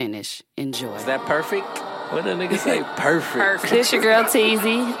finish. Enjoy. Is that perfect? What the nigga say? Perfect. This your girl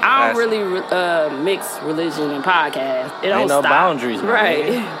Teezy. I don't really mix religion and podcast. It don't Ain't no stop. boundaries, man.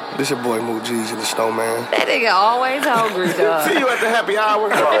 Right. This your boy Moot G's in the Snowman. That nigga always hungry, dog. See you at the happy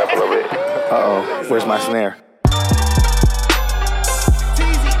hour. Uh-oh, where's my snare?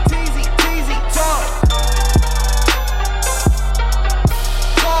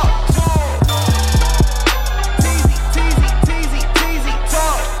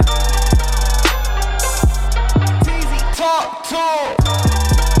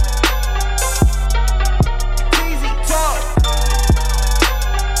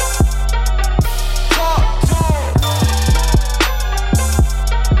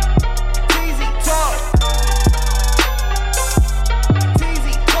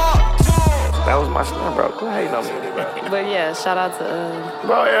 But yeah, shout out to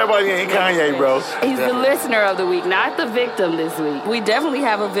Bro, everybody ain't Kanye, bro. He's the listener of the week, not the victim this week. We definitely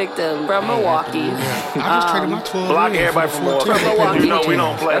have a victim from Milwaukee. I just traded my 12. Block everybody from Milwaukee. You know we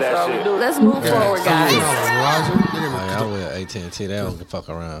don't play that shit. Let's move forward, guys. I with AT&T. They don't fuck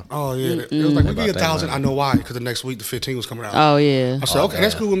around. Oh, yeah. It was like, we get 1,000. I know why, because the next week the 15 was coming out. Oh, yeah. I said, okay,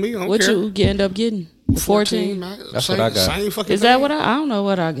 that's cool with me. I don't care. What you end up getting? 14? That's what I got. Same fucking Is that what I don't know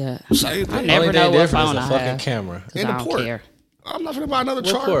what I got. Same thing. I never know what phone I fucking have. Camera. And the port. Care. I'm not going to buy another What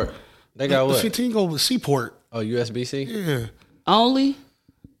chart. port? They got what? The 15 go with C port. Oh, USB-C? Yeah. Only?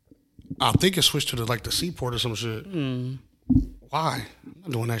 I think it switched to the C port or some shit. Why? I'm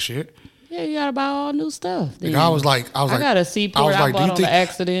not doing that shit. Yeah, you gotta buy all new stuff. Nigga, I was like, I got a C port I bought on the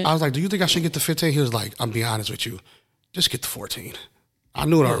accident. I was like, do you think I should get the 15? He was like, I'm being honest with you. Just get the 14. I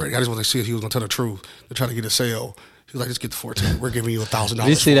knew it already. I just wanted to see if he was going to tell the truth. They're trying to get a sale. He was like, just get the 14. We're giving you $1,000. Did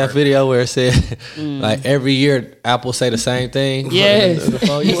you see that video where it said, like, every year Apple say the same thing? Yes.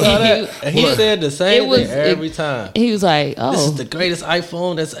 You saw that? And he said the same thing every time. He was like, oh. This is the greatest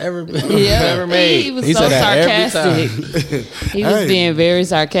iPhone that's ever been ever made. He was so sarcastic. He was being very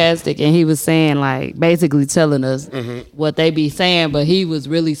sarcastic, and he was saying, like, basically telling us what they be saying, but he was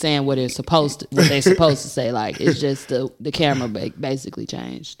really saying what they're supposed to say. Like, it's just the camera basically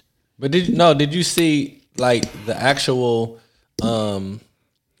changed. But did you see, like, the actual, you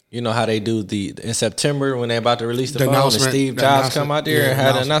know how they do in September when they about to release the phone and Steve Jobs come out there and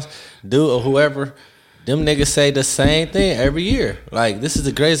had an announcement, dude or whoever, them niggas say the same thing every year. Like, this is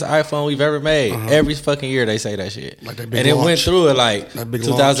the greatest iPhone we've ever made. Every fucking year they say that shit. Like that big and it went through it like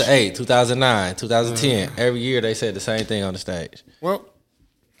 2008, launch. 2009, 2010. Every year they said the same thing on the stage. Well,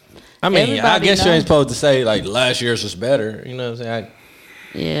 I mean, I guess you ain't supposed to say, like, last year's was better. You know what I'm saying?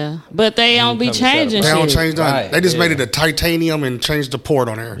 Yeah, but they don't be changing shit. They don't change that. Right. They just made it a titanium and changed the port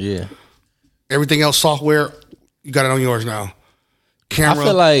on there. Yeah. Everything else software, you got it on yours now. Camera, I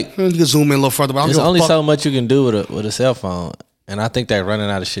feel like you can zoom in a little further. But there's only so much you can do with a cell phone, and I think they're running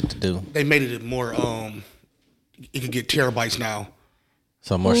out of shit to do. They made it more. You can get terabytes now.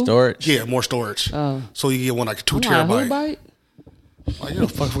 So more storage. Yeah, more storage. Oh. So you get one like 2 terabyte. Like, you know,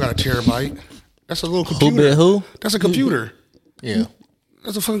 fuck, forgot a terabyte. That's a little computer. Who? That's a computer. Yeah.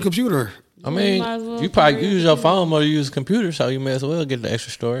 That's a fucking computer. I mean, you probably use your phone more than you use a computer, so you may as well get the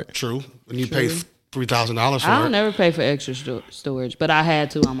extra storage. True. And you pay $3,000 for it. I don't never pay for extra storage, but I had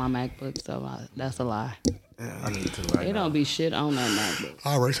to on my MacBook, so that's a lie. Yeah, I need to It don't be shit on that MacBook.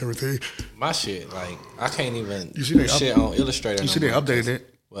 I erase everything. My shit, like, I can't even you see they shit on Illustrator. You see they updated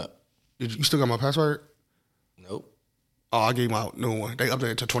it? What? You still got my password? Nope. Oh, I gave my new one. They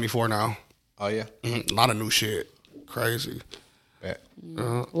updated to 24 now. Oh, yeah? A lot of new shit. Crazy.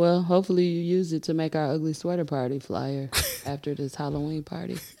 Well, hopefully you use it to make our ugly sweater party flyer after this Halloween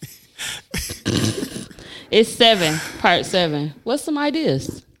party. It's part 7. What's some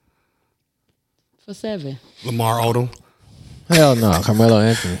ideas for 7? Lamar Odom. Hell no, Carmelo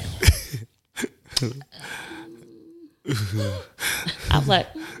Anthony. I was like,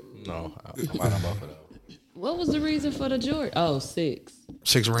 no, I'm out on both of those. What was the reason for the Jordan? Oh, 6.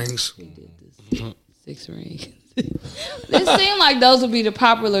 6 rings. 6 rings. It seemed like those would be the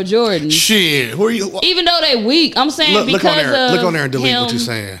popular Jordans. Shit, who are you? Even though they weak, I'm saying look on there. of Look on there and delete him, what you're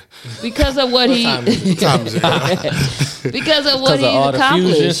saying. Because of what he, Time is it? because of what he all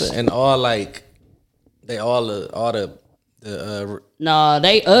accomplished, the and all like they all the no,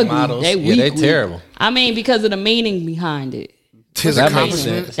 they ugly. models. They weak. Yeah, they terrible. I mean, because of the meaning behind it. His That makes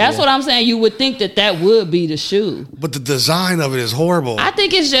accomplishment. sense. That's what I'm saying. You would think that would be the shoe. But the design of it is horrible. I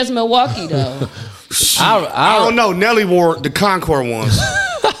think it's just Milwaukee though. I don't know. Nelly wore the Concord ones.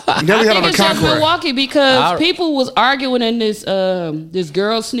 Nelly had on the It's just Concord. Milwaukee because people was arguing in this this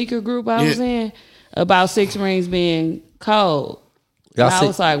girl sneaker group I was in about 6 rings being cold. I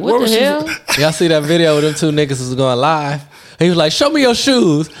was like, what the hell? Y'all see that video with them 2 niggas was going live? He was like, show me your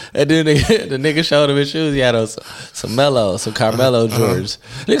shoes. And then the nigga showed him his shoes. He had some Carmelo Jordans.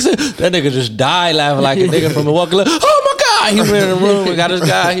 That nigga just died laughing like a nigga from Milwaukee. Like, oh my God. He went in the room and got his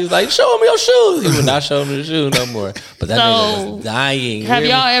guy. He was like, show him your shoes. He would not show him the shoes no more. But that nigga was dying. Have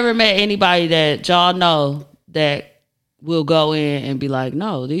y'all ever met anybody that y'all know that will go in and be like,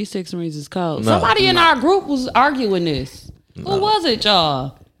 no, these 6 rings is cold? Somebody in our group was arguing this. Who was it,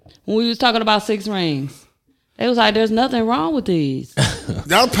 y'all? When we was talking about 6 rings. They was like, there's nothing wrong with these.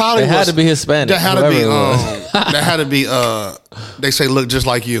 That probably had to be Hispanic. That had to be. That had to be. They say look just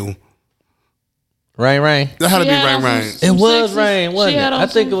like you. Rain. That had to be Rain. It was Rain, wasn't it? I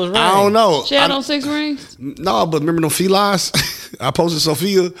think it was Rain. I don't know. She had on 6 rings? No, but remember them felines? I posted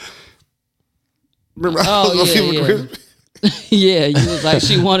Sophia. Remember yeah. Yeah, you was like,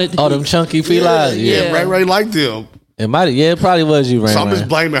 she wanted all them chunky felines. Yeah, Ray liked them. It probably was you, Rain. So I'm just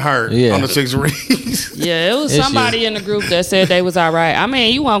blaming her on the 6 rings. Yeah, it was somebody in the group that said they was all right. I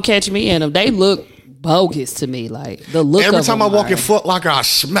mean, you won't catch me in them. They look bogus to me. Like the look. Every time I walk in Foot Locker, I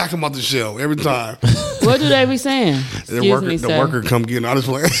smack them off the shelf. Every time. What do they be saying? The worker come get out of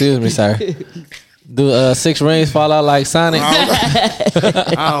play. Excuse me, sir. Do 6 rings fall out like Sonic?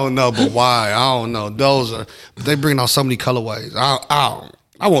 I don't know, but why? I don't know. They bring out so many colorways.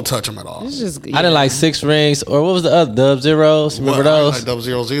 I won't touch them at all. I didn't like 6 rings, or what was the other Dub Zeros? Remember those? I didn't like Dub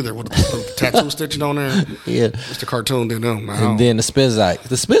Zeros either. With the tattoo stitching on there. Yeah, it's the cartoon did them. And then the Spizikes.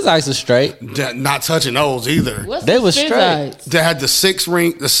 The Spizikes are straight. Not touching those either. They were straight. They had the 6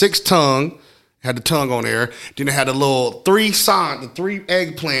 ring, the 6 tongue. Had the tongue on there. Then it had a little 3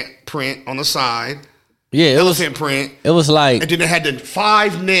 eggplant print on the side. Yeah, elephant print. It was like, and then it had the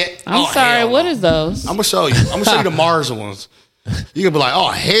 5 net. I'm sorry, what is those? I'm gonna show you. I'm gonna show you the Mars ones. You can be like, oh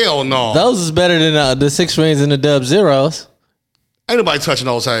hell no. Those is better than the 6 rings and the Dub Zeros. Ain't nobody touching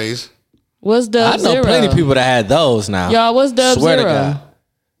those Hayes. What's Dub Zero? I know plenty of people that had those now. Y'all, what's Dub Swear Zero? To God.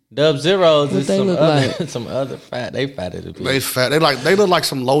 Dub Zeros is some other fat. They fatted. They fat. They look like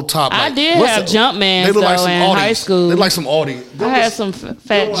some low top. I did have Jumpmans they look like though some in Audis. high school. They like some Audi. I had some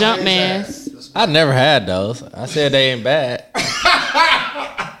fat Jumpmans. I never had those. I said they ain't bad.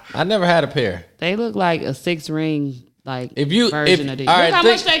 I never had a pair. They look like a 6 ring version of these. Look how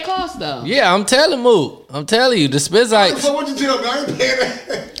much they cost though. Yeah, I'm telling you, the Spizikes. So what you tell me? I ain't paying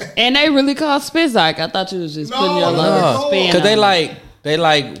that. And they really called Spizike. I thought you was just putting your logo spin. Because they like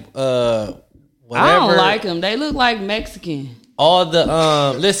whatever. I don't like them. They look like Mexican. All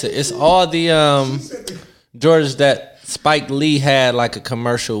the it's all the Jordans that Spike Lee had like a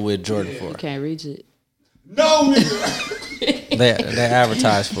commercial with Jordan for. You can't reach it. No, nigga. they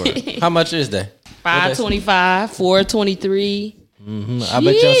advertise for it. How much is they? $525, $423. Mm-hmm. I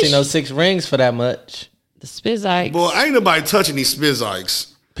bet you don't see no 6 rings for that much. The Spizikes. Boy, ain't nobody touching these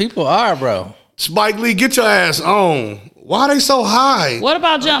Spizikes. People are, bro. Spike Lee, get your ass on. Why are they so high? What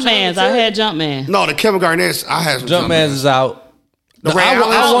about Jumpmans? I had Jumpman. No, the Kevin Garnett's. I had some Jumpmans is out.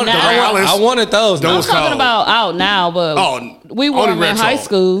 I wanted those. I'm talking about out now, but we wore them in high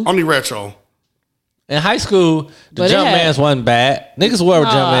school. Only retro. In high school, the Jumpmans wasn't bad. Niggas wore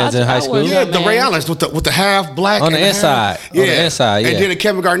Jumpmans in high school. Yeah, the Ray Allens with the half black on the inside. Yeah, on the inside. Yeah, and then the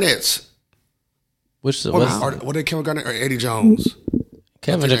Kevin Garnett's. What did Kevin Garnett or Eddie Jones?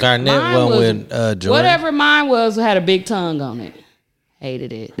 Kevin Garnett went with Jordan. Whatever mine was had a big tongue on it.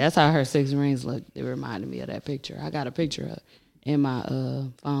 Hated it. That's how her 6 rings looked. It reminded me of that picture. I got a picture of in my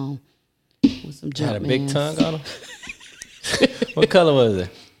phone with some Jumpmans. Had a big tongue on them. What color was it?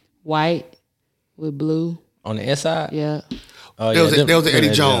 White with blue on the inside. Yeah. Oh, there was the Eddie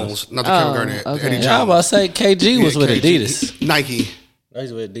Jones, not the Kevin Garnett. Okay. Eddie Jones. I was about to say KG was with Adidas. Nike.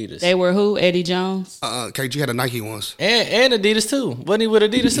 He's with Adidas. They were who? Eddie Jones? KG had a Nike once. And Adidas too. Wasn't he with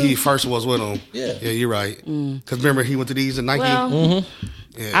Adidas too? He first was with them. Yeah. Yeah, you're right. Because remember, he went to these and Nike. Well,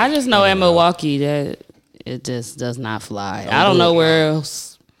 yeah. I just know in Milwaukee that it just does not fly. I don't know where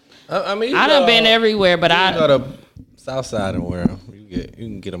else. I mean, I done been everywhere, but I go to South Side and wear them. You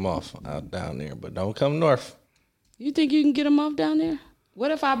can get them off out down there, but don't come north. You think you can get them off down there?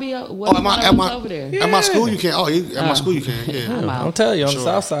 What if I be over there? At my school you can. At my school you can. Yeah. I'm telling you, on the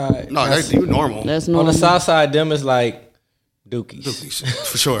South Side. No, that's normal. That's normal. On the South Side, them is like dookies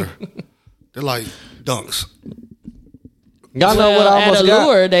for sure. They're like dunks. Y'all know what I almost got? At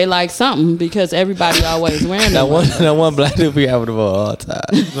Allure, they like something because everybody always wearing them. that one black dude be having them all the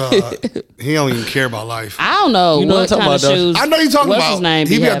time. He don't even care about life. I don't know what kind of shoes. I know you're talking about. His name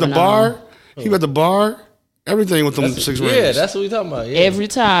he be at the bar. He be at the bar. Everything with them 6 rings. Yeah, that's what we talking about. Yeah. Every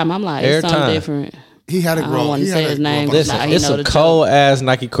time. I'm like, it's something different. He had it grow. I don't want to say his name. Listen, it's some cold ass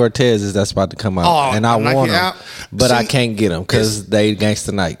Nike Cortezes that's about to come out, and I want them, but I can't get them because they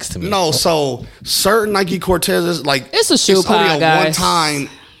gangsta Nikes to me. No, so certain Nike Cortezes, like it's a shoe pie, guys. One time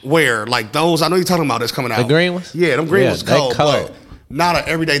wear, like those. I know you're talking about this coming out. The green ones, yeah, them green ones cold, but not an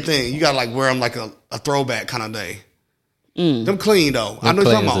everyday thing. You gotta like wear them like a throwback kind of day. Them clean though. I know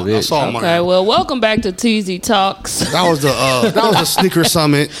you're talking about. I saw them. Okay, well, welcome back to Teezy Talks. That was the sneaker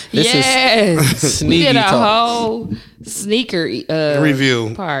summit. Yes, we did a whole sneaker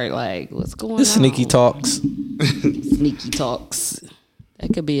review part. Like, what's going on? Sneaky Talks. Sneaky Talks.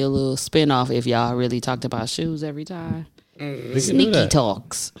 That could be a little spinoff if y'all really talked about shoes every time. Sneaky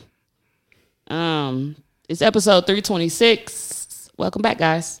Talks. It's episode 326. Welcome back,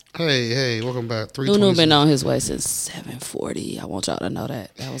 guys. Hey, welcome back. Nunu been on his way since 7:40. I want y'all to know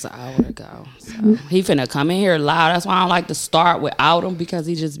that. That was an hour ago. So he finna come in here loud. That's why I don't like to start without him, because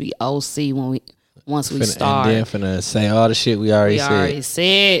he just be OC once we start. And then finna say all the shit we already said. We already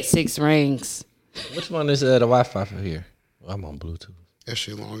said 6 rings. Which one is the Wi-Fi for here? Well, I'm on Bluetooth. That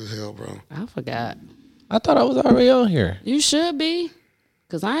shit long as hell, bro. I forgot. I thought I was already on here. You should be,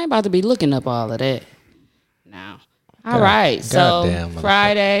 because I ain't about to be looking up all of that now. All right, so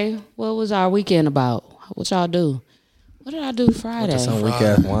Friday, what was our weekend about? What y'all do? What did I do Friday? Some weak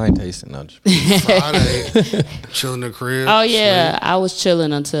ass wine tasting. Friday, chilling in the crib. Oh yeah, I was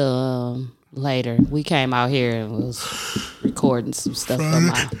chilling until later. We came out here and was recording some stuff.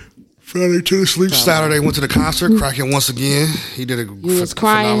 Friday to the sleep. Saturday went to the concert. Kraken once again. He did a. You was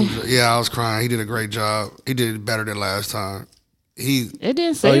crying? Yeah, I was crying. He did a great job. He did it better than last time. It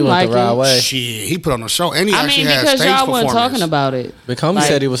didn't seem like it. Shit, he put on a show, and he actually had because stage y'all performance. weren't talking about it. Big Homie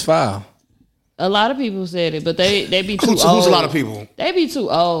said he was foul. A lot of people said it, but they be too old. Who's a lot of people? They be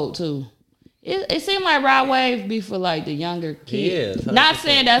too old too. It seemed like Rod Wave be for like the younger kids. Not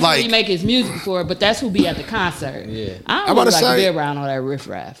saying that's what he make his music for, but that's who be at the concert. Yeah, I don't really like to be around all that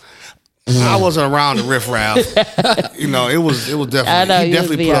riffraff. I wasn't around the riffraff. It was definitely. He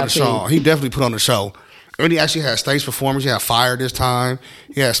definitely put on the show. He definitely put on the show. And he actually had stage performance. He had fire this time.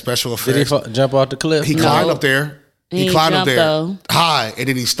 He had special effects. Did he jump off the cliff? He climbed up there. He climbed up there high, and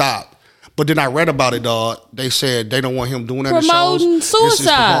then he stopped. But then I read about it, dog. They said they don't want him doing that in shows. Promoting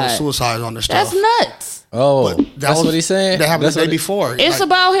suicide. Suicide on the stuff. That's nuts. Oh, that's what he said? That happened the day before. It's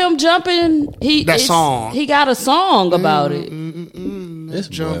about him jumping. That song. He got a song about it. This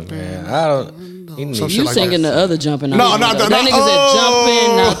boy, man. I don't... You singing the other jumping out the window. That nigga said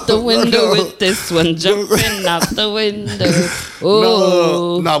jumping out the window with this one. Jumping out the window.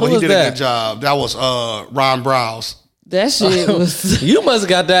 No, but he did a good job. That was Ron Browse. That shit was... You must have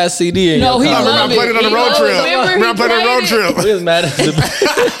got that CD in your car. He loved it. I played it on the road trip. I played it on the road trip. We was mad at the...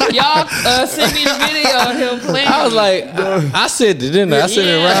 Y'all sent me the video of him playing. I was like, I said it, didn't I? I said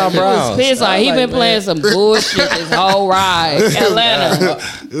it Ron Brown. He was pissed. He been playing some bullshit this whole ride. Atlanta.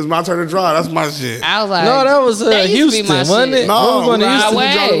 It was my turn to drive. That's my shit. I was like... No, that was Houston, wasn't it? No, Rod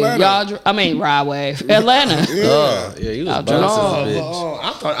Wave. Rod Wave. Atlanta. Yeah, you was drunk as a bitch.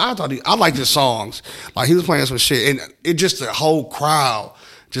 I thought I liked his songs. Like, he was playing some shit, and it just the whole crowd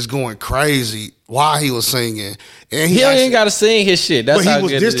just going crazy while he was singing. And he ain't got to sing his shit. That's how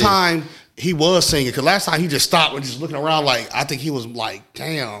good it is. This time he was singing, because last time he just stopped and just looking around like, I think he was like,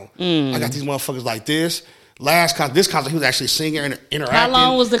 damn, I got these motherfuckers like this. This concert he was actually singing and interacting. How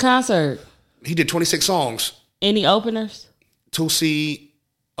long was the concert? He did 26 songs. Any openers? Tootsie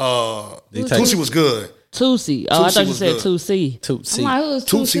was good. Tootsie. Oh, I thought you said Tootsie. Tootsie. I'm like, who was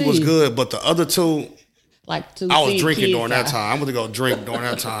Tootsie? Tootsie was good, but the other two... Like Tootsie, I was drinking during that time. I'm going to go drink during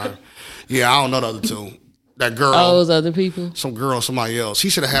that time. Yeah, I don't know the other two. That girl. Oh, those other people? Some girl, somebody else. He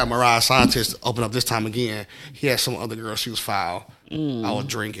should have had Mariah Scientist open up this time again. He had some other girl. She was foul. I was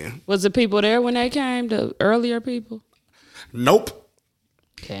drinking. Was the people there when they came, the earlier people? Nope.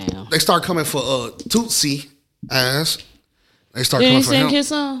 Damn. They start coming for Tootsie ass. They start Did coming he for sing him. His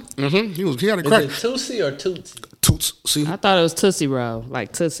song? Mm-hmm. He had a crack. Is it Tootsie or Tootsie? Tootsie. I thought it was Tootsie Roll,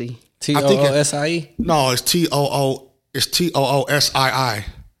 like Tootsie. T-O-O-S-I-E? No, it's T-O-O. It's T-O-O-S-I-I.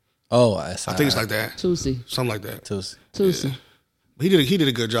 Oh, S-I-I. I think it's like that. Tootsie. Something like that. Tootsie. Yeah. He did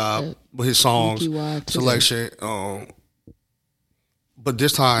a good job with his songs selection. But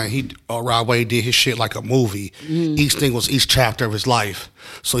this time Rod Wave did his shit like a movie. Each thing was each chapter of his life.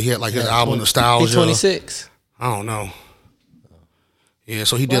 So he had like his album Nostalgia. He's 26. I don't know. Yeah,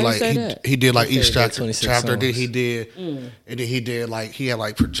 so he did he did like each chapter. Then he did, and then he did like he had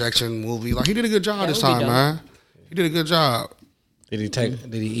like projection movie. Like he did a good job this time, man. He did a good job. Did he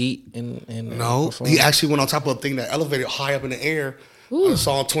eat? And no, he actually went on top of a thing that elevated high up in the air. I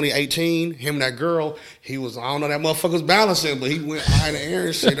saw in 2018, him and that girl, he was, I don't know, that motherfucker was balancing, but he went high in the air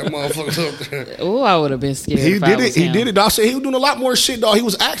and shit. That motherfucker up there. Oh, I would have been scared. He did it. He did it. I said he was doing a lot more shit, dog. He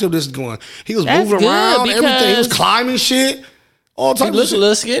was active. This going. He was moving around, everything. He was climbing shit. All types of shit. A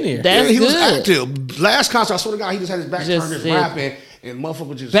little skinnier. That's he good. was active. Last concert, I swear to God, he just had his back turned, just rapping, and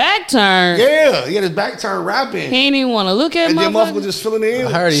motherfucker just back turn. Yeah, he had his back turned rapping. He ain't even want to look at and motherfucker. And then motherfucker just filling in.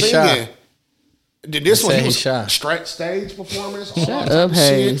 I heard he singing. shot. Did this one? He was shot. Straight stage performance. Shut up,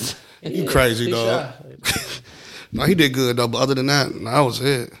 Hayes. You crazy, dog. No, he did good though. But other than that, that was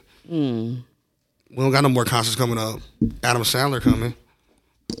it. We don't got no more concerts coming up. Adam Sandler coming.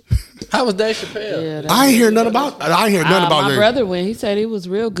 How was Dave Chappelle? Yeah, I ain't hear nothing about. I ain't hear nothing about. My brother went. He said he was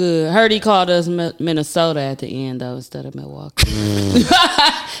real good. Heard he called us Minnesota at the end though instead of Milwaukee.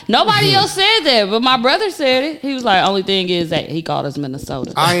 Nobody else said that, but my brother said it. He was like, only thing is that he called us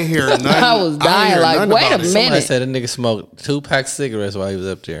Minnesota. I ain't hear nothing. I was dying. Like, wait a minute. Somebody said a nigga smoked 2 packs of cigarettes while he was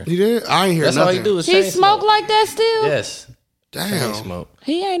up there. He did. I ain't hear That's nothing. all he do is he smoked like that still. Yes. Damn. Smoke.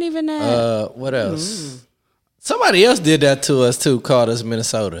 He ain't even that. What else? Somebody else did that to us too. Called us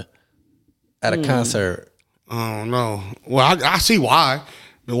Minnesota at a concert. Oh no. Well, I see why.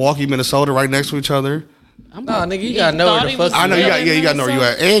 Milwaukee, Minnesota, right next to each other. Nah, nigga, you gotta know where the fuck. I know you got. Yeah, you gotta know where you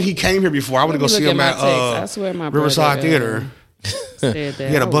at. And he came here before. I went to go see him at I swear my Riverside Theater. Said that.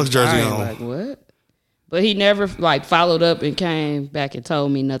 He had a Bucks jersey on. Like what? But he never like followed up and came back and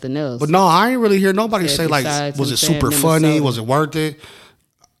told me nothing else. But no, I ain't really hear nobody say like, was it super funny? Was it worth it?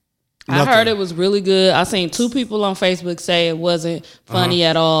 I heard it was really good. I seen 2 people on Facebook say it wasn't funny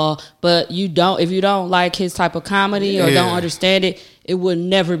at all. But if you don't like his type of comedy or don't understand it, it would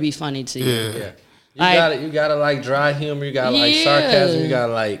never be funny to you. Yeah. You gotta like dry humor. You gotta like sarcasm. You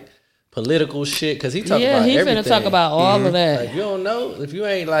gotta like political shit. Cause he talk about everything. Finna talk about all of that. Like, you don't know if you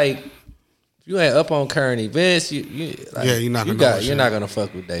ain't up on current events. You're not gonna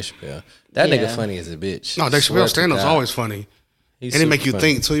fuck with Dave Chappelle. That nigga funny as a bitch. No, Dave Chappelle stand-up's always funny. And it make you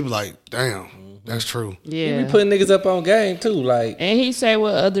think too. He be like, damn, that's true. Yeah. He be putting niggas up on game too. Like, and he say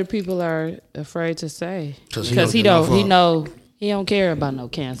what other people are afraid to say because he don't care about no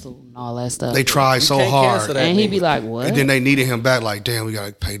cancel and all that stuff. They try so hard, and he be like, what? And then they needed him back. Like, damn, we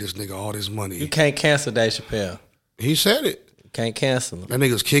gotta pay this nigga all this money. You can't cancel Dave Chappelle. He said it. You can't cancel him. That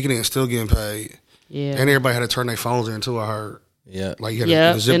nigga's kicking it and still getting paid. Yeah. And everybody had to turn their phones in too. I heard. Yeah, like you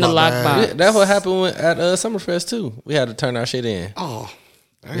had a Ziploc in the lockbox. bag. That's what happened at Summerfest too. We had to turn our shit in. Oh,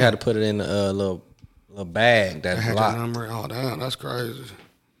 damn. We had to put it in a little bag that had locked. Your number. Oh, damn, that's crazy.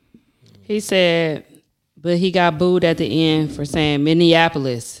 He said, but he got booed at the end for saying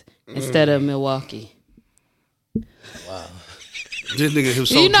Minneapolis instead of Milwaukee. Wow. This nigga, he was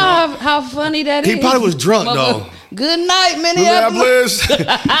so you know drunk. how funny that is? He probably was drunk though. Good night, Minneapolis.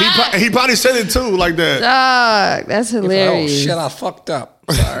 he probably said it too, like that. Dog, that's hilarious. Oh shit, I fucked up.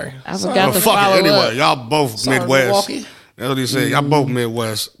 Sorry. I forgot to fuck follow it anyway. up. Y'all both Sorry, Midwest. Milwaukee. That's what he said. Y'all both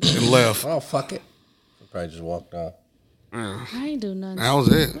Midwest and left. Oh fuck it. He probably just walked off. I ain't do nothing. That was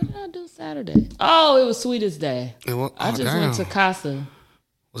it. What did I do Saturday? Oh, it was Sweetest Day. I just went to Casa.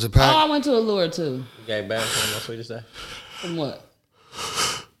 Was it packed? Oh, I went to Allure too. You gave back from my Sweetest Day? From what?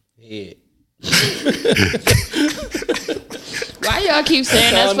 Yeah. Why y'all keep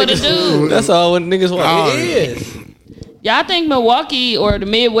saying that's for the dude? That's all what niggas want. It is. Y'all think Milwaukee or the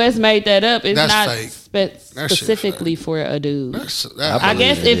Midwest made that up? It's that's not specifically for a dude. I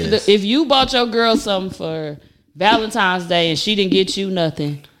guess if you bought your girl something for Valentine's Day and she didn't get you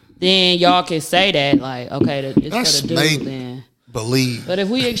nothing, then y'all can say that like, okay, it's for the dude. Then believe. But if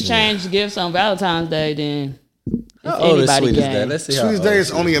we exchange gifts on Valentine's Day, then how old is Sweetest Day? Let's see. Sweetest Day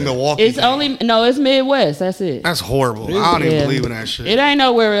is only in Milwaukee. It's it's Midwest. That's it. That's horrible. I don't even believe in that shit. It ain't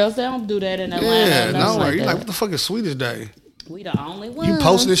nowhere else. They don't do that in Atlanta. Yeah, no. Like You're like, what the fuck is Sweetest Day? We the only ones. You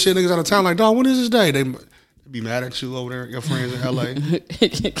posting this shit, niggas out of town like, dog, when is this day? They be mad at you over there, your friends in LA.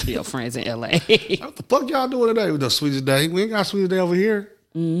 Your friends in LA. What the fuck y'all doing today with the Sweetest Day? We ain't got Sweetest Day over here.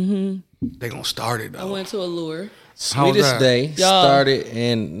 Mm-hmm. They gonna start it though. I went to Allure. Sweetest Day started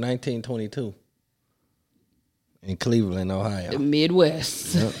in 1922 in Cleveland, Ohio. The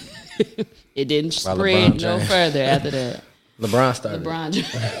Midwest. Yep. It didn't spread no further after that. LeBron started.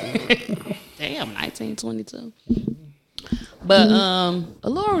 Damn, 1922. But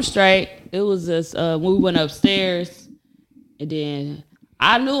Allure was straight. It was just we went upstairs, and then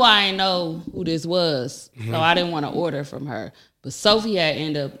I knew I didn't know who this was, so I didn't want to order from her. But Sophie had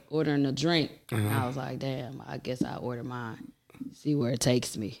ended up ordering a drink, and I was like, "Damn, I guess I'll order mine. See where it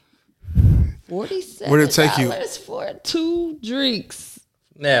takes me." $47 Where did it take you? For 2 drinks.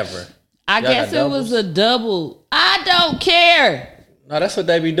 Never. I guess it was a double. I don't care. No, that's what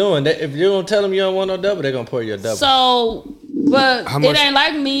they be doing. If you don't tell them you don't want no double, they're gonna pour you a double. So But it ain't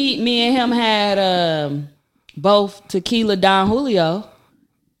like me and him had both tequila Don Julio.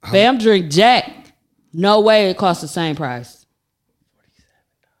 Bam drink Jack. No way it costs the same price.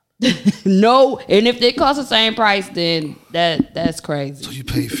 No, and if it costs the same price, then that's crazy. So you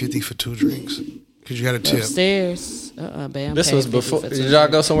paid $50 for 2 drinks because you got a tip. Upstairs, Bam. This was before. Did y'all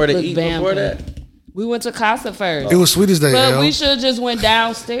go somewhere to eat before that? We went to Casa first. It was sweet as day. But we should have just went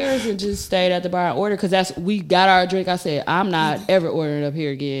downstairs and just stayed at the bar and ordered because we got our drink. I said I'm not ever ordering up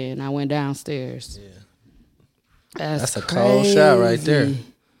here again. I went downstairs. Yeah, that's a cold shot right there.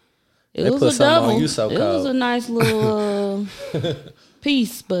 It was a double. It was a nice little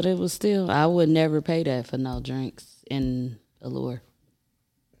piece, but it was still. I would never pay that for no drinks in Allure.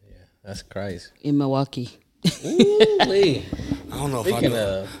 Yeah, that's crazy. In Milwaukee. Ooh-wee. I don't know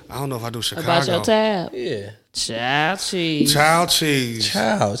if I do Chicago. About your tab? Yeah. Child cheese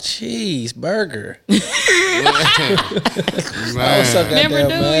burger. Remember,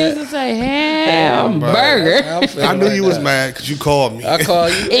 dude used to say hamburger. I knew you was mad because you called me. I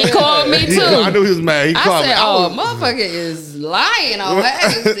called you. He called me too. I knew he was mad. He called me. Motherfucker is lying on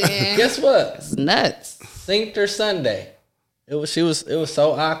that. Guess what? It's nuts. Synced Sunday. It was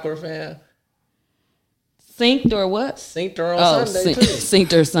so awkward, man. Synced or what? Synced her on Sunday too.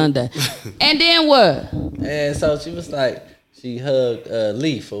 Synced her Sunday. And then what? And so she was like, she hugged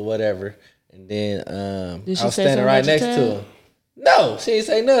Leaf or whatever. And then I was standing right next to her. No, she didn't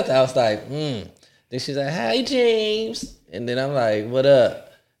say nothing. I was like, Then she's like, hi, James. And then I'm like, what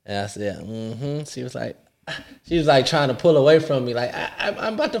up? And I said, She was like trying to pull away from me. Like,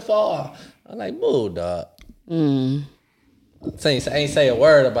 I'm about to fall. I'm like, boo, dog. I ain't say a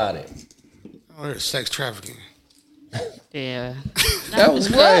word about it. Oh, sex trafficking. Yeah. That was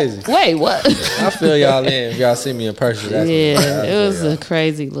crazy. What? Wait, what? I feel y'all in if y'all see me in person. That's it was a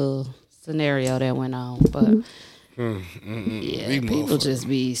crazy little scenario that went on. But people just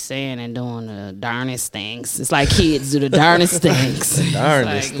be saying and doing the darnest things. It's like kids do the darnest things.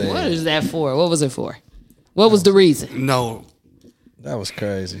 What is that for? What was it for? What was the reason? No. That was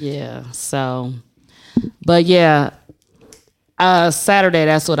crazy. Yeah. So, but Saturday,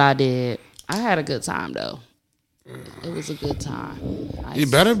 that's what I did. I had a good time though. It was a good time. Nice, you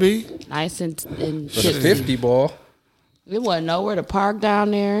better be nice and for the 50 ball. It wasn't nowhere to park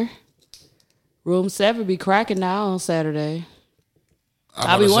down there. Room 7 be cracking now on Saturday.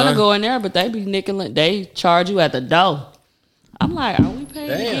 I be want to go in there, but they be nickeling. They charge you at the door. I'm like, are we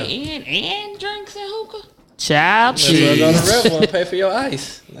paying in and drinks and hookah? Child cheese. Go to Red One, pay for your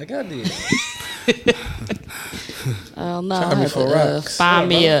ice like I did. I don't know. I have to find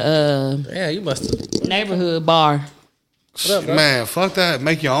me a you must have neighborhood bar. What up, bro? Man, fuck that.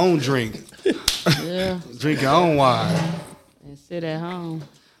 Make your own drink. Yeah. Drink your own wine. And sit at home.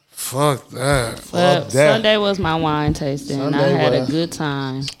 Fuck that. Sunday was my wine tasting. And I had a good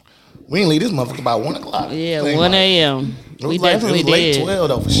time. We didn't leave this motherfucker about 1 o'clock. Yeah, 1 a.m. We definitely did. It was late 12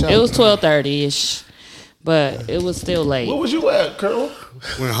 though, for sure. It was 12:30-ish. But it was still late. Where was you at, Curl?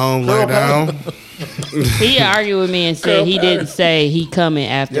 Went home, lay down. He argued with me and said he didn't say he coming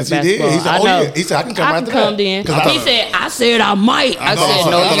after basketball. He did. He said, He said, I can come after that. Then. I said I might. I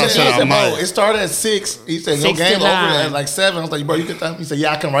said no. It started at 6. He said, your game over at like 7. I was like, bro, you can come. He said,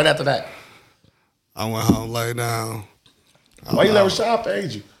 yeah, I come right after that. I went home, lay down. Why you let Rashad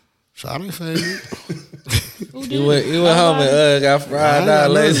page you? Rashad didn't fade you. You went home and got fried out,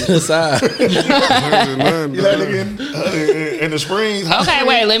 laid to the side. You let nigga in the springs. Okay,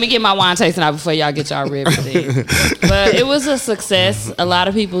 wait. Let me get my wine tasting out before y'all get y'all ribs in. But it was a success. A lot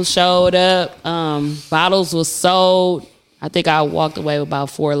of people showed up. Bottles was sold. I think I walked away with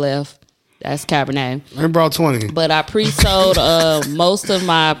about 4 left. That's Cabernet. I brought 20. But I pre-sold most of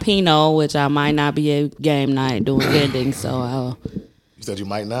my Pinot, which I might not be at game night doing vending. So you said you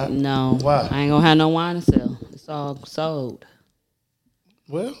might not? No. Why? I ain't gonna have no wine to sell. It's all sold.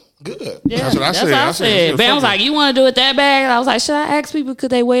 Well, good. Yeah, that's what I said. Ben was like, you want to do it that bad? I was like, should I ask people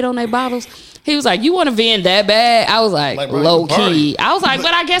could they wait on their bottles? He was like, you want to vend that bad? I was like low key. I was like,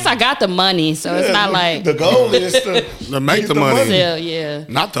 but I guess I got the money, so it's not like the goal is to make the money. Sell, yeah.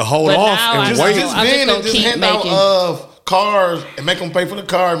 Not to hold off and wait. Just vend and just hand out of cars and make them pay for the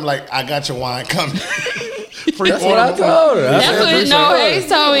car and be like, I got your wine coming. That's what I told her. That's what Hayes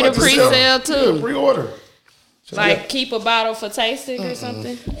told me to pre-sale too. Pre-order. Like keep a bottle for tasting or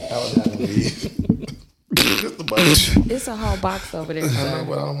something. It's a whole box over there. I don't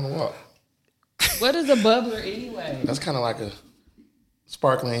want to walk. What is a bubbler anyway? That's kind of like a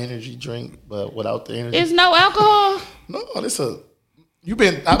sparkling energy drink, but without the energy. It's no alcohol? No, this a.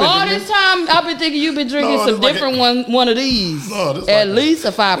 All this time I've been thinking you've been drinking some different one of these. No, this at least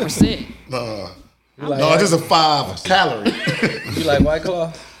a 5%. No. Like no, this is a 5 calorie. You like White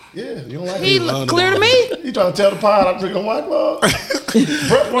Claw? Yeah, you don't like he look clear to me. You trying to tell the pod I'm drinking White Claw?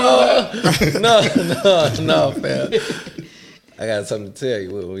 no, fam. I got something to tell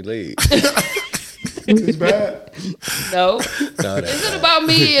you when we leave. It's bad. No. Is it about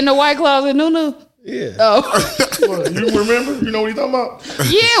me and the White Claws and Nunu? Yeah. Oh. What, you remember? You know what he's talking about?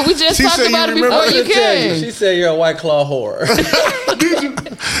 Yeah, we just talked about it before you came. She said you're a White Claw whore. Did you?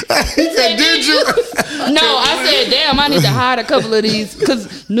 He said, did you? No, I said, damn, I need to hide a couple of these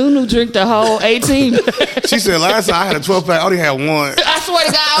because Nunu drank the whole 18. She said last time I had a 12-pack, I only had one. I swear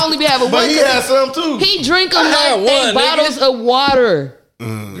to God, I only be having one. But he had some too. He drink them like they bottles of water.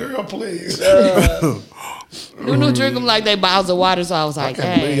 Girl, please. Nunu drink them like they bottles of water, so I was like, I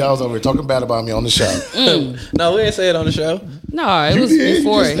can't believe y'all was over here talking bad about me on the show. No, we didn't say it on the show. No, it was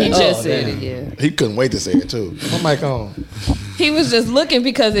before. He just said it, yeah. He couldn't wait to say it too. My mic on. He was just looking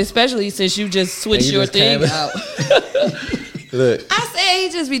because, especially since you just switched your thing out. Look. I said he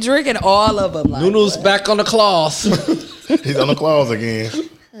just be drinking all of them. Like, Nunu's back on the claws. He's on the claws again.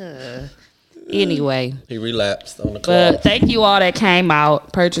 Anyway. He relapsed on the claws. But thank you all that came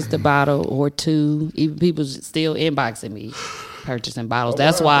out, purchased a bottle or two. Even people still inboxing me, purchasing bottles.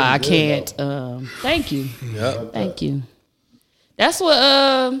 That's why I can't. Thank you. Yep. Thank you. That's what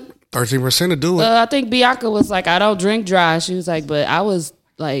 13% to do it. I think Bianca was like, I don't drink dry. She was like, but I was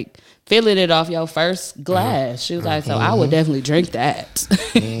like feeling it off your first glass. She was like, so I would definitely drink that.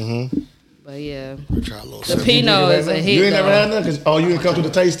 But yeah, the Pinot is a hit. You ain't never had none? Oh, you didn't come to the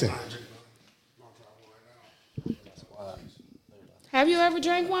tasting. Have you ever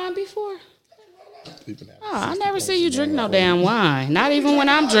drank wine before? Oh, I never see you drink no damn wine. Not even when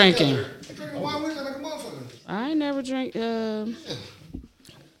I'm drinking. I ain't never drink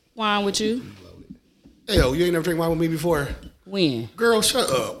wine with you. Hell, you ain't never drank wine with me before. When? Girl, shut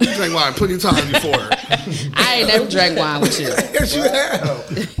up. You drank wine plenty of times before. I ain't never drank wine with you. Yes, you have.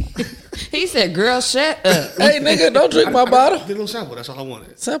 He said, girl, shut up. Hey, nigga, don't drink my bottle. Get a little sample. That's all I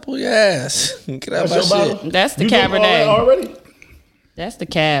wanted. Sample your ass. Get out my shit. Bottle? That's the you Cabernet. Already? That's the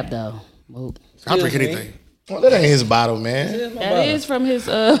cab, though. I'll drink anything. Well, that ain't his bottle, man. That is from his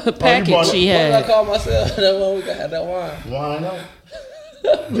package he had. What did I call myself? That one we got that wine. Wine up.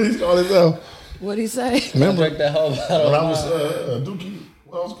 He's called himself. What'd he say? Remember? I drank that whole bottle. When I was Dookie,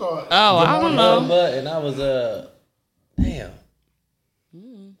 what was it called? Oh, I don't know. And I was damn.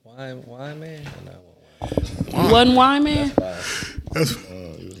 Wine man? You wasn't wine man?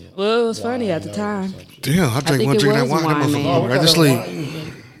 Well, it was wine, funny at the time. Damn, I drank one drink that wine. That motherfucker right to sleep.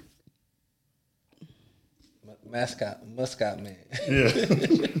 Muscat man.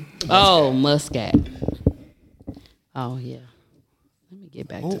 Yeah. Oh, Muscat. Oh, yeah. Let me get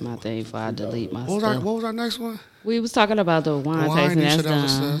back to my thing before I delete my stuff. What was our next one? We was talking about the wine tasting. That's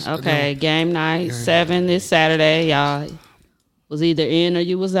done. That Okay, game night, 7 this Saturday. Y'all was either in or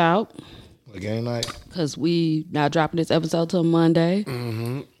you was out. A game night. Because we not dropping this episode till Monday.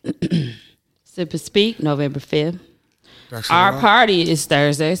 Sip and Speak, November 5th. Our party is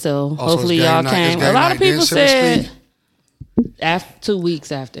Thursday, so hopefully y'all came. A lot of people said 2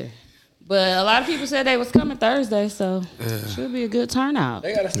 weeks after. But a lot of people said they was coming Thursday, so should be a good turnout.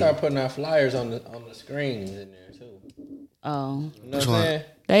 They got to start putting our flyers on the screens in there, too. Oh. You know what I'm saying?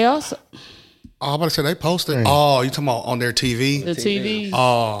 They also... Oh, I'm about to say they posted. Oh, you talking about on their TV? The TV.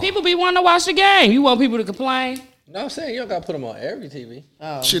 Oh. People be wanting to watch the game. You want people to complain? No, I'm saying you don't got to put them on every TV.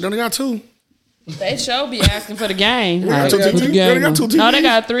 Oh. Shit, don't they got two? They show be asking for the game. They got two TVs. No, they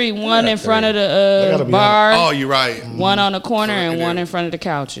got 3. One in front of the bar. Oh, you're right. One on the corner and one in front of the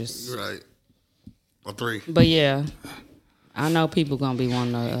couches. You're right. Or 3. But yeah, I know people gonna be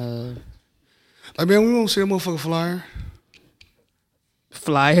wanting to. Like, man, we won't see a motherfucking flyer.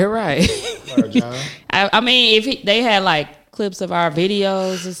 Flyer, right? I mean, if they had like clips of our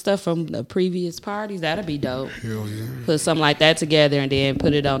videos and stuff from the previous parties, that'd be dope. Hell yeah. Put something like that together and then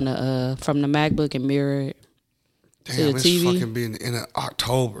put it on the from the MacBook and mirror it to the it's TV. Fucking being in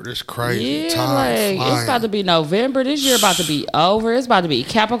October. This crazy. Yeah, time flying. it's about to be November. This year about to be over. It's about to be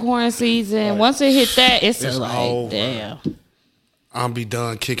Capricorn season. Once it hit that, it's like, over. Damn. I'll be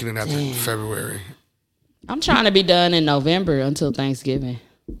done kicking it after February. I'm trying to be done in November until Thanksgiving.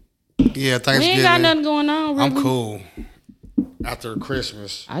 Yeah, Thanksgiving. We ain't got nothing going on, really. I'm cool. After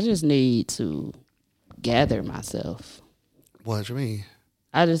Christmas. I just need to gather myself. What you mean?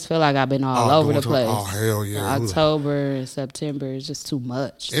 I just feel like I've been all over the place. Oh, hell yeah. October and September is just too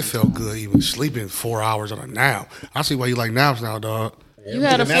much. It felt good even sleeping 4 hours on a nap. I see why you like naps now, dog. You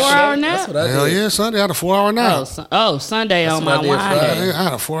had a 4-hour nap? That's what I did. Hell yeah, Sunday I had a 4-hour nap. Sunday on my wine. I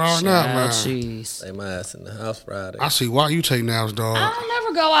had a 4-hour nap, man. Jeez. Stay my ass in the house Friday. I see why you take naps, dog. I don't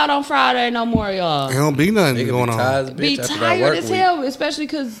never go out on Friday no more, y'all. It don't be nothing going on. Be tired as hell, especially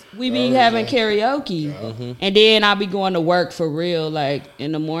because we be having karaoke. And then I be going to work for real, like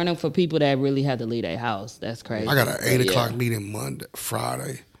in the morning for people that really have to leave their house. That's crazy. I got an 8 o'clock meeting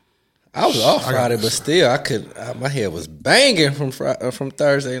Friday. I was off Friday, but still, I could. My head was banging from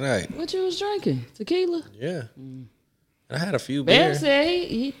Thursday night. What you was drinking? Tequila? Yeah, I had a few Bam beers. said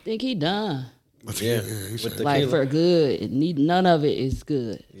he think he done. Yeah, with like for good. None of it is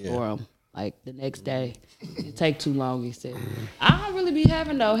good for him. Like the next day, it take too long. He said, I don't really be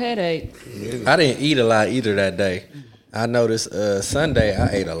having no headache. I didn't eat a lot either that day. I noticed Sunday I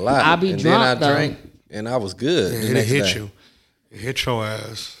ate a lot. I be drunk, then I drank and I was good. Yeah, it hit you. It hit your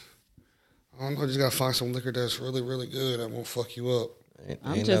ass. I don't know, just gotta find some liquor that's really, really good that won't fuck you up.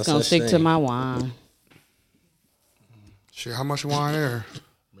 I'm just gonna stick to my wine. Shit, how much wine there?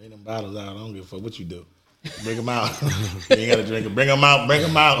 Bring them bottles out. I don't give a fuck what you do. Bring them out. You ain't gotta drink it. Bring them out. Bring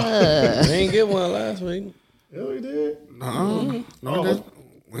them out. We ain't get one last week. Yeah, we did. No,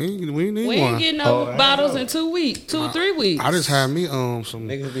 we ain't need We one. ain't getting no bottles in 2 weeks, 2 or 3 weeks. I just had me some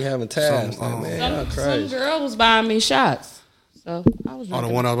Niggas be having tabs. Some girl was buying me shots. So I was the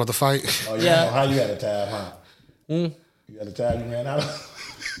one I was about to fight. Oh, yeah. How you had a tab, huh? You had a tab you ran out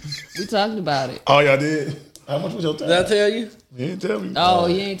of? We talked about it. Oh, y'all did? How much was your tab? Did I tell you? You didn't tell me. Oh,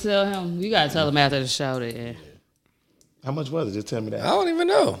 you ain't tell him? You gotta tell him after the show that. How much was it? Just tell me that. I don't even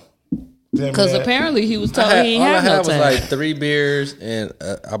know. Because apparently he was told he ain't have no was tab. like 3 beers and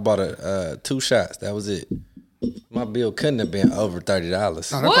I bought 2 shots. That was it. My bill couldn't have been over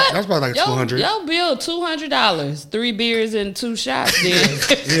 $30. No, What? That's about like $200. Your bill $200. 3 beers and 2 shots. Then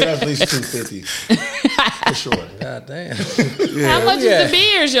Yeah, that's at least $250 for sure. God damn. how much is the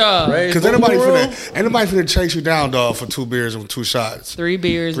beers, y'all? Because ain't nobody finna chase you down, dog, for 2 beers and 2 shots. 3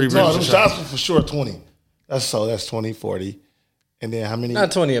 beers. Three and No, beers. them shots were for sure 20. That's 20, 40. And then how many?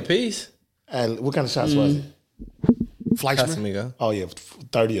 Not 20 a piece. And what kind of shots was it? Fleischmann. Casamigo. Oh, yeah,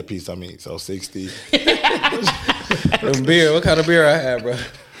 30 a piece, I mean. So 60. Beer. What kind of beer I had, bro?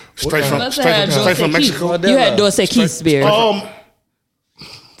 Straight Must have from had Mexico. You had Dos Equis beer.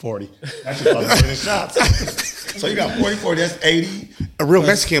 40. That's just 20 shots. So you got 40, that's 80. A real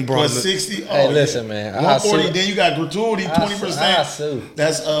Mexican bro. Plus 60. Oh, Hey, listen, man. 140, then you got gratuity, 20%.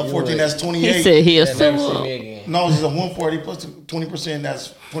 That's 14, that's 28. He said he'll Never see sue. me again. No, it's a 140 plus 20%,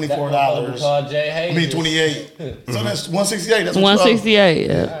 that's $24. Called Jay Hayes. I mean 28. So that's 168. That's 168.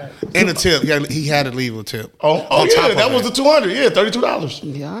 Yeah. And a tip. He had to leave a tip. Oh On top yeah, of that it. was the 200. Yeah,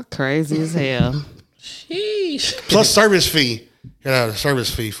 $32. Y'all crazy as hell. Sheesh. Plus service fee. He had a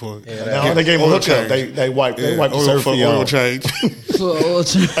service fee for it. Now they gave him a hookup. They wiped the service fee oil off. change.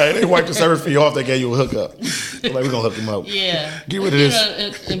 Hey, they wiped the service fee off. They gave you a hookup. Like, we're gonna hook him up. Yeah. Get rid of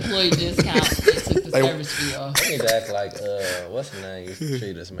this. An employee discount. They took the service fee off. We need to act like what's the name used to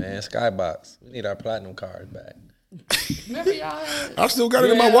treat us, man? Skybox. We need our platinum cards back. Remember y'all had I still got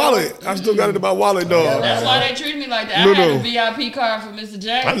it in my wallet. Dog. That's why they treated me like that. No, I had no. a VIP card for Mr.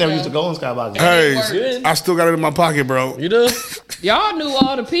 James. I never used to go in Skybox. Hey, I still got it in my pocket, bro. You do? Y'all knew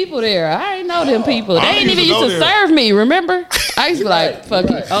all the people there. I ain't know them people. They I ain't even used to used to go there. serve me, remember? I used to be like, fuck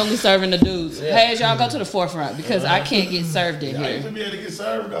it, only serving the dudes. Hey, y'all go to the forefront because I can't get served in I used here. to be able to get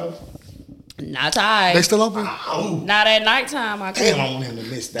served though. Not They tight. still open? Oh, Not at nighttime. I damn! can't. I want him to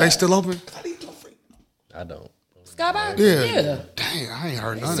miss that. They still open? I don't. Skybox? Yeah. Dang, I ain't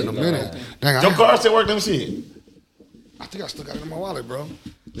heard nothing in a minute. Dang, Your car still work? Let me see it. I think I still got it in my wallet, bro.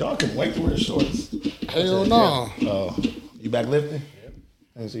 Y'all can wait to wear shorts. Hell no. Oh, you back lifting?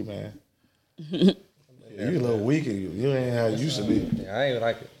 Let me see, man. You a little weak. You ain't how you used to be. Yeah, I ain't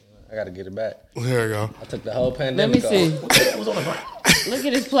like it. I got to get it back. Here we go. I took the whole Let pandemic me see. What was on the ground? Look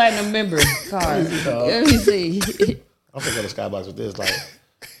at his platinum member card. Let me see. I'm gonna go to Skybox with this. Like,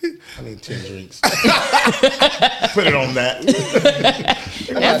 I need 10 drinks. Put it on that.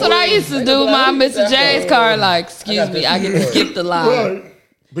 That's what I used to do. My Mr. J's card, like, excuse me, I get to skip the line.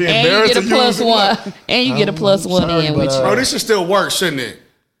 Be And you embarrassed get a to plus use it. one. And you get a plus one sorry, in but, with you. Bro, this should still work, shouldn't it?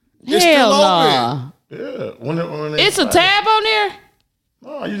 It's Hell still no. Yeah. When It's a tab on there?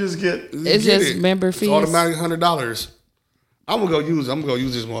 No, you just get. It's Get just it. member It's fees. automatic $100. I'm gonna go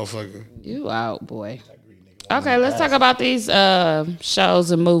use this motherfucker. You out, boy. Okay, let's talk about these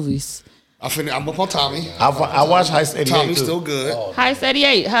shows and movies. I'm up on Tommy. I watched Heist 88 Tommy's too. still good. Heist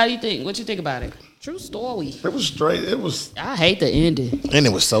 88, how do you think? What you think about it? True story. It was straight. It was, I hate the ending. and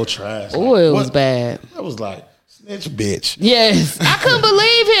it was so trash. Oh, it was What- bad. It was like Snitch bitch. Yes, I couldn't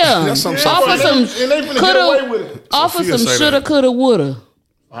believe him. That's some off of some shoulda, coulda, woulda.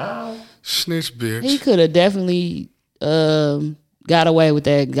 Wow. Snitch bitch. He could have definitely got away with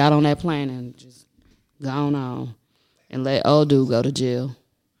that. Got on that plane and just gone on and let old dude go to jail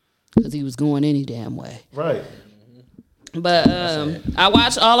because he was going any damn way. Right. But I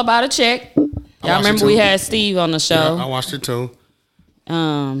watched All About a Check. Y'all remember we had Steve on the show? Yeah, I watched it too.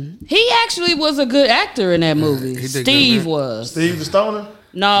 He actually was a good actor in that movie. Steve was. Steve the Stoner?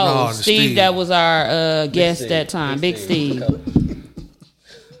 No, Steve, that was our guest that time. Big Steve.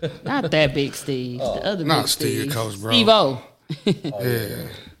 Not that Big Steve. The other Not Big Steve. Coach, bro. Steve-O. Yeah.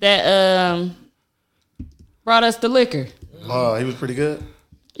 That brought us the liquor. Oh, he was pretty good?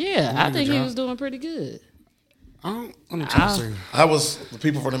 Yeah, I think he was doing pretty good. I'm trying to see. How was the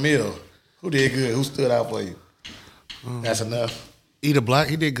people for the meal? Who did good? Who stood out for you? That's enough. Eat Black,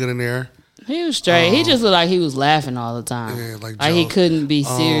 he did good in there. He was straight. He just looked like he was laughing all the time. Yeah, like he couldn't be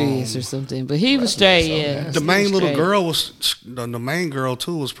serious or something. But he was straight, yeah. The main little girl was, the main girl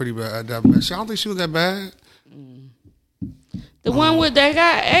too was pretty bad. I don't think she was that bad. The one with that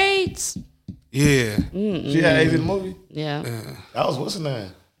got AIDS? Yeah. She had AIDS in the movie? Yeah. That was, what's her name?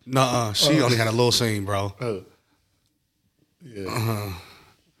 Nuh-uh. She only had a little scene, bro. Yeah.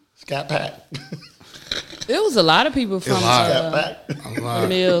 Scott Pack. It was a lot of people from the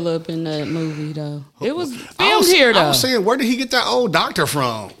mill up in that movie, though. It was filmed here, though. I was saying, where did he get that old doctor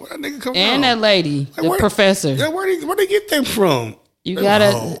from? Where that nigga come from? And that lady, the professor. Yeah, where did he get them from? You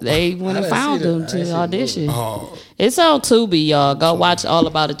gotta, they went and found them to audition. It's on Tubi, y'all. Go watch All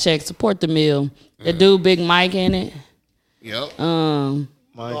About a Check. Support the mill. The dude, Big Mike in it. Yep.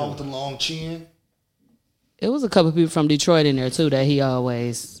 Mike with the long chin. It was a couple people from Detroit in there, too, that he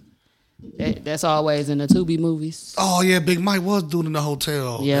always... That's always in the Tubi movies. Oh yeah, Big Mike was doing in the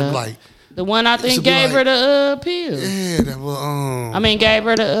hotel. Yeah, like the one I think gave her the pill. Yeah, that was. Gave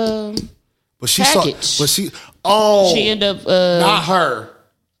her the But she package. she ended up not her.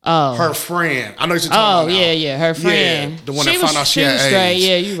 Oh, her friend. I know you're talking about. Oh yeah, her friend. Yeah, the one that found out she had AIDS. Straight.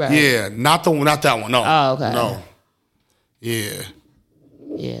 Yeah, you right. Yeah, not that one. No. Oh, okay. No. Yeah.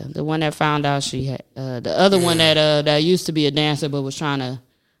 Yeah, the one that found out she had the other one that used to be a dancer but was trying to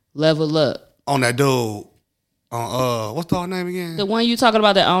level up. On that dude. What's the name again? The one you talking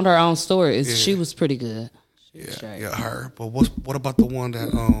about that owned her own store. She was pretty good. Yeah, her. But what about the one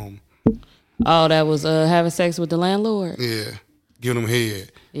that that was having sex with the landlord? Yeah. Giving him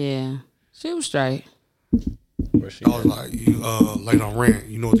head. Yeah. She was straight. I was like, you late on rent,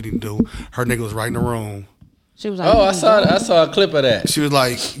 you know what you need to do. Her nigga was right in the room. She was like, I saw a clip of that. She was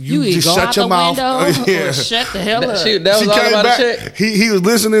like, you just shut your mouth. Or shut the hell up. That was all about a check. He was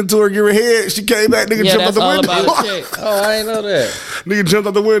listening to her give her head. She came back, nigga jumped out the window. About a check. Oh, I ain't know that. Nigga jumped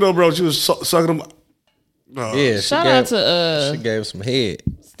out the window, bro. She was sucking him. Yeah, shout out to she gave some head.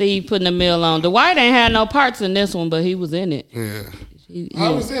 Steve putting the meal on. Dwight ain't had no parts in this one, but he was in it. Yeah. I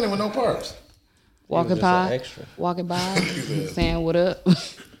was in it with no parts. Walking by, saying what up.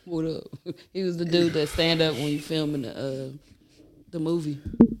 What up? He was the dude that stand up when you filming the movie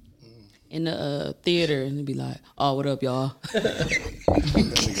in the theater and be like, "Oh, what up, y'all?"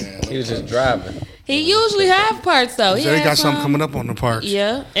 He was just driving. He usually have parts though. He got something coming up on the parts.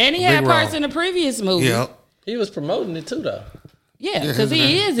 Yeah, and he had parts in the previous movie. Yeah, he was promoting it too though. Yeah, because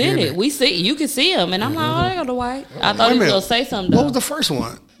he is in it. You can see him, and I'm like, "Oh, there go the white." I thought he was gonna say something. What was the first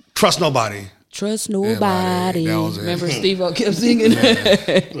one? Trust Nobody. Trust nobody. That was it. Remember Steve-O kept singing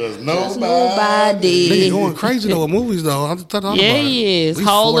that? Trust nobody. Nigga going crazy though with movies though. Yeah, he is.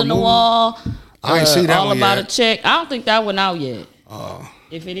 Hole in the Wall. I ain't see that All one About yet. a Check. I don't think that one out yet.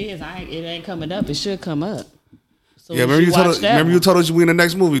 If it is, it ain't coming up. It should come up. So yeah, remember you told us we in the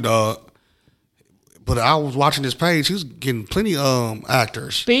next movie, dog. But I was watching this page. He was getting plenty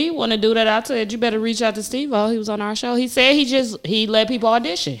actors. Steve want to do that. I said you better reach out to Steve-O. He was on our show. He said he let people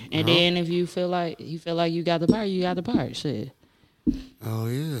audition, and then if you feel like you got the part, you got the part. Shit. Oh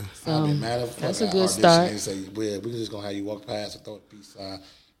yeah. So that's a good start. They say, we're just gonna have you walk past and throw a peace sign.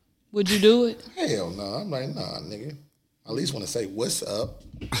 Would you do it? Hell no. I'm like, nah, nigga. I at least want to say what's up.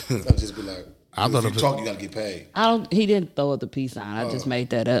 I'll just be like, if you talk, you gotta get paid. He didn't throw up the peace sign. I just made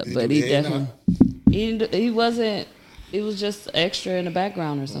that up, but he definitely. He wasn't. It was just extra in the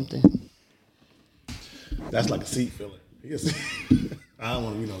background or something. That's like a seat filler. I don't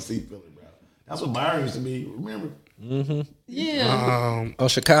want to be no seat filler, bro. That's what Byron used to be. Remember? Mm-hmm. Yeah.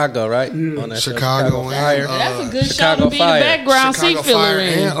 Chicago, right? Yeah. On that Chicago Fire. That's a good Chicago show to be Fire. the background Chicago seat filler Fire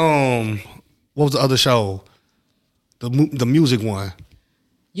in. And what was the other show? The music one.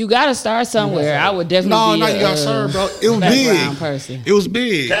 You gotta start somewhere. I would definitely be you gotta start, bro. It was background big. person. It was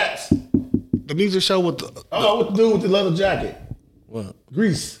big. Cats. The music show with the what to do with the leather jacket? What?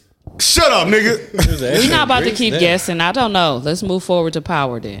 Grease. Shut up, nigga. We're not about to keep guessing. I don't know. Let's move forward to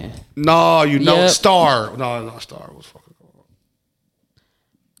Power then. No, you know Star. No, Star was fucking cool.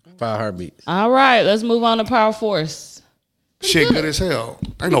 5 Heartbeats. All right, let's move on to Power Force. Shit good as hell.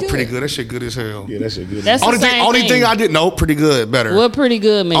 Ain't no pretty good. That shit good as hell. Yeah, that shit good. That's only thing I didn't know, pretty good, better. What pretty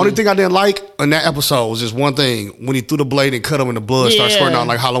good, man? Only thing I didn't like in that episode was just one thing. When he threw the blade and cut him in the blood, started squirting out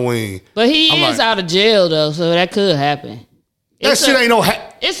like Halloween. But he is out of jail, though, so that could happen. That shit ain't no...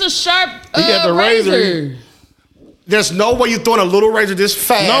 It's a sharp he had the razor. There's no way you throwing a little razor this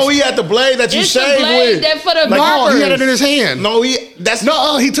fast. No, he had the blade that you shaved with. That for the no, he had it in his hand. No, he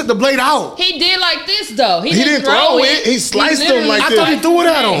took the blade out. He did like this though. He didn't throw it. He sliced him like this. I thought he threw it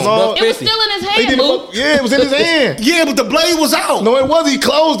at him. No, it was still in his hand. Yeah, it was in his hand. Yeah, but the blade was out. No, it wasn't. He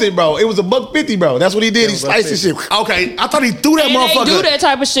closed it, bro. It was $1.50, bro. That's what he did. He sliced his shit. Okay, I thought he threw that motherfucker. They do that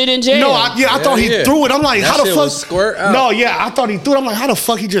type of shit in jail. No, I thought he threw it. I'm like, how the fuck? Squirt out. No, yeah, I thought he threw it. I'm like, how the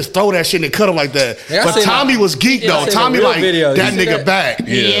fuck he just throw that shit and cut him like that? Yeah, but Tommy was geeked though. Tommy like that nigga back.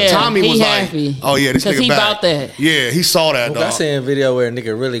 Yeah, Tommy was happy. like, oh yeah, this nigga he back. About that. Yeah, he saw that. I seen a video where a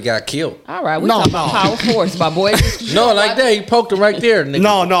nigga really got killed. All right, we talking about Power Force, my boy. No, like that. He poked him right there.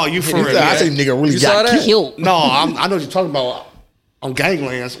 Nigga. No, you for real. I think nigga really got killed. No, I know what you're talking about. On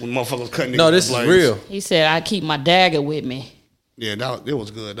ganglands when motherfuckers cutting niggas. No, this is real. He said, I keep my dagger with me. Yeah, it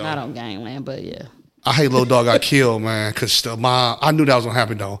was good though. Not on gangland, but yeah. I hate Lil Dog got killed, man, because I knew that was gonna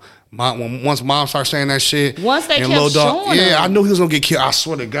happen though. Once mom started saying that shit, once they kept showing him. I knew he was gonna get killed. I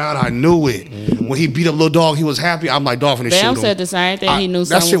swear to God, I knew it. Mm-hmm. When he beat up Lil Dog, he was happy. I'm like, dog, finna shoot him. Bam said the same thing. He knew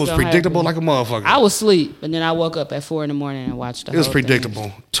that something shit was gonna predictable happen. like a motherfucker. I was asleep, and then I woke up at 4 a.m. and watched the whole It was predictable.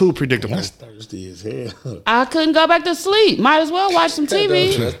 thing. Too predictable. That's thirsty as hell. I couldn't go back to sleep. Might as well watch some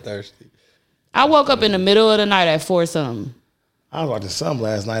TV. That's thirsty. I woke up in the middle of the night at 4 something. I was watching something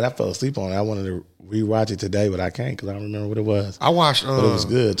last night. I fell asleep on it. I wanted to rewatch it today, but I can't because I don't remember what it was. I watched. But it was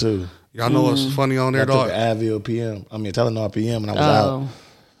good too. Y'all know what's funny on there, dog? I took the Advil PM. I mean, Tylenol PM, and I was out.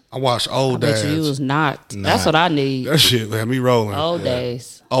 I watched Old Dads. But you was not. That's what I need. That shit had me rolling. Old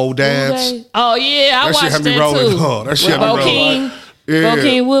days. Old Dads. Oh yeah, I watched shit had me that rolling. too. Oh, that shit had me rolling.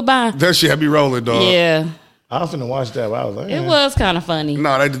 Bokeem Woodbine. That shit had me rolling, dog. Yeah. I was finna watch that, but I was like, it was kind of funny.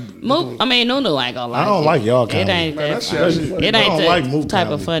 No, they did. Nunu ain't gonna lie. I don't like y'all kind It ain't that. It ain't the type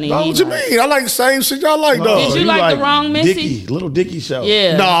of funny. What you mean? I like the same shit y'all like, though. Did you like the Wrong Missy? Dickie, Little Dicky show.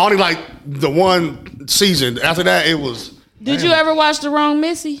 Yeah. No, I only like the one season. After that, it was. Did you ever watch the Wrong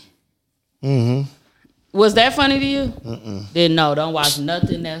Missy? Mm-hmm. Was that funny to you? Then no, don't watch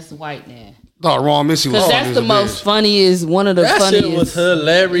nothing that's white now. No, Wrong Missy was because that's the most funniest, one of the funniest. That shit was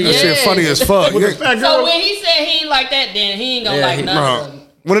hilarious. That shit funny as fuck. So when he said he ain't like that, then he ain't gonna like nothing.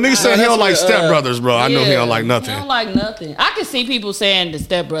 When a nigga said he don't like Step Brothers, bro, I know he don't like nothing. He don't like nothing. I can see people saying the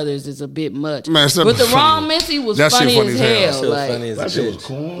Step Brothers is a bit much. Man, but the Wrong Missy was funny as hell. That shit was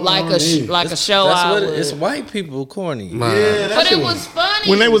corny. Like a show out. It's white people corny. Yeah, but it was funny.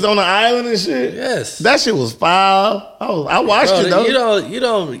 When they was on the island and shit. Yes. That shit was foul. I watched it though. You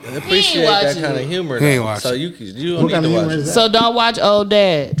don't appreciate that kind of humor. He ain't watching. So you don't need to watch it. So don't watch Old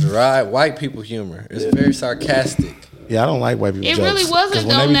Dad. Right, white people humor. It's very sarcastic. Yeah, I don't like white people jokes. It really wasn't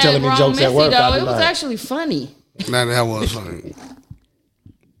though that Wrong Missy though. It was actually funny. Nah, that was funny.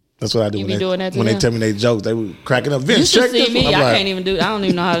 That's what I do. You be doing that when they tell me they jokes, they were cracking up. Vince, you should see me. I can't even do. I don't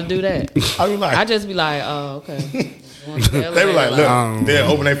even know how to do that. I just be like, oh, okay. They were like, look, they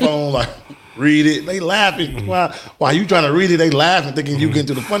open their phone, like, read it. They laughing. While you trying to read it, they laughing, thinking you getting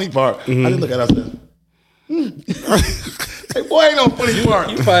to the funny part. I just look at us. Hey, boy, ain't no funny part.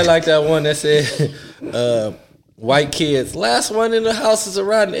 You probably like that one that said, white kids, last one in the house is a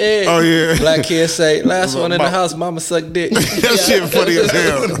rotten egg. Oh, yeah. Black kids say, last one in the house, mama suck dick. That shit funny as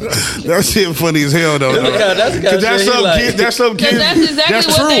hell. That shit funny as hell, though. That's some kids. That's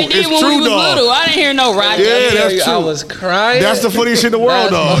exactly what they did when we was little. I didn't hear no rotten egg. Yeah, that's true. I was crying. That's the funniest shit in the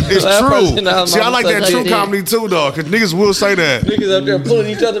world, dog. It's true. See, I like that true comedy, too, dog, because niggas will say that. Niggas up there pulling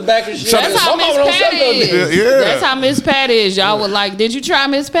each other back and shit. That's how Miss Pat is. Yeah. That's how Miss Pat is. Y'all would like, did you try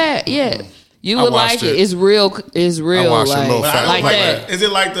Miss Pat? Yeah. You would like it. It's real. It's real. I like that. Is it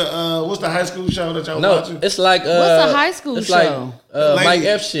like the what's the high school show that y'all watching? It's like what's a high school show? Like Mike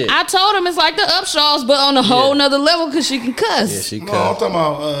F shit. I told him it's like the Upshaws, but on a whole nother level because she can cuss. Yeah, she cuss. No, I'm talking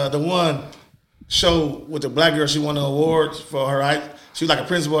about the one show with the black girl. She won the awards for her. She was like a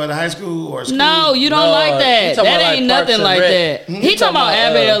principal at a high school or school. No, you don't like that. That ain't nothing like that. He talking about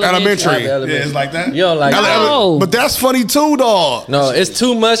Abbott Elementary. Yeah, it's like that. You don't like that. But that's funny too, dog. No, it's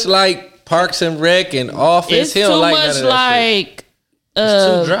too much like Parks and Rec and Office. It's he don't too like much like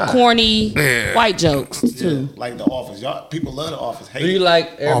corny white jokes too. Like The Office. Y'all people love The Office. Do you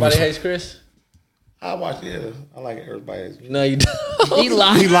like Everybody Hates Chris? I watch it. I like everybody. No, you don't. He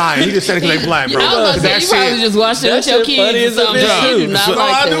lying. He lying. He just said it because they black, bro. I was gonna say, you probably just watched it with your kids or something. You do not like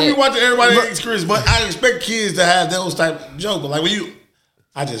that. I do be watching everybody experience, but I expect kids to have those type of jokes. But like when you,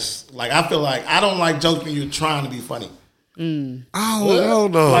 I feel like I don't like jokes when you're trying to be funny. I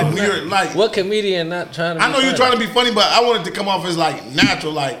don't know. Like when you're like, what comedian not trying to be I know funny? you're trying to be funny, but I want it to come off as like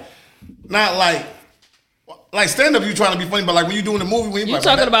natural, like not like stand up. You trying to be funny, but like when you doing the movie, when you like,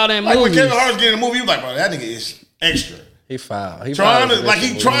 talking about in like movies. when Kevin Hart's getting in the movie, you like, bro, that nigga is extra. He foul. He trying to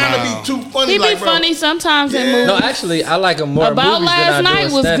be too funny. He be like, funny sometimes in movies. No, actually, I like him more. About movies Last than I Night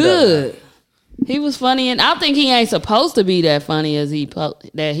do was stand-up. good. He was funny, and I think he ain't supposed to be that funny as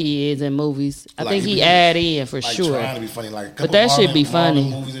that he is in movies. I think he add in for like sure. Trying to be funny, like but that should be funny.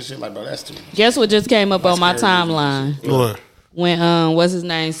 Movies and shit, like, bro, that's too. Guess what just came up on my timeline? What? When what's his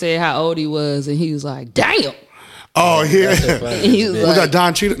name said how old he was, and he was like, "Damn." Oh yeah, He was was that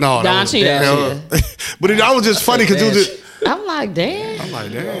Don Cheadle? No, Don Cheadle. But that was just funny because it was just. I'm like, damn.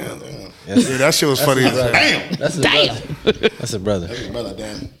 Yeah, that shit was funny. Damn, That's his Damn. brother. That's a brother. brother,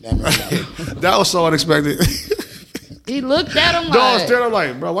 damn. That was so unexpected. He looked at him Dog, like. still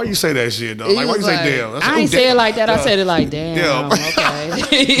like, bro, why you say that shit, though? Like, why you say damn? I ain't say it like that. I said it like, damn.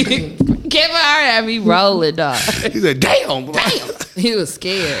 Okay. Kevin Hart had me rolling, dog. He said, damn. Damn. He was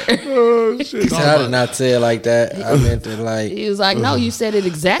scared. Oh, shit. He said, I did not say it like that. I meant it like. He was like, no, you said it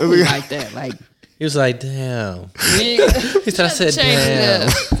exactly like that. Like, He was like, damn. he said, I said, damn.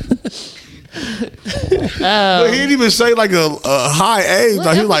 But he didn't even say like a high age. What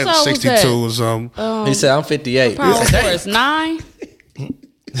Like, he was like episode was 62 that? or something. He said, I'm 58. Power Force 9?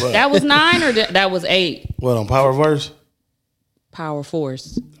 That was 9 or that was 8? What on Power Verse? Power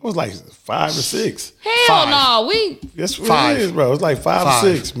Force. It was like 5 or 6. Hell no, That's what 5. it is, bro. It's like 5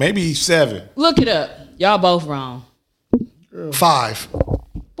 or 6, maybe 7. look it up. Y'all both wrong. 5.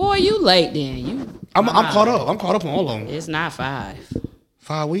 Boy, you late then. I'm caught up. I'm caught up on all of them. It's not 5.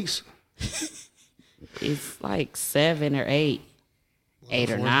 5 weeks. It's like 7 or 8. 8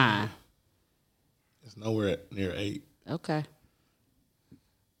 or 9. It's nowhere near 8. Okay.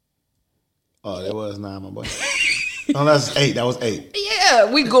 Oh, that was 9, my boy. No, that's 8. That was 8.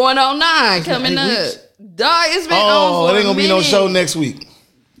 Yeah, we going on 9 coming up. Dog, it's been on for it ain't gonna be no show next week.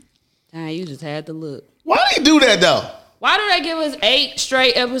 Nah, you just had to look. Why do you do that though? Why do they give us 8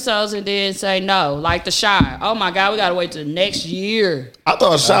 straight episodes and then say no? Like The Shy. Oh my God, we gotta wait till next year. I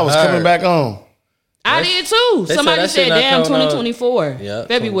thought Shy was coming back on. I did too. Somebody said damn 2024. Yeah,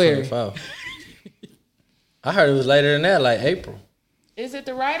 February. 2025. I heard it was later than that, like April. Is it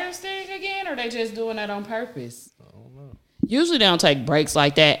the writers thing again, or they just doing that on purpose? I don't know. Usually they don't take breaks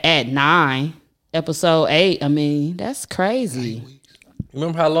like that at 9. Episode 8. I mean, that's crazy.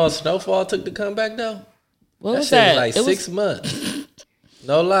 Remember how long Snowfall took to come back though? What was shit that? was like 6 months.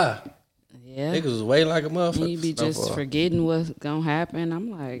 No lie. Yeah. Niggas was waiting like a motherfucker. You be just Snowfall. forgetting what's gonna happen.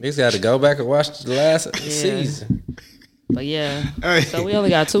 I'm like, Niggas got to go back and watch the last season. but yeah. Hey. So we only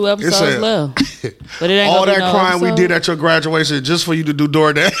got 2 episodes left. But it ain't All gonna be that no crime we episode. did at your graduation just for you to do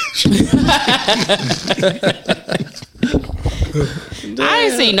DoorDash. I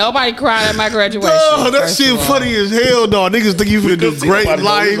ain't seen nobody cry at my graduation. Oh, that first shit of all. funny as hell, dog. Niggas think you finna do great in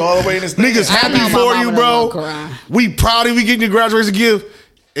life. All the way in the stand. Niggas I know happy my for mama you, don't bro. wanna cry. We proud of you getting your graduation gift,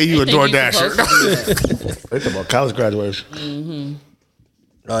 and you a Think you DoorDasher. supposed to do that. They talking about college graduation.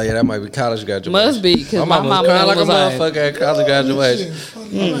 Oh yeah, that might be college graduation. Must be, because my was mama crying like a was like, motherfucker at college graduation.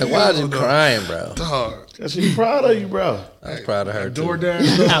 I'm like, why is you crying, bro? Dog. Cause she proud of you, bro. I was proud of her too.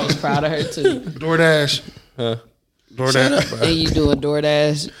 DoorDash. I was proud of her too. DoorDash. Huh? DoorDash. And you doing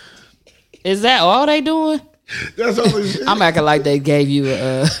DoorDash. Is that all they doing? That's all this shit. I'm acting like they gave you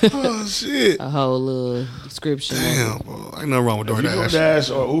Oh, shit. a whole little description. Damn, bro. Ain't nothing wrong with If you DoorDash.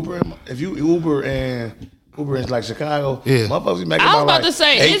 DoorDash or Uber, if you Uber in like Chicago, Yeah. motherfuckers be making I was about to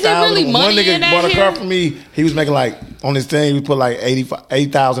say, like is it really 8,000. money One nigga in that bought a here? car for me. He was making like on his thing. We put like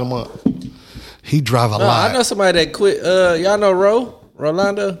 8,000 a month. He drive a No, lot. I know somebody that quit. Y'all know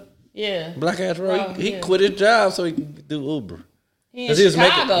Rolando, Yeah. Black Ass Ro. Oh, He yeah. quit his job so he could do Uber. He in 'Cause he was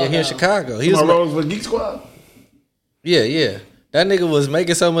Chicago. making, he in though. Chicago. He He was rolling for Geek Squad. yeah. That nigga was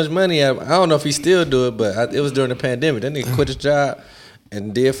making so much money. I don't know if he still do it, but it was during the pandemic. That nigga quit his job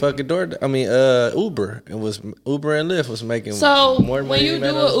and did fucking Uber. It was Uber and Lyft was making So more when money you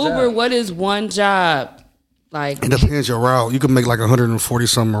than do on his an Uber, job. what is one job? Like, It depends your route. You can make like 140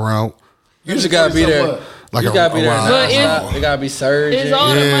 something a route. You just gotta be there. Like You a- gotta be a there. ride. But nonstop. It gotta be surgeon. is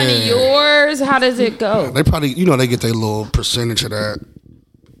all the money yours? How does it go? They probably, they get their little percentage of that.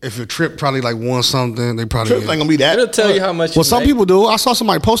 If your trip probably like won something, they probably Trip get. ain't gonna be that. It'll tell you how much. Well, you some make. people do. I saw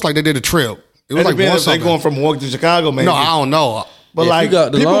somebody post like they did a trip. It was It like depends one if they something. going from New York to Chicago, man. No, I don't know. But like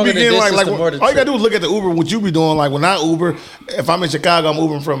people be getting like all you gotta do is look at the Uber. What you be doing, like when I Uber, if I'm in Chicago, I'm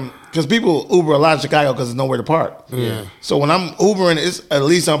Ubering from because people Uber a lot in Chicago because there's nowhere to park. Yeah. So when I'm Ubering, it's at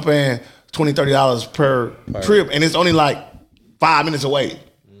least I'm paying $20, $30 per trip, and it's only like 5 minutes away.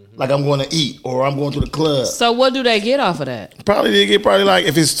 Like I'm going to eat or I'm going to the club. So what do they get off of that? Probably they get like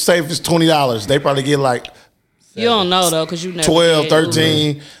if it's $20, they probably get like you don't know though because you never 12,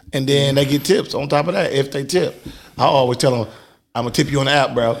 13, and then they get tips on top of that if they tip. I always tell them I'm gonna tip you on the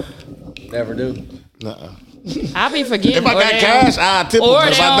app, bro. Never do. Nuh-uh. I be forgetting. If I got cash, I tip them.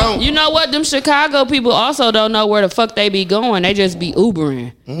 If I don't, you know what? Them Chicago people also don't know where the fuck they be going. They just be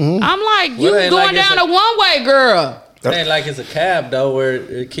Ubering. Mm-hmm. I'm like, you going down a one-way, girl. It ain't like it's a cab though, where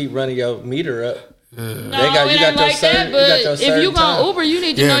it keep running your meter up. No, it ain't like that. But if you gonna Uber, you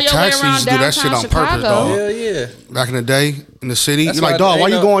need to know your way around downtown Chicago. Hell yeah. Back in the day, in the city, you're like, dog, why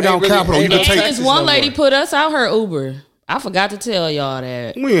you going down Capitol? You can take this one lady put us out her Uber. I forgot to tell y'all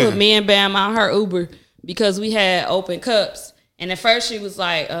that. Put me and Bam out her Uber because we had open cups. And at first she was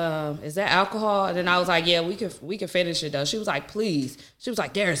like, is that alcohol? And then I was like, yeah, we can finish it though. She was like, please. She was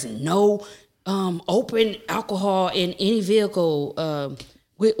like, there's no open alcohol in any vehicle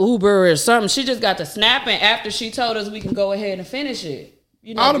with Uber or something. She just got to snapping after she told us we can go ahead and finish it.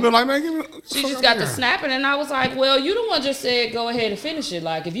 You know, I would have been like, man, give me. She just got to snapping, and I was like, well, you the one just said go ahead and finish it.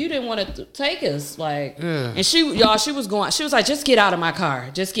 Like, if you didn't want to take us, like, and she was like, just get out of my car.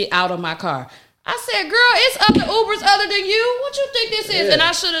 Just get out of my car. I said, girl, it's other Ubers other than you. What you think this is? And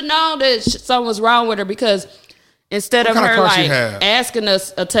I should have known that something was wrong with her because instead of her like asking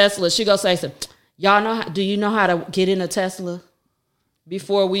us a Tesla, she go say something. Do you know how to get in a Tesla?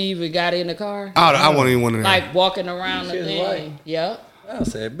 Before we even got in the car, I wouldn't even want to. Like walking around the thing. Right. Yep. I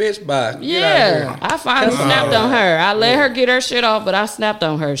said, bitch, bye. Yeah. I finally snapped on her. I let her get her shit off, but I snapped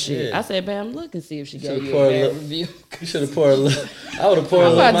on her shit. Yeah. I said, "Bam, look and see if she gave you a bad review." You should have poured a little. I would have poured a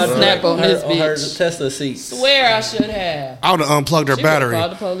little. I'm about to snap on this bitch. On her Tesla seat. Swear I should have. I would have unplugged her battery.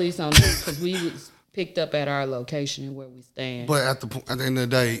 Called the police on this because we was picked up at our location where we stand. But at the end of the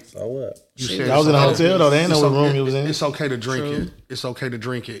day, so what? I was in a hotel though. They didn't know what room you was in. It's okay to drink it. It's okay to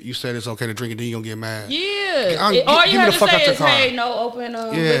drink it. You said it's okay to drink it, then you gonna get mad. Yeah. All you have to say is, hey, no open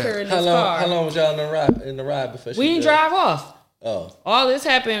liquor in this car. How long was y'all in the ride before we didn't drive off? Oh. All this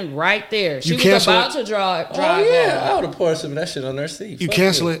happened right there. She was about to drive off. I would have poured some of that shit on their seat. You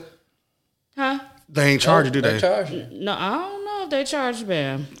cancel it? Huh? They ain't charge you, do they? They charge you. No, I don't know if they charge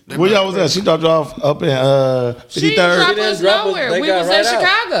Bam. Where y'all was at? She dropped you off up in 53rd? She dropped us nowhere. We was in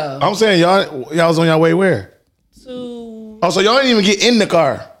Chicago. I'm saying y'all was on y'all way where? To... Oh, so y'all didn't even get in the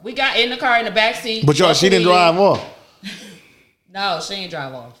car. We got in the car in the back seat. But she didn't drive off. No, she didn't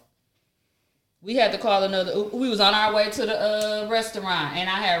drive off. We had to call another. We was on our way to the restaurant, and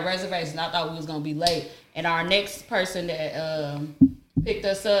I had reservations. I thought we was gonna be late. And our next person that picked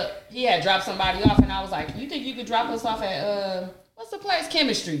us up, he had dropped somebody off, and I was like, "You think you could drop us off at what's the place?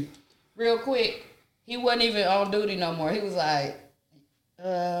 Chemistry, real quick." He wasn't even on duty no more. He was like,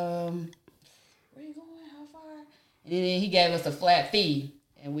 "Where you going? How far?" And then he gave us a flat fee,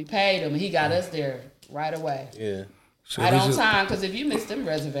 and we paid him, and he got us there right away. Yeah. Right on time, because if you miss them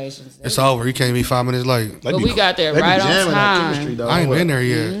reservations, it's over. You can't be 5 minutes late. But we got there right on time. I ain't been there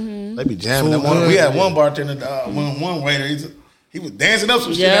yet. Mm-hmm. They be jamming. We had one bartender, one waiter. He was dancing up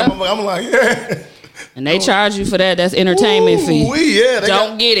some shit. I'm like, yeah. And they charge you for that. That's entertainment fee.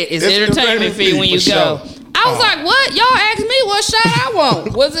 Don't get it. It's entertainment fee when you go. I was like, what? Y'all asked me what shot I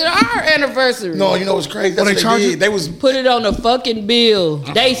want. Was it our anniversary? No, you know what's crazy? That's what they charge you. They was put it on the fucking bill.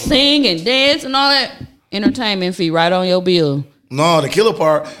 They sing and dance and all that. Entertainment fee right on your bill. No, the killer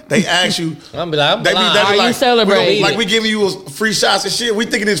part, they ask you. I'm like, are you celebrating? Like we giving you free shots and shit. We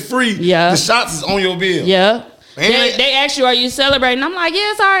thinking it's free. Yeah. The shots is on your bill. Yeah. They ask you, are you celebrating? I'm like,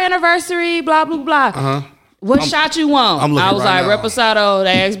 yeah, it's our anniversary, blah, blah, blah. What shot you want? I was like, Reposado.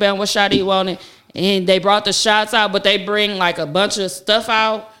 They asked Ben what shot he wanted. And they brought the shots out, but they bring like a bunch of stuff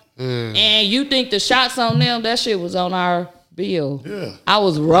out. And you think the shots on them, that shit was on our bill. Yeah. I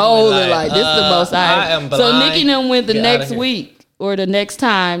was rolling like this is the most I am. So Nikki and them went the next week or the next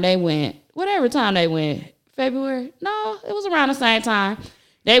time they went. Whatever time they went. February? No, it was around the same time.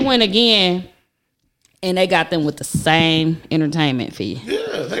 They went again and they got them with the same entertainment fee. Yeah,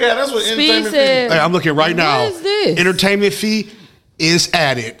 that's what entertainment fee is. Hey, I'm looking right now. What is this? Entertainment fee is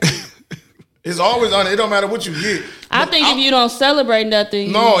added. It's always on it. It don't matter what you get. I think if you don't celebrate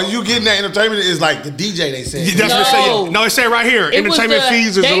nothing. No, you getting that entertainment is like the DJ they said. That's what it said. No, it said right here. Entertainment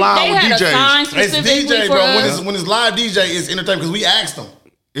fees is allowed with DJs. It's DJ, bro. When it's live DJ, it's entertainment because we asked them.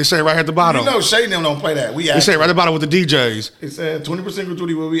 It said right at the bottom. You know, Shay and them don't play that. It said right at the bottom with the DJs. It said 20%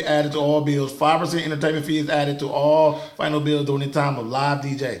 gratuity will be added to all bills. 5% entertainment fee is added to all final bills during the time of live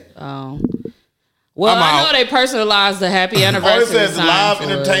DJ. Oh. Well, I know they personalized the happy anniversary. It says live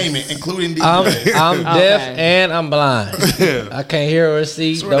entertainment, including DJ. I'm deaf and I'm blind. I can't hear or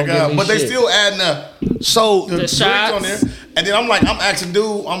see. Don't give me but shit. they still adding the shots on there. And then I'm asking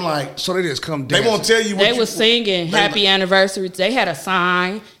dude, so they just come dancing. They won't tell you what they was singing happy anniversary. They had a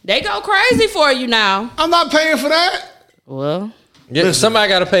sign. They go crazy for you now. I'm not paying for that. Well, yeah, somebody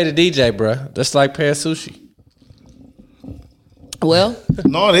got to pay the DJ, bro. That's like paying sushi. Well,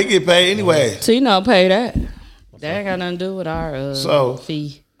 no, they get paid anyway. Tino pay that. That ain't got nothing to do with our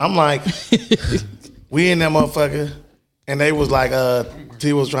fee. I'm like, we in that motherfucker, and they was like,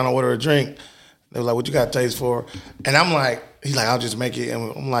 T was trying to order a drink. They was like, what you got taste for? And I'm like, he's like, I'll just make it.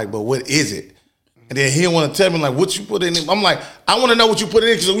 And I'm like, but what is it? And then he didn't want to tell me like what you put in it. I'm like, I want to know what you put in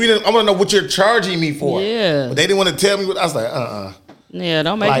it because I want to know what you're charging me for. Yeah. But they didn't want to tell me what. I was like, Yeah,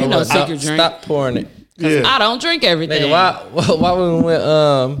 don't make me no secret drink. Stop pouring it. Yeah. I don't drink everything. Nigga, why we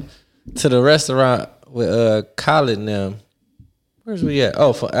went to the restaurant with Colin and them? Where's we at?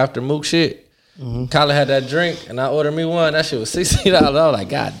 Oh, for after Mook shit. Mm-hmm. Colin had that drink and I ordered me one. That shit was $60. I was like,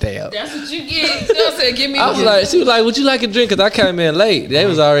 God damn. That's what you get. I said, give me one. She was like, would you like a drink? Because I came in late. They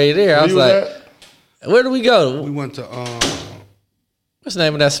was already there. I was like, where do we go? We went to what's the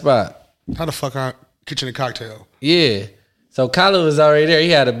name of that spot? How the fuck our Kitchen and Cocktail? Yeah. So Colin was already there. He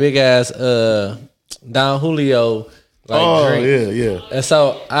had a big ass Don Julio drink. Yeah. And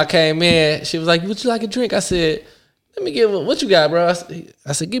so I came in. She was like, would you like a drink? I said, let me get what you got, bro.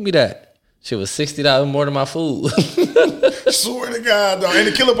 I said, give me that. She was $60 more than my food. Swear to God, though. And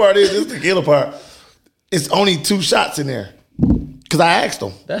the killer part is, the killer part. It's only 2 shots in there. Because I asked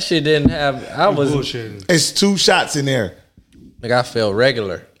them. That shit didn't have, I was bullshitting. It's 2 shots in there. Like I felt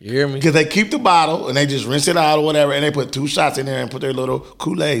regular. You hear me? Because they keep the bottle and they just rinse it out or whatever and they put 2 shots in there and put their little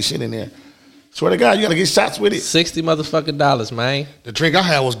Kool-Aid shit in there. Swear to God, you got to get shots with it. $60 motherfucking dollars, man. The drink I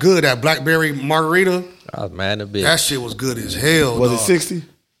had was good. That blackberry margarita. I was mad a bit. That shit was good as hell. Was it 60?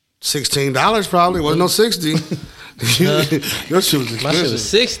 $16 probably. Wasn't no 60. Your shit was expensive. My shit was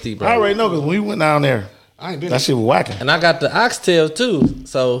 60, bro. I already know because when we went down there, that shit was whacking. And I got the oxtail too.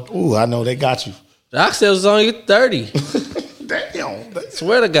 So ooh, I know they got you. The oxtail was only 30. Damn.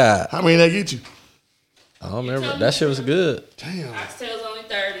 Swear to God. How many they get you? I don't remember. That shit was good. Damn. Oxtail's only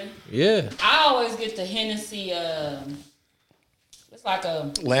 30. Yeah. I always get the Hennessy. It's like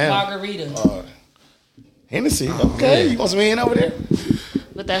a margarita. Hennessy. Okay, you want some in over there?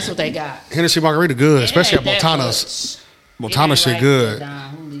 But that's what they got. Hennessy margarita good, especially at Bontana's. Bontana shit good.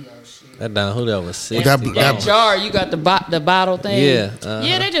 That Don Julio was sick. That jar, you got the bottle thing. Yeah.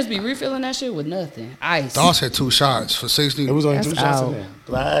 Yeah, they just be refilling that shit with nothing. Ice. Doss had 2 shots for 60. It was only 2 shots in there.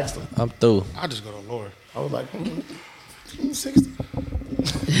 But I asked them. I'm through. I just go to Lord. I was like, 60.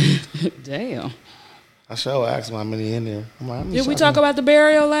 Damn. I sure asked them how many in there. I'm like, did we talk about the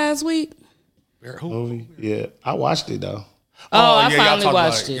burial last week? Movie? Yeah. I watched it though. I finally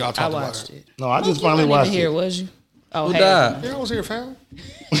watched it. I watched it. No, I just finally watched it. Here, was you? Oh, who died? Yeah, I was here, fam.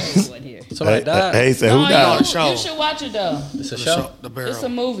 Somebody died. Hey, said who died? You should watch it though. It's a show. The Barrel. It's a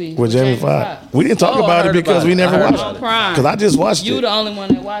movie with Jamie Foxx. We didn't talk about it because we never watched it. Because I just watched it. You the only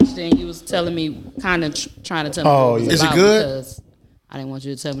one that watched it, and you was telling me, kind of trying to tell me. Oh, yeah. Is it good? Because I didn't want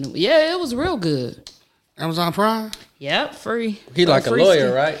you to tell me. Yeah, it was real good. Amazon Prime? Yep, free. He like a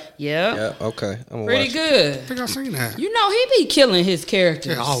lawyer, right? Yep. Yeah. Okay. I'm pretty good. I think I've seen that. You know, he be killing his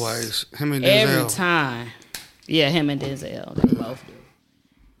characters. Yeah, always. Him and Denzel. Every time. Yeah, him and Denzel. They both do.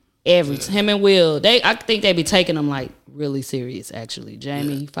 Him and Will. I think they be taking them like really serious, actually.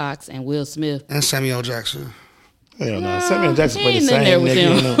 Jamie Foxx and Will Smith. And Samuel Jackson. Hell no. Samuel Jackson play the in same there with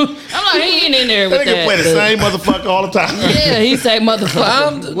nigga. him. I'm like, he ain't in there with that. That nigga play the same motherfucker all the time. Yeah, he say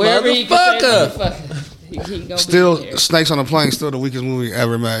motherfucker. I'm Wherever he can say motherfucker. Still, Snakes on a Plane, still the weakest movie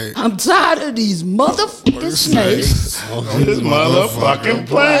ever made. I'm tired of these motherfucking snakes. This motherfucking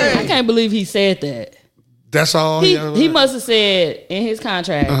plane. I can't believe he said that. That's all he must have said in his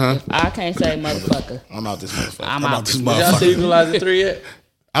contract, if I can't say motherfucker, I'm out this motherfucker. I'm out this motherfucker. Did y'all see Equalizer 3 yet?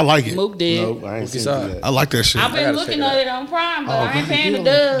 I like it. Mook did. Nope, I ain't seen that. I like that shit. I've been looking at it on Prime, but I ain't paying the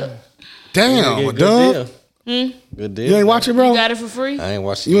dub. Damn, a dub? Good deal. You ain't watch it, bro? You got it for free? I ain't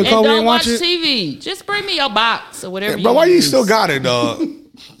watching it. And don't watch TV. Just bring me your box or whatever. Bro, why you still got it, dog? You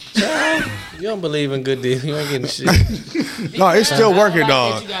don't believe in good deal. You ain't getting shit. No, it's still working,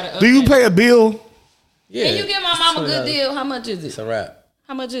 dog. Do you pay a bill? Yeah. Can you give my mom a good deal? How much is it? It's a wrap.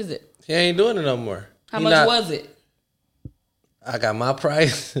 How much is it? He ain't doing it no more. How much was it? I got my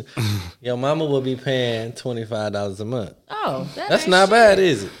price. Your mama will be paying $25 a month. Oh, that's not bad,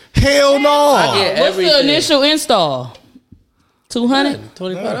 is it? Hell no. What's the initial install? $200?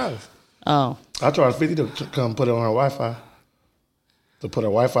 $25. Oh, I charge $50 to come put it on her Wi-Fi. To put her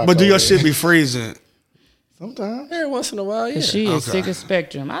Wi-Fi. But do your shit be freezing? Sometimes. Every once in a while, yeah. She is sick of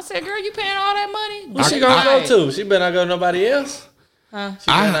Spectrum. I said, girl, you paying all that money? Who she gonna go to? She better not go to nobody else. Huh? She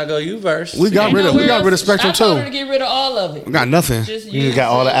better not go Uverse. We got rid of Spectrum too. I told her to get got all of it. We got nothing. You got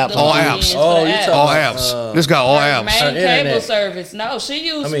all the apps. All apps. Oh, you all apps. This got all apps. Main cable service. No, she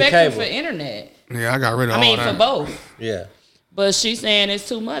used Spectrum for internet. Yeah, I got rid of all that. I mean, for both. Yeah. But she's saying it's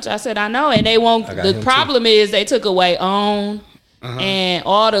too much. I said, I know. And they won't. The problem is they took away OWN and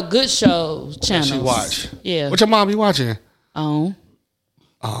all the good shows channels. She watch. Yeah. What your mom be watching? OWN.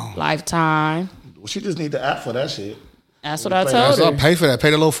 Oh. Lifetime. Well, she just need the app for that shit. That's what I told her. I'll pay for that.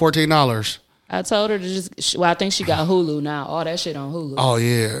 Pay the little $14. I told her to just. Well, I think she got Hulu now. All that shit on Hulu. Oh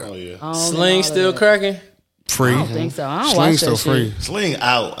yeah. Sling still cracking? Free. I don't think so. I don't Sling's watch that still free. shit. Sling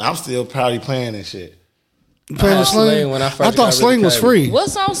out. I'm still probably playing that shit. You playing the Sling? When I thought Sling was free.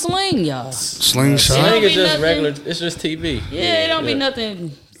 What's on Sling, y'all? Slingshot. Sling is just regular. It's just TV. Yeah, it don't be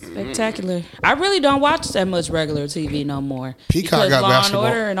nothing spectacular. I really don't watch that much regular TV no more. Peacock got Law basketball.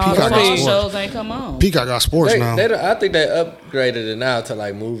 And Order and all Peacock the got fall sports. shows ain't come on. Peacock got sports now. I think they upgraded it now to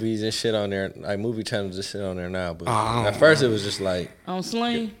like movies and shit on there, like movie channels and shit on there now. But at first it was just like on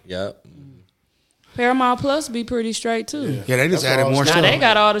Sling. Yep. Paramount Plus be pretty straight too. Yeah, they just added more stuff. Now they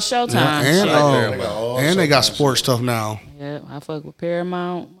got all the Showtime. And they got sports stuff now. Yeah, I fuck with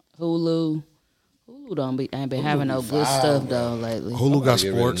Paramount, Hulu. Hulu ain't been having no good stuff though lately. Hulu got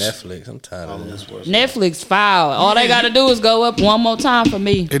sports. Netflix. I'm tired of this. Netflix foul. All they got to do is go up one more time for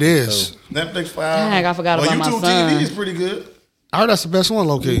me. It is. Netflix foul. Dang, I forgot about my son. YouTube TV is pretty good. I heard that's the best one,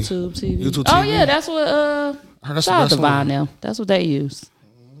 low key. YouTube TV. YouTube Oh TV. yeah, that's what. I heard that's the shout out best to one. Vine now. That's what they use.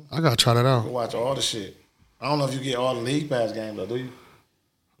 I gotta try that out. Watch all the shit. I don't know if you get all the League Pass games though, do you?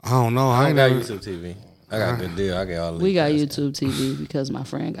 I don't know. I ain't got never. YouTube TV. I got a good deal. I get all the We got YouTube TV because my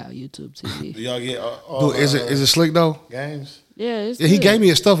friend got YouTube TV. Do y'all get all Dude, is it slick though? games? Yeah, it's Yeah, he good. gave me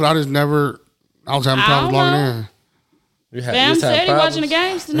his stuff, but I just never. I was having problems I don't logging in. Bam said he watching the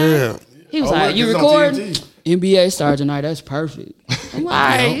games tonight. Yeah. He was Oh, like, look, "You it's on recording? TNT. NBA starts tonight. That's perfect." I'm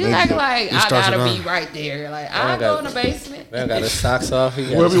like, "You act like I starts gotta tonight. be right there. Like I go in the basement. Man got his socks off. He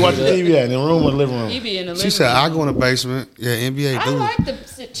got Where his we watching feet up. TV at? In the room or the living room? He be in the living She said, room. I go in the basement. Yeah, NBA I do. like to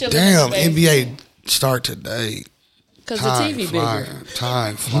sit chilling. Damn, in the NBA start today. because the Time TV flying. bigger.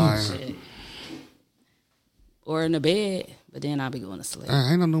 Time flying. Or in the bed, but then I'll be going to sleep.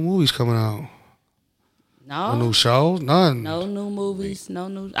 Ain't no new movies coming out. No, No new shows? None. no new movies. No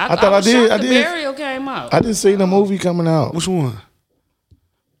new. I thought I was did. shocked I The did. Burial came out. I didn't see the movie coming out. Which one?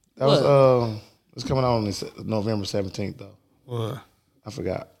 That was it's coming out on this November 17th though. What? I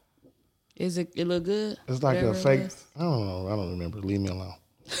forgot. Is it? It look good? It's like Whatever a it fake. was? I don't know. I don't remember. Leave me alone.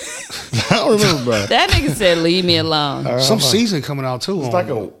 I don't remember, bro. That nigga said, "Leave me alone." Some season coming out too. It's like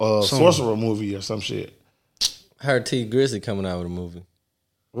a sorcerer movie or some shit. I heard T Grizzly coming out with a movie.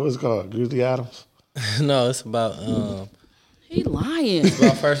 What was it called? Grizzly Adams. No, it's about He lying.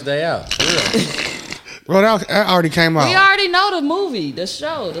 about first day out. Yeah. Bro, that already came out. We already know the movie, the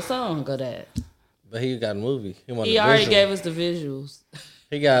show, the song of that. But he got a movie. He He already gave us the visuals.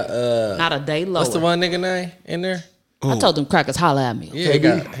 He got Not a day lower. what's the one nigga name in there? I told them crackers holla at me. Yeah,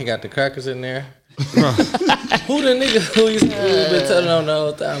 he got the crackers in there. Who the nigga who you been telling on the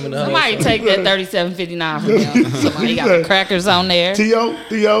whole time? In the whole Somebody show? take that $37.59 from them. Somebody got the crackers on there.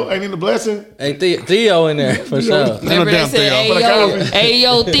 Theo, ain't in the blessing. Hey, Theo in there for sure. Remember they damn said, Theo. "Hey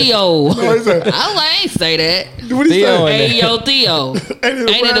yo, Theo." What is that? I ain't say that. What he Theo say? in Hey yo, Theo. Ain't Ain't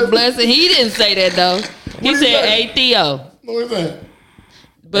it a blessing? He didn't say that though. He What said, he say? "Hey Theo." What is that?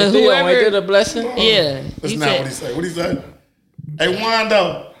 But Theo ain't whoever, did a blessing. yeah, That's he not said, what he say. What he say? Hey,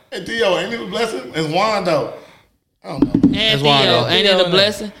 Wando. Hey, Theo, ain't it a blessing? It's Wando. I don't know. and That's why I Theo, know. ain't Theo it a in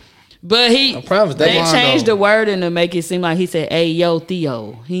blessing? But I promise they that's changed Wando. the wording to make it seem like he said, "Hey yo,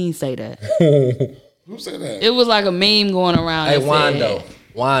 Theo." He didn't say that. Who said that? It was like a meme going around. Hey, that said-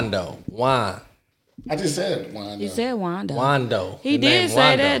 Wando. I just said Wando. He said Wando. Wando. He The name did say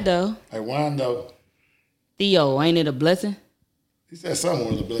Wando. that though. Hey, Wando. Theo, ain't it a blessing? He said something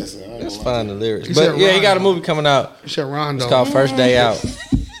was a blessing. I ain't Let's gonna lie. find the lyrics. He But said yeah, he got a Rondo. movie coming out. You said Rondo. It's called First Day Out.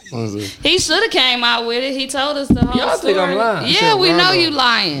 What is it? He should have came out with it. He told us the whole Y'all story. think I'm lying. He Yeah, said we know Rondo. you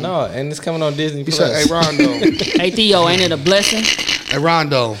lying. No, and it's coming on Disney He Plus. said, hey, Rondo. Hey Theo, ain't it a blessing? Hey,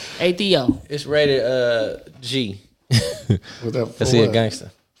 Rondo. Hey Theo. It's rated G. What's that for? Cause he a what? gangster.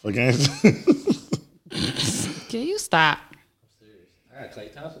 For gangster. Can you stop? I got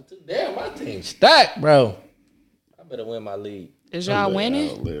Klay Thompson too. Damn, my team stacked, bro. better win my league. Is y'all winning?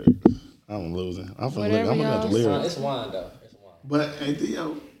 I'm losing. I'm looking at the lyrics. It's wine though. It's wine. But hey,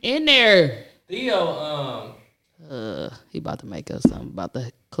 Theo. In there. Theo, he about to make us something about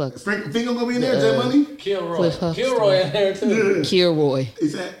the clucks. Finger gonna be in there, J Money? Kilroy in there too. Kilroy. He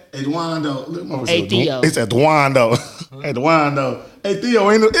said, hey, Dwando. Look, hey, Theo. He said, Dwando. Hey, Dwando. Hey, Theo.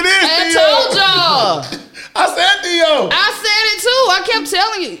 It is Theo. I told y'all. I said Theo. I said it too. I kept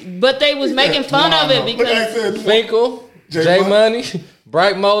telling you. But they was making fun of it because Finkel, J Money,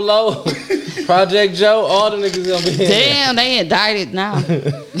 Bright Molo, Project Joe, all the niggas gonna be in damn, they indicted now.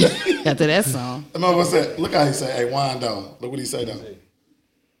 After that song. The motherfucker said, look how he said, hey, Wando. Look what he say though.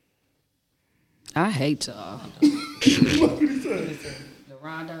 I hate y'all. What did he say?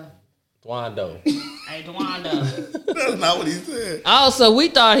 Dwando. Hey, Dwando. That's not what he said. Oh, so we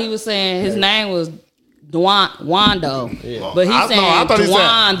thought he was saying his name was Wando. Yeah. But he's saying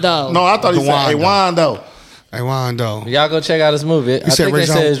Dwando. No, I thought he said, hey, Wando. Hey, Wando. Y'all go check out his movie. I think they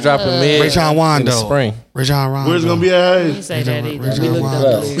said it's dropping mid in the spring. Rajon Rondo. Where's it gonna be at? He didn't say that either. We looked up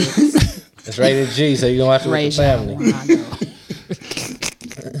the lyrics. It's rated G, so you can watch it with the family.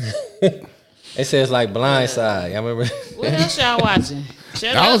 It says like Blindside. Y'all remember? What else y'all watching?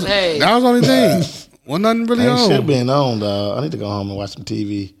 That was the only thing. Wasn't nothing really on. Ain't shit been on, dog. I need to go home and watch some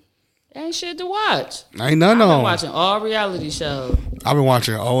TV. Ain't shit to watch. Ain't nothing I've been on. watching all reality shows. I've been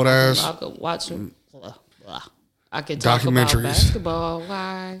watching old ass. I could watch them. I could talk about basketball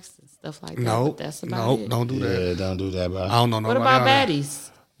wives and stuff like that. Nope. But that's about it. Don't do that. Yeah, don't do that, bro. I don't know nobody. What about Baddies?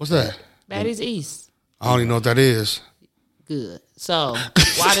 What's that? Baddies East. I don't even know what that is. Good. So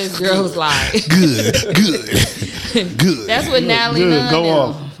why this girl was like good. That's what Natalie Nunn. Go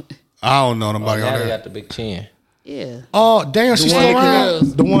off. I don't know nobody on Natalie there. got the big chin. Yeah. Oh damn, she's still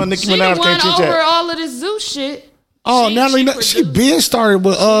around. The one Nicki She the Minaj one can't chit over chat. all of this Zeus shit. Oh, Natalie, she been started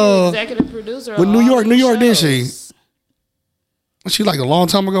with executive producer with of New all York, didn't she? shows. She like a long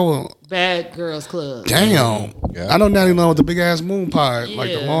time ago. Bad Girls Club. Damn, I know Natalie Nunn with the big ass moon pie,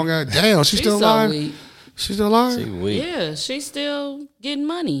 like the long ass. Damn, she's still alive. Weak. She's still alive. She weak. Yeah, she's still getting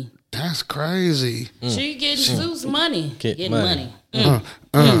money. That's crazy. She getting Zeus money. Getting money.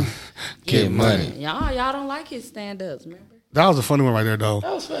 Get money. Y'all don't like his stand ups, remember? That was a funny one right there, though.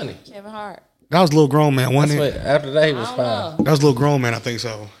 That was funny. Kevin Hart. That was a little grown man, wasn't it? After that, he was fine. That was a little grown man, I think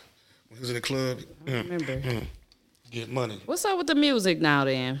so. When he was in the club. I don't remember. Get money. What's up with the music now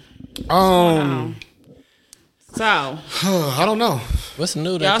then? So I don't know. What's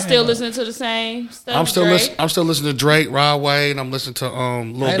new? y'all still listening to the same stuff? I'm still listening to Drake, Rod Wave, and I'm listening to a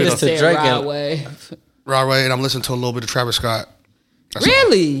little bit of Drake Rod Wave. Rod Wave, and I'm listening to a little bit of Travis Scott. That's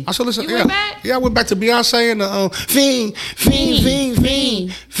Really? I still listen. You went back? Yeah, I went back to Beyonce and the Fiend.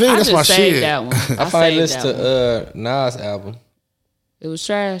 I That's just my saved shit. that one. I finally listened to Nas album. It was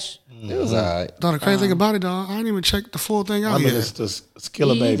trash. It was alright. Dog, the crazy thing about it, dog, I didn't even check the full thing out I mean, yet. it's the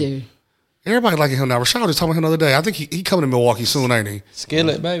Skilla Baby. Either. Everybody liking him now. Rashad was just talking about him the other day. I think he coming to Milwaukee soon, ain't he?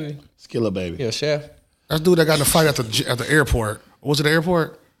 Skillet, baby. Skilla Baby. Yeah, chef. That's dude that got in a fight at the airport. Was it the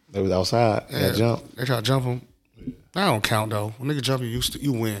airport? They was outside. They got jumped. They tried to jump him. That don't count though. When nigga jump you,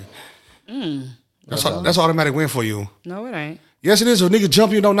 you win. That's automatic win for you. No, it ain't. Yes, it is. If a nigga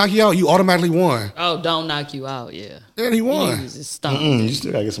jump you and don't knock you out, you automatically won. Oh, don't knock you out, yeah. Then he won. You just stomp. You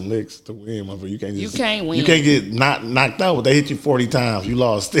still gotta get some licks to win, motherfucker. You can't win. You can't get knocked out. But they hit you 40 times. You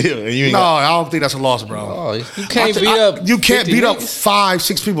lost still. And you ain't I don't think that's a loss, bro. Oh, you can't beat up. You can't 50 beat up niggas.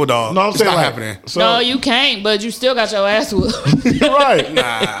 5-6 people, dog. No, I'm it's saying not like, happening. So, No, you can't, but you still got your ass whooped. You're right.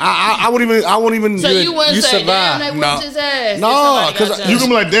 I won't even. So you wouldn't you say, survive. damn, they whooped his ass. No, because because You gonna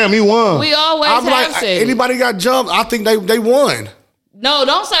be like, damn, he won. we always I'm have like, said it. anybody got jumped, I think they won. No,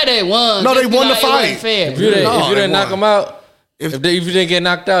 don't say they won. No, Just they be won the like, it wasn't fight. fair. If you didn't knock won. him out, if you didn't get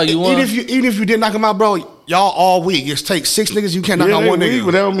knocked out, you won. Even if you didn't knock him out, bro, y'all all weak. Just take 6 niggas, you can't knock out one nigga.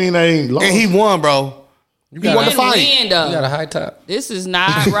 But that don't mean they ain't lost. And he won, bro. He won the fight. Win, though. You got a high top. This is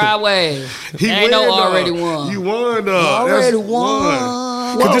not Rod Wave. He ain't no won, already dog. won. You won, dog. Already That's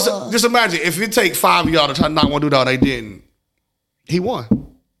won. 'Cause just imagine if it take 5 of y'all to try to knock one dude out, they didn't. He won.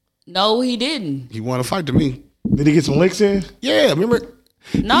 No, he didn't. He won a fight to me. Did he get some licks in? Yeah, remember?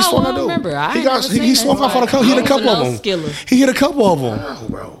 No, I don't remember. He swung off on a couple. He hit a couple of them. He hit a couple of them.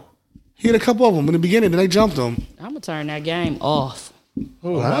 Bro. He hit a couple of them in the beginning. Then they jumped him. I'm going to turn that game off.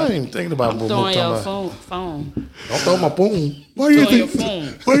 Oh, I ain't even thinking about Throwing your phone. Don't throw my phone. What do you Throw your think?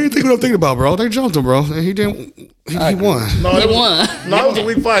 phone. What do you think? What I'm thinking about, bro? They jumped him, bro. And he didn't. He won. No, He won. No, it was a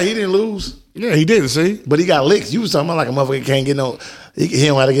weak fight. He didn't lose. Yeah, he did. See, But he got licks. You was talking about like a motherfucker can't get no. He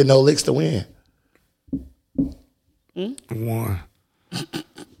don't have to get no licks to win. won.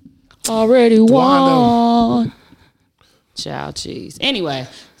 Already won. Child cheese. Anyway,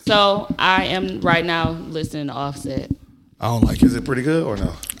 So I am right now listening to Offset. I don't like it. Is it pretty good or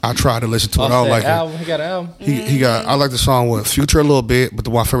no? I tried to listen to it. I don't like album. it. He got an album. He got. I like the song with Future a little bit, but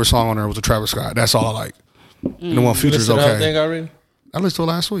my favorite song on there was the Travis Scott. That's all I like. And the one Future's okay. okay. Thing already? I listened to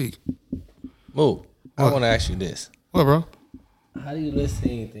it last week. Move. I want to ask you this. What, bro? How do you listen to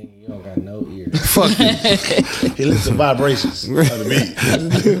anything you don't got no ears? Fuck you. He listens to vibrations. Like,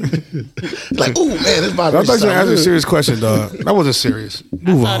 ooh, man, this vibration. I thought you were going to ask a serious question, dog. That wasn't serious.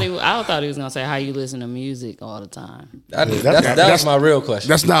 I thought he was gonna say how you listen to music all the time. That's my real question.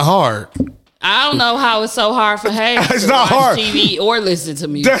 That's not hard. I don't know how it's so hard for Hayes It's to not watch hard. TV or listen to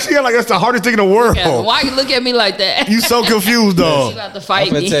music. That's the hardest thing in the world. Why you look at me like that? You so confused, You dog. about to I'm fight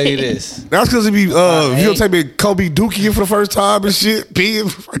gonna me. tell you this. That's because it be videotaping Kobe Dookie for the first time and shit, peeing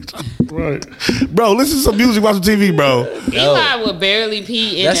for the first time. Right, bro. Listen to some music, watch some TV, bro. Eli would barely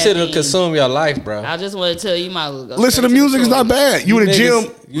pee in That shit'll thing. consume your life, bro. I just want to tell you, you might as well go Listen to straight music the is not bad. You in the niggas- gym,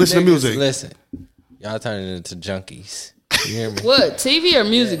 you listen to niggas music. Listen, y'all turning into junkies. You hear me? What, TV or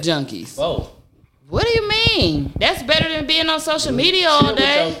music junkies? Both. What do you mean? That's better than being on social media Chill all with your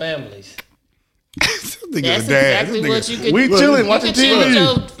day. families. This nigga That's a dad. exactly This what nigga- you could We do. chilling, You watching can chill with TV. your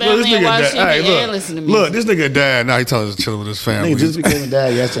Look, family and watch TV and listen to music. Look, this nigga a dad. Now he telling us to chill with his family. Nigga just became a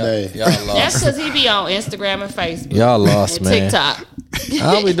dad yesterday. Y'all That's lost. because he be on Instagram and Facebook. Y'all lost, and man. TikTok.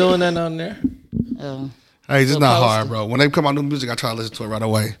 I don't be doing that on there. Hey, it's Little not poster. hard, bro. When they come out new music, I try to listen to it right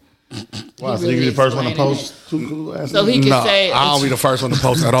away. Wow, so really you be the first one to explaining post two cool ass So he niggas? can No, say, I don't be the first one to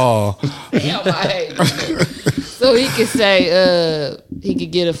post at all. Damn, I hate you. So he could say, he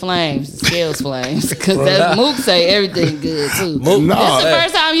could get a flames, scales flames, because that Mook say everything good too. Mook, No. That's the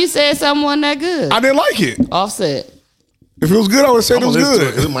first time you said something wasn't that good. I didn't like it. Offset. If it was good, I would have said I'm it was gonna listen to it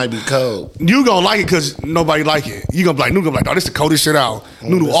good. 'cause it might be cold. You gonna like it because nobody like it. You gonna be like, Noodle gonna be like, oh, this the coldest shit out.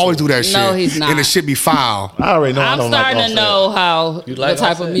 Noodle always do that shit. No, he's not. And the shit be foul. I already know I I'm don't starting like to know how You like what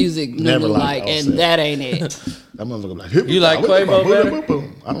type of Offset? music Never Noodle liked like, and Offset. that ain't it. That motherfucker like, hip, You like Quavo better?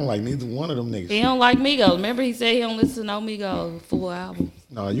 I don't like neither one of them niggas. He don't like Migos. Remember he said he don't listen to no Migos full album.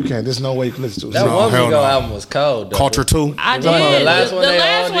 No, you can't. There's no way you can listen to it. That No, one hell Migos no. album was cold, though. Culture 2. I did. talking about the The last one they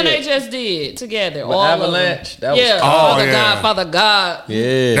last all one did? they just did together. With all Avalanche? Of That was them. Yeah. cold. Father yeah. God, Father God.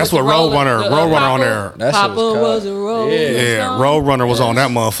 Yeah. That's what Roadrunner on there. That shit Papa was cold. was a road. Yeah. Roadrunner was on that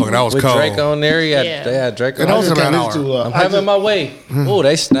motherfucker. That was With cold. Drake on there, Yeah. they had Drake on And there. those are can't an listen hour. to, I'm having my way. Oh,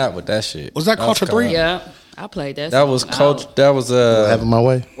 they snapped with that shit. Was that Culture cold. 3? Yeah. I played that. That song was out. culture. That was having my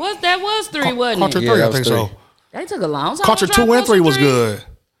way. That was 3, wasn't Culture it? 3, that I was think 3. so. They took a long time. Culture to 2 drop and 3 was 3. good.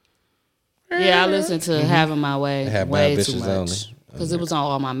 Yeah, I listened to Having My Way They had way Bad too Bitches much Only. because it was on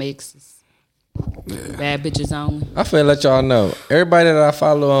all my mixes. Bad Bitches Only. I feel let y'all know. Everybody that I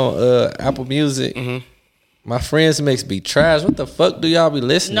follow on Apple Music, my friends mix be trash. What the fuck do y'all be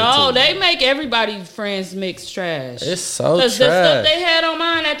listening to? No, they make everybody friends mix trash. It's so Because the stuff trash. they had on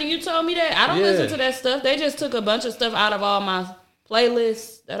mine after you told me that, I don't Yeah. listen to that stuff. They just took a bunch of stuff out of all my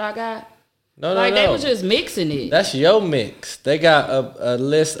playlists that I got. No, Like they no. was just mixing it. That's your mix. They got a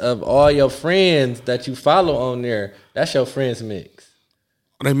list of all your friends that you follow on there. That's your friends mix.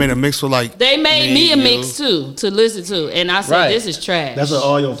 They made a mix with like. They made me a you. mix too to listen to, and I said Right. this is trash. That's what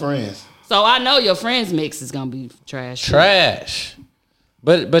all your friends. So I know your friends mix is gonna be trash. too. Trash.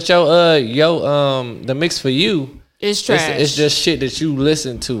 But your the mix for you. It's trash. It's just shit that you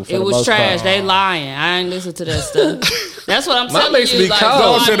listen to. For It the was most trash. Part. They lying. I ain't listen to that stuff. That's what I'm My telling mix you. be Like, cold. so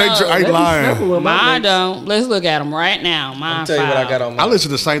No, I said they know. ain't lying. Mine don't. Let's look at them right now. Mine I'll tell you what I got foul. on my. I listen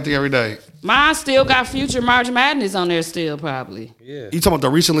to the same thing every day. Mine still got Future March Madness on there still probably. Yeah. You talking about the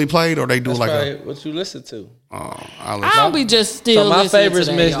recently played or they do That's like probably a. what you listen to. I I listen. don't be just still So my listening favorites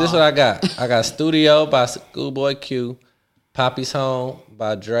to that, mix. This is y'all. what I got. I got Studio by Schoolboy Q, Poppy's Home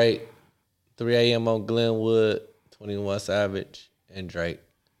by Drake, 3 a.m. on Glenwood, 21 Savage, and Drake.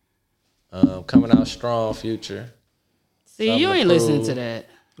 Coming out strong, Future. See, Something you to ain't listening prove. to that.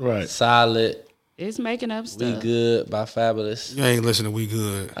 Right. Solid, It's making up We stuff. Good by Fabulous. You ain't listening. We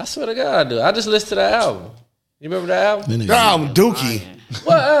good. I swear to God, I do. I just listened to that album. You remember that album? That album Dookie.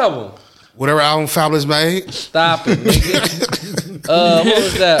 What album? Whatever album Fabulous made. Stop it, nigga. What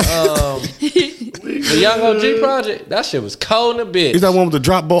was that? The Young OG project. That shit was cold in a bitch. Is that one with the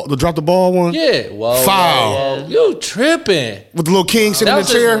drop the ball one? Yeah. Whoa. Foul. Whoa. You tripping? With the little king sitting in the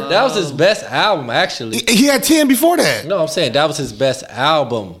chair. That was his best album, actually. He had 10 before that. No, I'm saying that was his best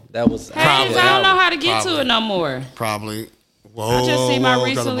album. That was Hey, I don't know how to get to Probably. it no more. Probably. Whoa. I just see my whoa,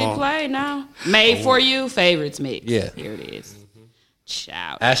 recently drop the ball. played now. Made for You, favorites mix. Yeah. Here it is.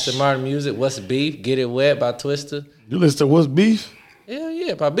 Shout. Aston Martin music. What's Beef? Get It Wet by Twista. You listen to What's Beef? Hell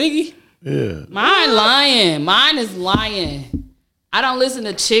yeah, by Biggie. Yeah. Mine lying. Mine is lying. I don't listen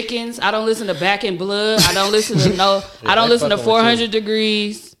to Chickens. I don't listen to Back in Blood. I don't listen to I don't they listen to fucking with 400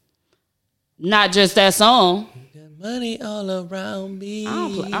 Degrees. Not just that song. Money all around me. I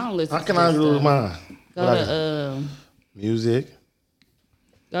don't listen. How can I do mine? Go to music.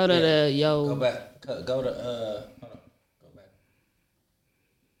 Go to the yo. Go back. Go to hold on. Go back.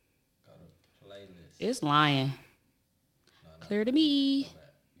 Go to playlist. It's lying. Clear to me.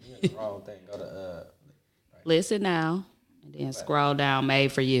 You in the wrong thing. Go to Listen now, and then scroll down.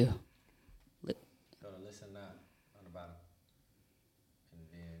 Made for you. Go to listen now on the bottom, and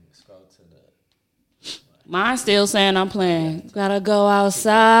then scroll to the. Mine's still saying I'm playing. Gotta go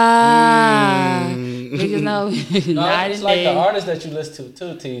outside. Niggas know night it's and like day. the artists that you listen to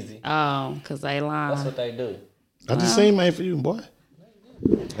too, Teezy. Oh, cause they lying. That's what they do. I just seen Made for You, boy.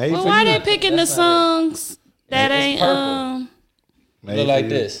 Made Well, for why You. they picking the songs that ain't purple. Made Look for like You.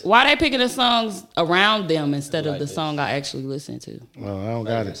 this. Why they picking the songs around them instead of Like the this. song I actually listen to? Well, I don't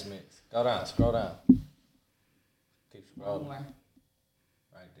got This it. mix. Go down. Scroll down. Keep scrolling. Right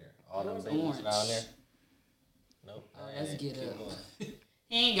there. All them big ones down there. Nope. Oh, let's get Keep up. going.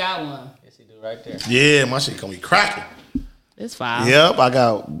 He ain't got one. Yes, he do right there. Yeah, my shit gonna be cracking. It's fine. Yep, I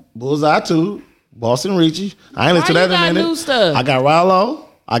got Bullseye 2, Boston Richie. I ain't listen to Why that you got in a minute. new stuff? I got Rallo.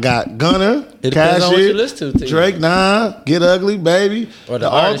 I got Gunner. It depends on what you listen to, T. Drake 9, Get Ugly, Baby. Or the the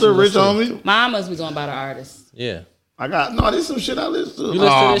artist author, you Rich listen to. Homie. Mine must be going by the artist. Yeah. I got, no, this is some shit I listen to. You listen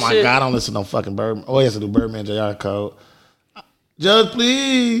to Oh this my shit? God, I don't listen to no fucking Birdman. Oh, yes, I do Birdman, JR Code. Judge,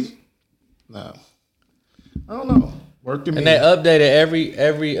 please. No. I don't know. Work to me. And they update it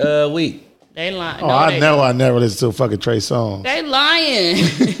every week. They lying. Oh, No, they I never listen to a fucking Trey song. They lying.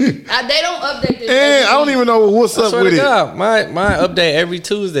 They don't update this. And I don't even know what's I up swear with to it. God, my update every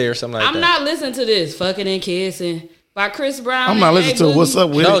Tuesday or something like I'm that. not listening to this. Fucking and Kissing by Chris Brown. I'm and not listening to A-Boogie. what's up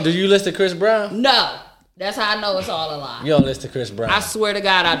with No, it. do you listen to Chris Brown? No. That's how I know it's all a lie. You don't listen to Chris Brown. I swear to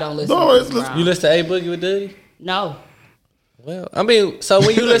God, I don't listen No, to it's- Chris Brown. You listen to A Boogie with Diddy? No. Well, I mean, so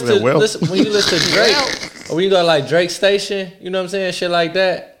when you listen to Well. when you listen to Drake, or when you go to like Drake Station, you know what I'm saying, shit like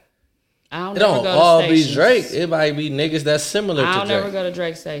that. I don't It never don't go to all stations. be Drake. It might be niggas that's similar I to don't Drake. never go to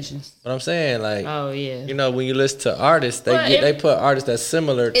Drake stations. But I'm saying, like, Oh, yeah. you know, when you listen to artists, But they put artists that's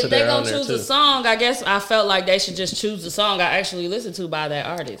similar to If they their own gonna there choose too. a song, I guess I felt like they should just choose the song I actually listen to by that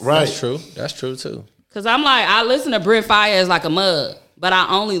artist. Right. That's true. That's true too. Cause I'm like, I listen to Brent Faiyaz like a mug, but I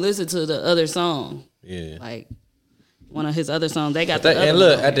only listen to the other song. Yeah. Like one of his other songs. They got But the other and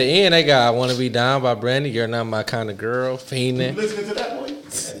look, one. at the end, they got "I Want to Be Down" by Brandy. You're not my kind of girl. Fiending. Listening to that boy?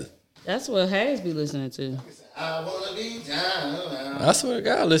 That's what Hayes be listening to. I wanna be down. I swear to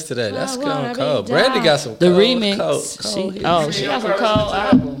God, listen to that. That's I wanna kind of be cold. down. Brandy got some The cold, remix. cold hits. She got some cold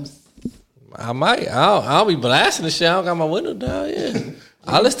albums. I might. I'll be blasting the shit. I don't got my window down. Yeah.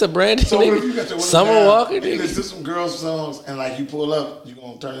 I listen to Brandy. So what if you got your window Summer down, Walker. you Nigga. listen to some girl songs and like you pull up, you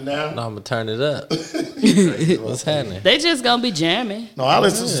gonna turn it down? No, I'm gonna turn it up. What's happening? They just gonna be jamming. No, I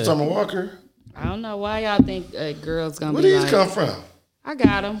listen to Summer Walker. I don't know why y'all think girls gonna Where be these like. come from? I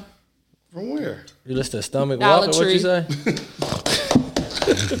got them. From where? You listen to Stomach Dollar Walker? What you Tree. say?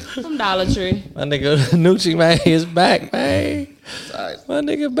 From Dollar Tree. My nigga Nucci man is back, man. My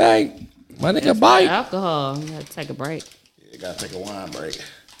nigga back. My nigga bite. Alcohol. You gotta take a break. You gotta take a wine break.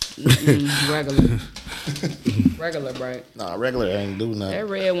 Regular. Regular break. Nah, regular ain't do That nothing.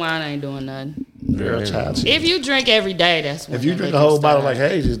 red wine ain't doing nothing. Real child shit. If you drink every day, that's when If you the drink a liquor whole bottle start.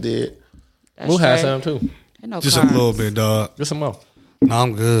 like Hayes just did, That's We'll have straight. some too. Ain't no Just a carbs. little bit, dog. Get some more. No,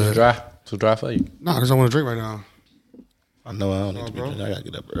 I'm good. Dry. Too dry for you. No, because I want to drink right now. I know I don't need to be bro. drinking. I gotta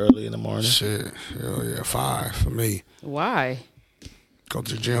get up early in the morning. Shit. Hell yeah. 5 for me. Why? Go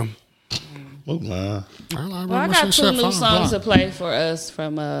to the gym. Move on. Well, I got two new songs to play for us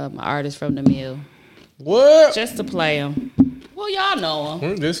from my artist from the mill. What? Just to play them. Well, y'all know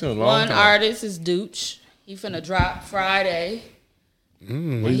them. This is a long One time. artist is Dooch. He finna drop Friday. What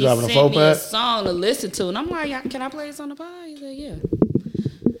And you he dropping a sent 4 me a pack? song to listen to, and I'm like, can I play this on the pod? He said, yeah.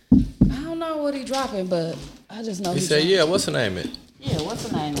 I don't know what he dropping, but I just know He he said, dropping. yeah, what's the name of it? Yeah, what's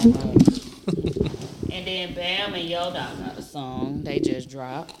the name of it? And then Bam and Yo Dog got a song. They just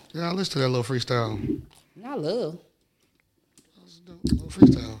dropped. Yeah, I listen to that little freestyle. I love. Little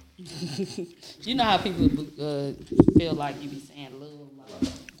freestyle. You know how people feel like you be saying love, like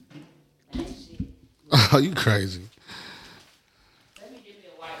that shit. Oh, you crazy. Let me give you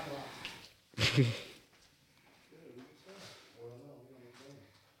a white claw.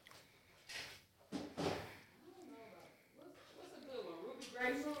 What's a good one? Ruby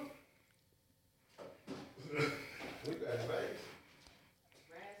grapefruit?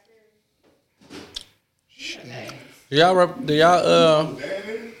 Do y'all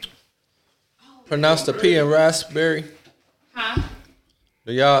pronounce the P in raspberry? Huh?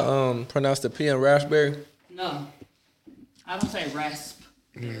 Do y'all pronounce the P in raspberry? No. I don't say rasp.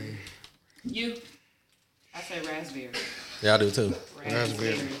 You. I say raspberry. Yeah, I do too.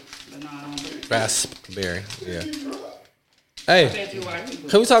 Raspberry. But no, I don't do it. Raspberry. Yeah. Hey,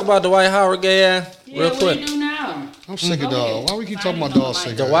 can we talk about Dwight Howard gay ass real quick? What do you do now? I'm sick of dog. Why we keep talking about dog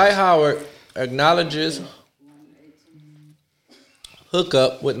sick? Dwight Howard acknowledges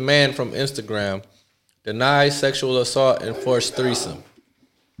hookup with man from Instagram, denies sexual assault and forced threesome.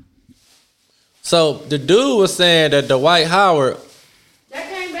 So the dude was saying that Dwight Howard. That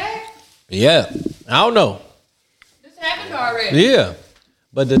came back? Yeah, I don't know. This happened already. Yeah,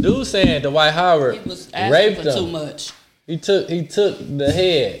 but the dude saying Dwight Howard He was asking raped for him. too much. He took the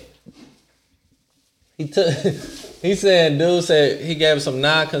head. He said dude said he gave him some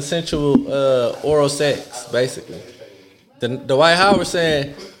non-consensual oral sex, basically. The Dwight Howard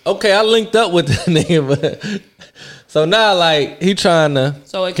saying, okay, I linked up with the nigga, but so now like he trying to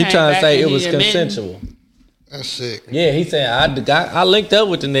say it was consensual. That's sick. Yeah, he saying I linked up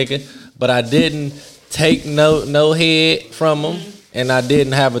with the nigga, but I didn't take no head from him, and I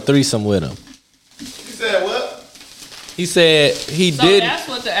didn't have a threesome with him. He said what? He said he did. That's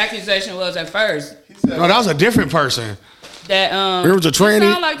what the accusation was at first. No, that was a different person. That It was a tranny.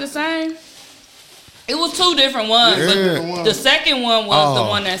 It sound like the same. It was two different ones. Yeah. But the second one was the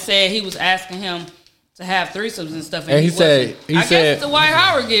one that said he was asking him to have threesomes and stuff. And he said, I guess Dwight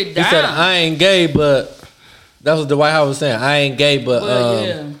Howard get down. He said, I ain't gay, but that's what Dwight Howard was saying. I ain't gay, but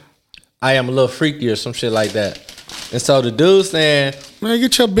I am a little freaky or some shit like that. And so the dude saying, man,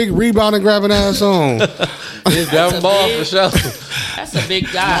 get your big rebounding grabbing ass on. he's grabbing ball for sure. That's a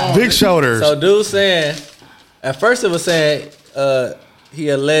big guy. Big shoulders. So dude saying, at first it was saying he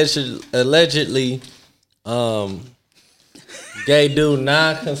allegedly gay dude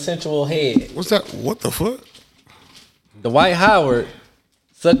non-consensual head. What's that? What the fuck? Dwight Howard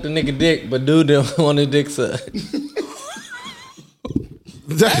sucked the nigga dick, but dude didn't want his dick sucked.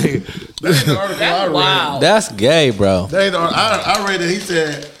 Dang. That's Wow. That's gay, bro. I read that he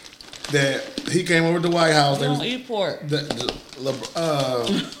said that he came over to the White House. You don't eat pork. The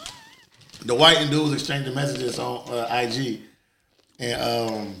white and dude was exchanging messages on IG,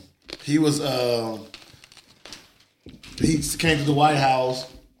 and he came to the White House,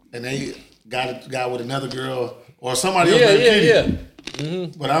 and they got with another girl or somebody else. Yeah.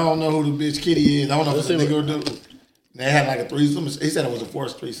 Mm-hmm. But I don't know who the bitch Kitty is. I don't know if it's a nigga or dude. They had like a threesome. He said it was a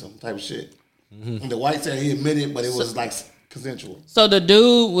forced threesome type of shit. Mm-hmm. And the white said he admitted, but it was like consensual. So the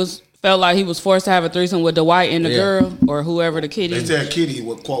dude felt like he was forced to have a threesome with the white and the girl or whoever the kitty. They said kitty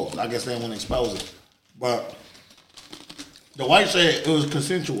with quotes. I guess they didn't want to expose it. But the white said it was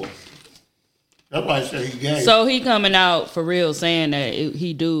consensual. That's why he said he gay. So he coming out for real saying that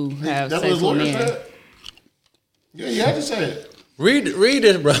he do have That's sex what with his lawyer men. said? Yeah, you had to say it. Read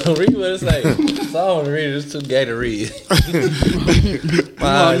it, bro. Read what it say. So I want to read it. It's too gay to read. You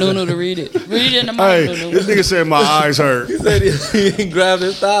want Nunu to read it. Read it in the mic, Hey, Nunu. this nigga said my eyes hurt. He said he grabbed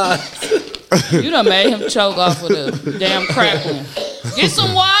his thighs. You done made him choke off with a damn crackling. Get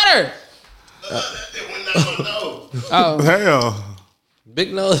some water. Oh. Hell.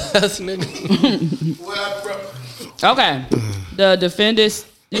 Big nose ass nigga. Okay. The defendants.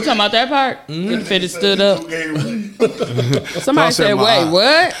 You talking about that part? The defendant stood up. Somebody said, wait,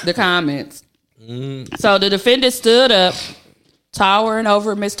 what? The comments. So the defendant stood up, towering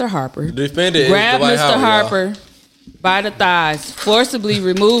over Mr. Harper. The defendant grabbed is Mr. Howard, Harper by the thighs, forcibly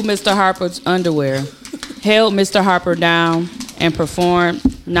removed Mr. Harper's underwear, held Mr. Harper down, and performed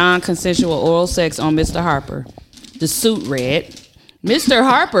non-consensual oral sex on Mr. Harper. The suit read, Mr.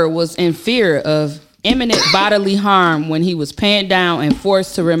 Harper was in fear of imminent bodily harm when he was pinned down and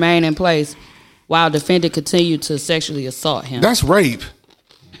forced to remain in place while defendant continued to sexually assault him. That's rape.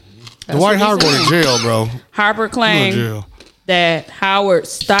 Dwight Howard going to jail, bro. Harper claimed that Howard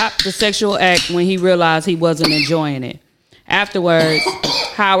stopped the sexual act when he realized he wasn't enjoying it. Afterwards,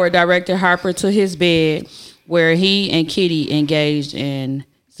 Howard directed Harper to his bed where he and Kitty engaged in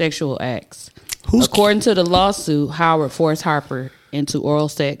sexual acts. According to the lawsuit, Howard forced Harper into oral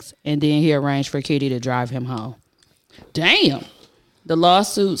sex, and then he arranged for Kitty to drive him home. Damn. The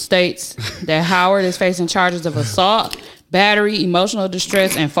lawsuit states that Howard is facing charges of assault, battery, emotional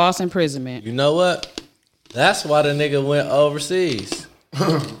distress, and false imprisonment. You know what? That's why the nigga went overseas.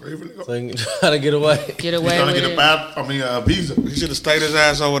 So he can try to get away. Get away He's with trying to get a visa. He should have stayed his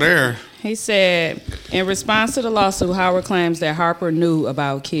ass over there. He said, in response to the lawsuit, Howard claims that Harper knew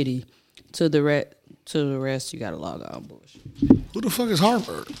about Kitty. To the rest, you gotta log on, bullshit. Who the fuck is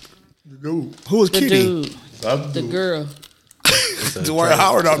Harper? The dude. Who is The Kitty? dude. The girl. Dwight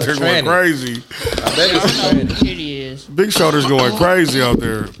Howard out there going crazy. I bet I don't know who the Kitty is. Big Shoulders going crazy out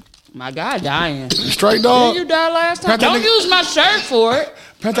there. My guy dying. Straight dog. Did you die last time? Don't use my shirt for it.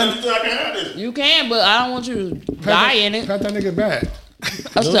 Pat that. I can have this. You can, but I don't want you to die in it. Pat that nigga back.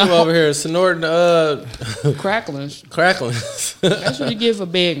 Lulu over here snorting cracklings. That's what you get for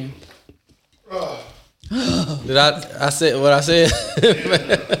begging. Did I said what I said?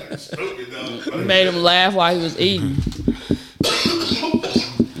 You made him laugh while he was eating.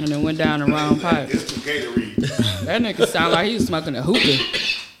 And then went down the wrong pipe. That nigga sound like he was smoking a hookah.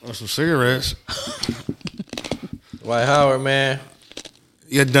 Or some cigarettes. Dwight Howard, man.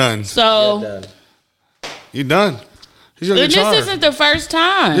 You're done. So You're done. He's gonna get charged. This isn't the first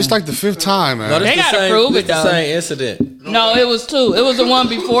time. It's like the 5th time, man. No, they gotta prove it though. The same incident. No, it was 2. It was the one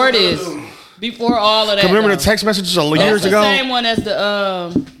before this. Before all of that. Remember the text messages years ago? The same one as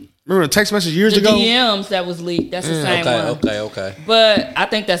the Remember the text message years ago? The DMs that was leaked. That's the same one. Okay. But I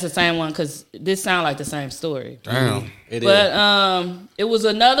think that's the same one because this sounds like the same story. Damn. It it was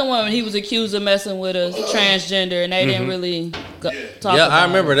another one when he was accused of messing with a transgender and they didn't really talk about it. Yeah, I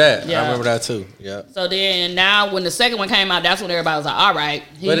remember that. Yeah. I remember that too. Yeah. So then now when the second one came out, that's when everybody was like, all right.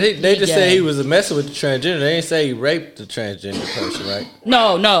 They just said he was messing with the transgender. They didn't say he raped the transgender person, right?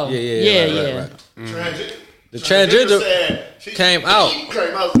 No. Yeah. Right. The transgender came out.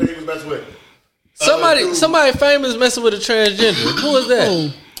 Came out saying he was messing with. Somebody famous messing with a transgender. Who is that? Who?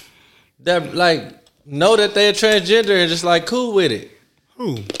 That like know that they're transgender and just like cool with it.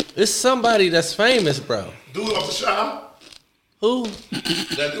 Who? It's somebody that's famous, bro. Dude off the shop. Who?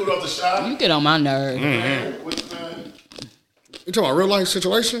 That dude off the shop. You get on my nerve. Mm-hmm. What's his name? You talking about real life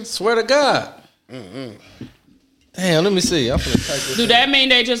situation? Swear to God. Damn, let me see. I'm finna type this. Do that mean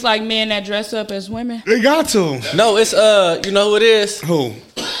they just like men that dress up as women? They got to. No, it's you know who it is? Who?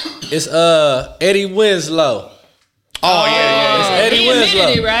 It's Eddie Winslow. Oh yeah. It's Eddie He Winslow.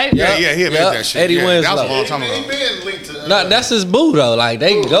 admitted it, right? Yeah, he admitted that shit. Eddie Winslow. That was a long time He ago. been linked to. No, that's his boo though. Like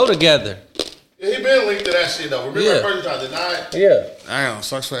they go together. He been linked to that shit though. Remember Yeah. at first you tried to deny it? Yeah. Damn,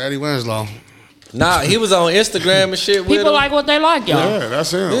 sucks for Eddie Winslow. Nah, he was on Instagram and shit with People him. like what they like, y'all. Yeah,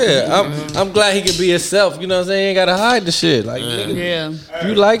 that's him. Yeah, I'm glad he could be himself. You know what I'm saying? He ain't gotta hide the shit. Like, Yeah.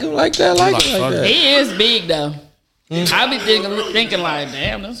 you like him like that, like him like that. He is big though. I be thinking like,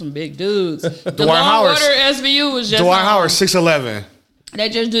 damn, those some big dudes. The Dwight Howard. Longwater SVU was just Dwight Howard, 6'11". They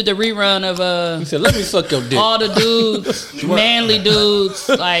just did the rerun of He said, "Let me suck your dick. all the dudes, manly dudes,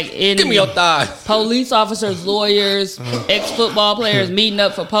 like in Give me your thighs." police officers, lawyers, ex-football players meeting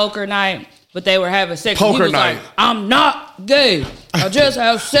up for poker night, but they were having sex. Poker he was night. like, I'm not gay. I just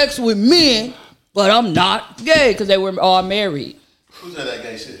have sex with men, but I'm not gay because they were all married. Who said that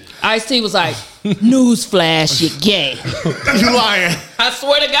gay shit? Ice-T was like, newsflash, you're gay. You lying. I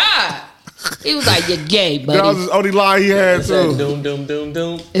swear to God. He was like, you're gay, buddy. That was his only lie he had, too. Doom, doom, doom,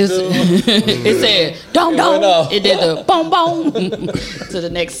 doom. It said, dom, dom. It did the boom, boom to the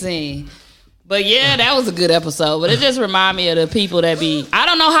next scene. But yeah, that was a good episode. But it just reminded me of the people that be, I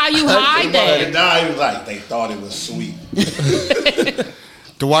don't know how you hide that. Nah, he was like, they thought it was sweet.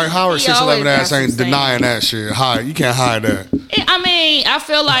 Dwight Howard, He always 6'11" ass got ain't some denying that shit. Hide. You can't hide that. I mean, I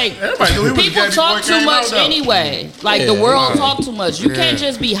feel like Everybody knew he was people gay talk before he too came out, much though. anyway. Like the world talk too much. You can't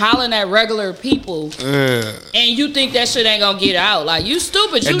just be hollering at regular people Yeah. and you think that shit ain't gonna get out. Like you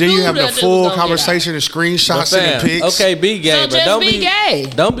stupid. You And then knew you have the that full was gonna conversation and screenshots and the pics. Okay, be gay, So but just don't be gay.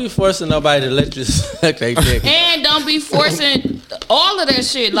 Don't be forcing nobody to let you suck their dick. And don't be forcing all of that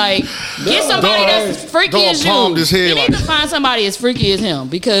shit. Like, get somebody that's freaky don't as you. palm this head You like need to find somebody as freaky as him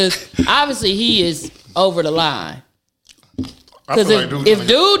because obviously he is over the line. Because if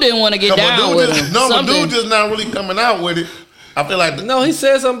dude didn't want to get down with him, but dude just not really coming out with it. I feel like No, he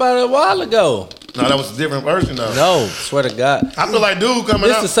said something about it a while ago. no, that was a different version though. No, swear to God. I feel like dude coming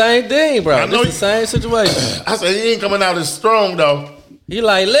It's out. the same thing, bro. I know It's the same situation. I said he ain't coming out as strong though. He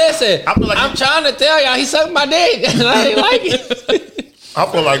like, listen, I feel like I'm trying to tell y'all he sucked my dick. And I ain't like it.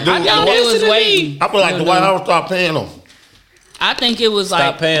 I feel like dude. I think they was waiting. I feel like the White House stopped paying him. I think it was Stop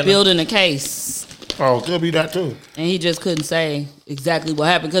like paying him. building a case. Oh, it could be that too. And he just couldn't say exactly what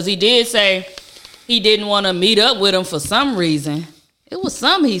happened. Because he did say he didn't want to meet up with him for some reason. It was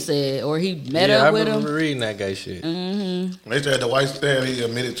some he said. Or he met Yeah, I up with remember him. reading that gay shit. They said the white stand he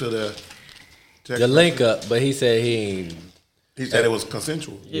admitted to the The link up, but he said he ain't. He said it was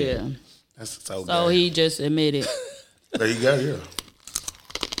consensual. Yeah. That's so. So gay. he just admitted. There you go.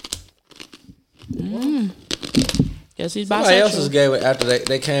 Yeah. Guess he's Somebody else was bisexual. gay after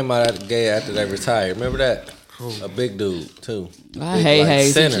they came out gay after they retired. Remember that? A big dude too. I Big, hate like, Hayes.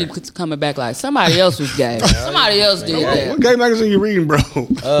 He center. keeps coming back like somebody else was gay. Somebody else did that. What gay magazine you reading, bro?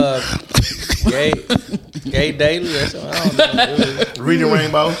 Gay Daily. That's what I don't know. Reading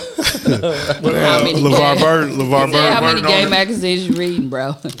Rainbow. How many LeVar gay- Burton. LeVar Yeah, how Burton. many gay magazines you reading,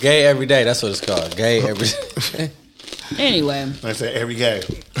 bro? Gay every day. That's what it's called. Gay every day. Anyway. I say every gay.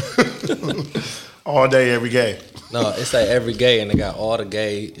 All day, every gay. No, it's like every gay, and they got all the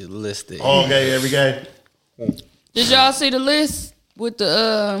gay listed. All gay, every gay. Did y'all see the list with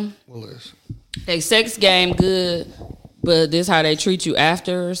the What list? they sex game good, but this how they treat you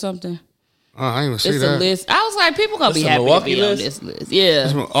after or something? I ain't even see It's that. a list. I was like, people gonna be happy to be on this list.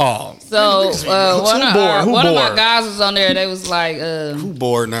 Yeah. Oh, So one of my bored? guys was on there. They was like, who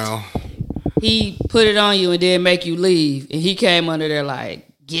bored now? he put it on you and then make you leave, and he came under there like,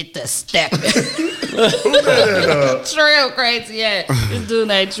 get the step. Trail crazy, yeah. This dude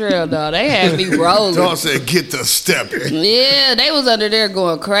named Trail, dog. They had me rolling. Dog said, "Get the step in." Yeah, they was under there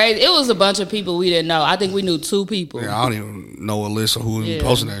going crazy. It was a bunch of people we didn't know. I think we knew 2 people. Yeah, I don't even know a list of who was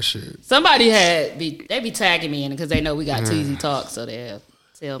posting that shit. Somebody they be tagging me in it because they know we got Teezy Talk, so they'll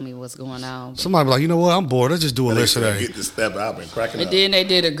tell me what's going on. Somebody be like, you know what? I'm bored. Let's just do a list today. Get the step. I've been cracking And up. then they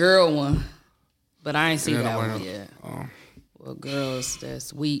did a girl one, but I ain't seen that no, one yet. Well, girls,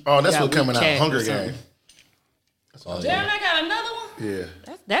 that's weak. Oh, that's got what coming weak out. cat Hunger or something. Game. Damn, I got another one. Yeah.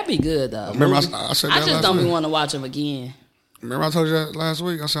 That'd be good though. Remember, I said that I just last don't week. be want to watch them again. Remember, I told you that last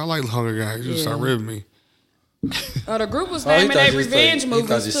week. I said I like Hunger Games. You just start ribbing me. Oh, the group was he naming thought their you revenge said- he thought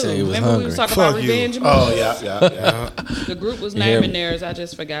movies you too. said he was Remember we was hungry. talking about Fuck you. revenge movies? Oh, yeah. The group was hear naming me? theirs. I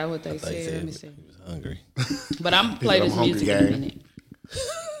just forgot what they said. Let me see. He was hungry. But I'm gonna play I'm this hungry, music in a gang. minute.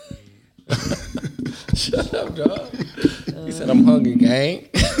 Shut up, dog. He said, "I'm hungry, gang."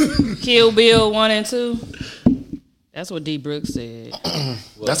 Kill Bill 1 and 2. That's what D. Brooks said.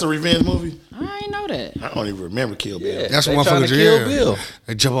 That's a revenge movie? I ain't know that. I don't even remember Kill Bill. Yeah, That's they what trying motherfuckers to kill do. Bill.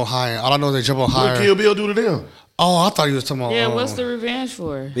 They jump on higher. All I know is they jump on What higher. did Kill Bill do to them? Oh, I thought you was talking about. Yeah, what's the revenge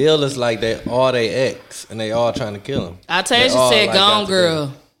for? Bill is like they all they ex, and they all trying to kill him. I tell you, They she all, said like, Gone got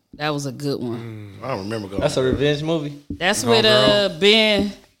Girl. That was a good one. I don't remember. Going. That's a revenge movie. That's Gone with Girl.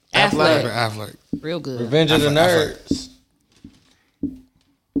 Ben Affleck. Affleck. Affleck. Real good. Revenge of the Nerds.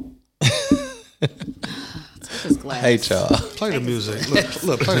 His glass. Hate y'all. Play the music.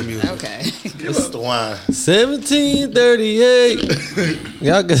 Look, play the music. Okay. Give us the wine. 1738.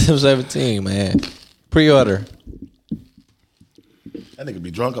 Y'all get him 17, man. Pre-order. That nigga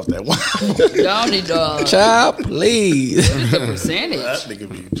be drunk off that wine. Donnie dog. Child, please. The percentage. That nigga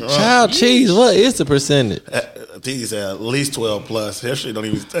be drunk. Child cheese. What is the percentage? T said at least 12 plus. That shit don't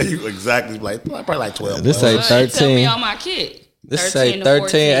even tell you exactly. Like probably like 12. This plus. ain't Well, it tell me 13. on my kit. This say to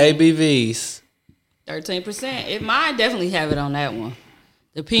 13 14. ABVs. 13%. It might definitely have it on that one.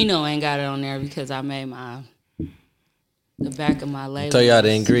 The Pinot ain't got it on there because I made the back of my label. Tell y'all the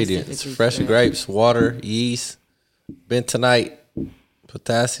ingredients: specifically fresh for that. grapes, water, yeast, bentonite,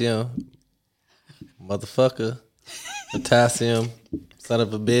 potassium, motherfucker, potassium, son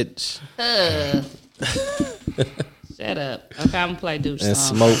of a bitch, Shut up. Okay, I'm gonna play Deuce and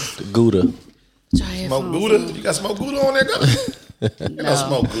song. smoked Gouda. Smoke Gouda? You got smoked Gouda on there, girl? Ain't no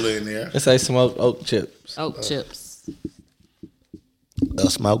smoke Gouda in there. It say smoked oak chips. Oak chips. A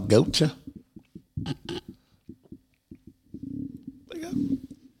smoke Gouda.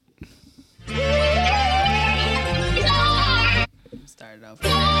 Start it off.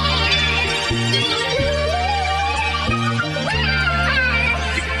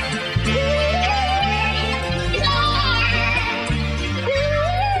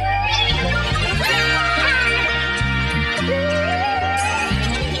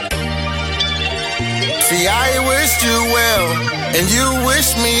 See, I wished you well, and you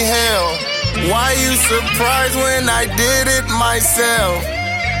wished me hell. Why you surprised when I did it myself?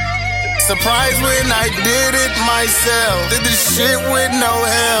 Surprised when I did it myself. Did this shit with no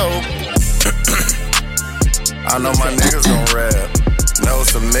help. I know my niggas gon' rap. Know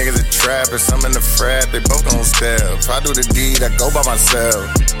some niggas that trap and some in the frat, they both gon' step. If I do the deed, I go by myself.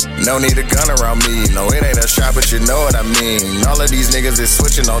 No need a gun around me. No, it ain't a shot, but you know what I mean. All of these niggas is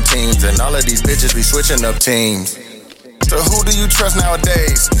switching on teams, and all of these bitches be switching up teams. So who do you trust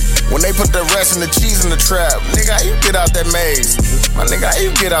nowadays? When they put the rest and the cheese in the trap, nigga, how you get out that maze? My nigga, how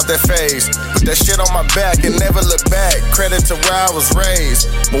you get out that phase? Put that shit on my back and never look back. Credit to where I was raised.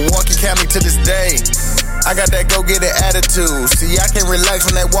 Milwaukee County to this day. I got that go-get-it attitude. See, I can't relax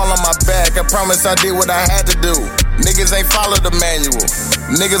when that wall on my back. I promise I did what I had to do. Niggas ain't follow the manual.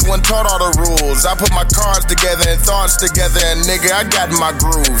 Niggas wasn't taught all the rules. I put my cards together and thoughts together, and nigga, I got in my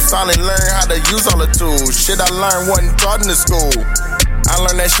groove. Finally learned how to use all the tools. Shit I learned wasn't taught in the school. I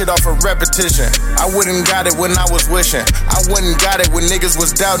learned that shit off of repetition. I wouldn't got it when I was wishing. I wouldn't got it when niggas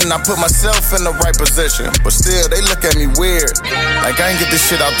was doubting. I put myself in the right position. But still, they look at me weird. Like I ain't get this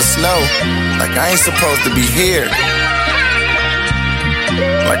shit out the snow. Like I ain't supposed to be here.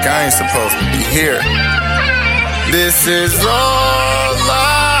 Like I ain't supposed to be here. This is all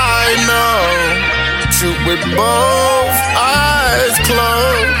I know. Shoot with both eyes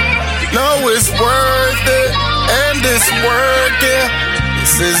closed. Know it's worth it, and it's working.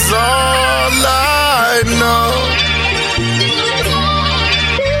 This is all I know.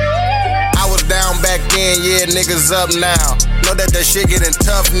 I was down back then, yeah, niggas up now. Know that shit getting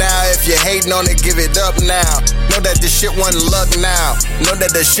tough now. If you hating on it, give it up now. Know that this shit wasn't luck now. Know that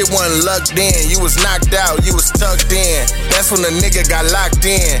shit wasn't luck then. You was knocked out, you was tucked in. That's when the nigga got locked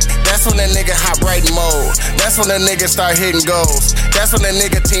in. That's when the nigga hop right mode. That's when the nigga start hitting goals. That's when the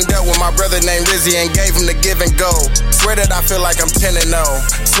nigga teamed up with my brother named Rizzy and gave him the give and go. Swear that I feel like I'm 10-0.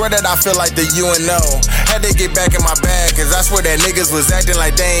 Swear that I feel like the UNO. Had to get back in my bag, cause I swear that niggas was acting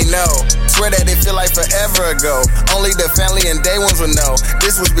like they ain't know. Swear that it feel like forever ago. Only the family and day ones would know.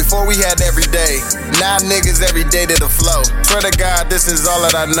 This was before we had every day. Now niggas every day to the flow. Swear to God, this is all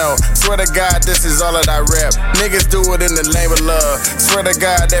that I know. Swear to God, this is all that I rep. Niggas do it in the name of love. Swear to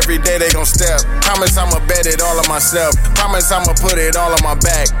God, every day they gon' step. Promise I'ma bet it all on myself. Promise I'ma put it all on my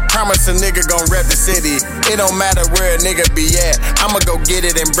back. Promise a nigga gon' rep the city. It don't matter where a nigga be at. I'ma go get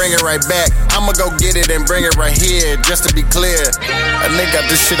it and bring it right back. I'ma go get it and bring it right here. Just to be clear, a nigga got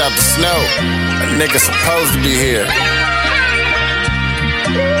this shit out the snow. A nigga supposed to be here.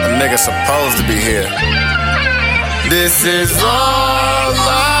 A nigga supposed to be here. This is all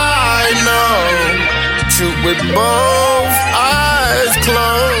I know. Shoot with both eyes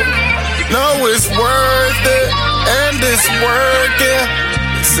closed. Know it's worth it, and it's working.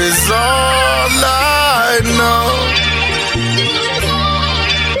 This is all I know.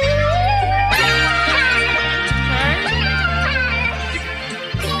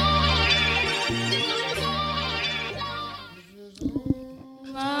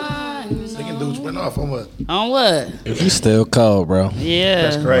 Dudes went off on what? On what? You still cold, bro. Yeah.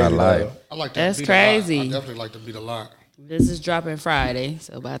 That's crazy. I like. I like that. That's beat crazy. A lot. I definitely like the beat a lot. This is dropping Friday,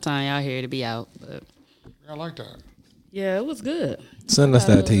 so by the time y'all hear it, it'll be out. But I like that. yeah, it was good. Send us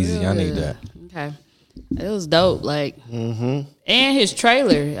that Teezy. I need that. Okay. It was dope. Like, and his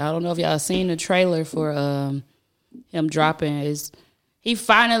trailer. I don't know if y'all seen the trailer for him dropping. He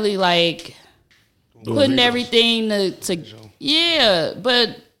finally like putting everything to yeah,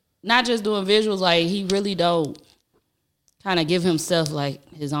 but not just doing visuals. Like he really don't kind of give himself like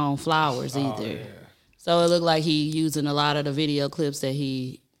his own flowers either. Yeah. So it looked like he using a lot of the video clips that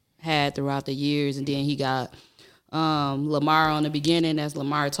he had throughout the years, and then he got Lamar on the beginning. That's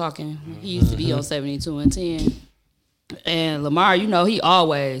Lamar talking. He used to be on 72 and 10. And Lamar, you know, he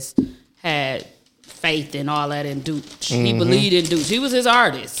always had faith in all that in Dooch. He believed in Dooch. He was his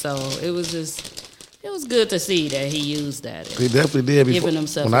artist. So it was good to see that he used that. He definitely did. Giving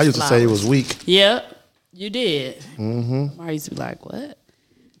himself when I used to say he was weak. Yeah, you did. Lamar used to be like, what?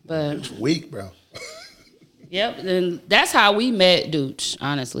 But weak, bro. Yep, and that's how we met Dooch,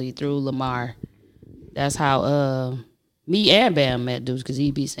 honestly, through Lamar. That's how me and Bam met Dooch, because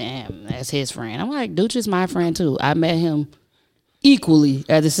he be saying that's his friend. I'm like, Dooch is my friend too. I met him equally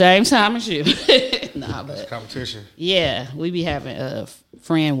at the same time and shit. Nah, but it's competition. Yeah, we be having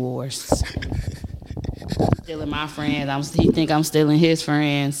friend wars. Stealing my friends. He think I'm stealing his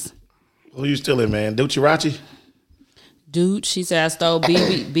friends. Who you stealing, man? Doochie? Dooch, she said I stole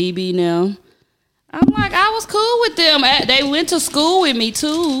BB them. I'm like, I was cool with them. They went to school with me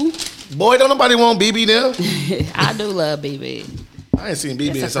too. Boy, don't nobody want BB now. I do love BB. I ain't seen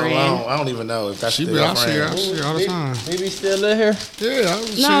BB in so long. I don't even know if that's still I see her all the time. BB still live here?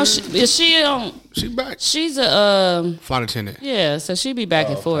 Yeah. She back. She's a flight attendant. Yeah, so she be back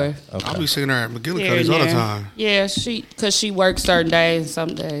and forth. Okay. I'll be seeing her at McGillicuddy's all the time. Yeah, because she works certain days. Some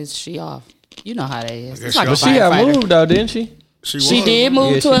days she off. You know how that is. It's like but she had moved though, didn't she? She did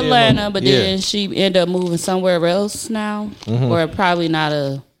move to Atlanta, but then she ended up moving somewhere else now, or probably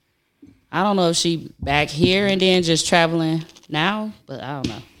not I don't know if she back here and then just traveling now, but I don't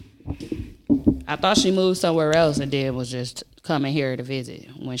know. I thought she moved somewhere else and then was just coming here to visit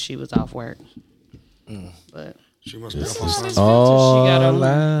when she was off work. But she must be off on Sunday. All she got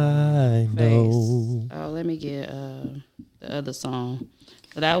I know. Oh, let me get the other song.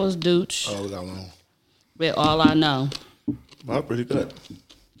 So that was Dooch. Oh, we got one. With All I Know. Well, pretty good.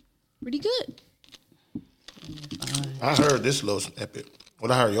 Pretty good. I heard this little snippet.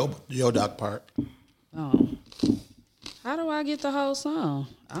 Well, I heard your doc part. Oh. How do I get the whole song?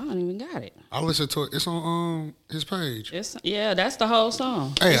 I don't even got it. I listened to it. It's on his page. Yeah, that's the whole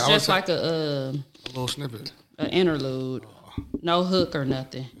song. Hey, it's just like a little snippet. An interlude. No hook or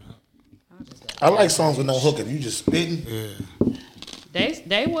nothing. I like songs with no hook if you just spitting. Yeah.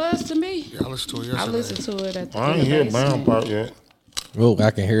 They was to me. Yeah, I listened to it yesterday. I listened to it at the I ain't hear Brown part yet. Oh,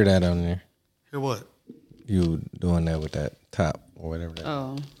 I can hear that on there. Hear what? You doing that with that top or whatever that.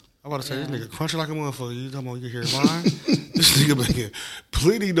 Oh. I'm about to say, this nigga crunchy like a motherfucker. You talking about you can hear mine? This nigga making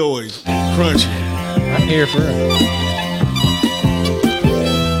plenty noise. Crunchy. I can hear it for real.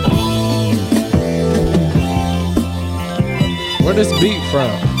 Where this beat from?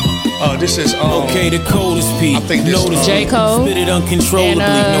 Oh, this is okay. The coldest peak. I think this is J. Cole. Spit it uncontrollably.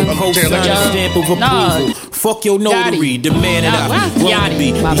 No cosign, stamp of approval. Fuck your notary. The man that I wanna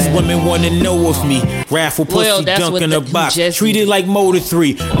be. These women wanna know of me. Raffle pussy, dunk in a box. Treat it like Motor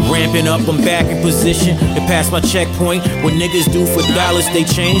 3. Ramping up, I'm back in position to pass my checkpoint. What niggas do for dollars, they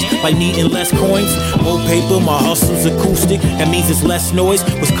change. Like needing less coins. More paper, my hustle's acoustic. That means it's less noise.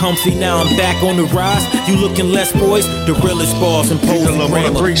 Was comfy, now I'm back on the rise. You looking less poised. The realest bars and posing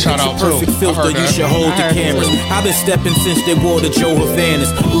grammar. Perfect filter, you should hold the cameras. I've been stepping since they wore the Joe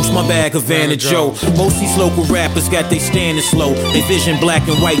Havanas. Boost my bag, Havana Joe. Most these local rappers got they standing slow. They vision black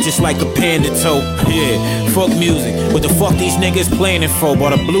and white just like a panda toe. Yeah, fuck music. What the fuck these niggas playing it for?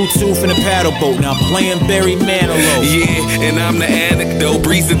 Bought a Bluetooth and a paddle boat. Now playing Barry Manilow. Yeah, and I'm the anecdote.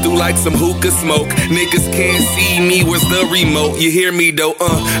 Breezing through like some hookah smoke. Niggas can't see me, where's the remote? You hear me though,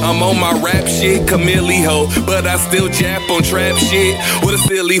 I'm on my rap shit, Camille ho. But I still jap on trap shit with a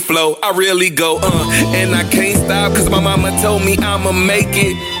silly flow. I really go, and I can't stop cause my mama told me I'ma make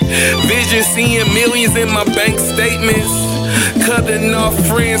it. Vision seeing millions in my bank statements. Cutting off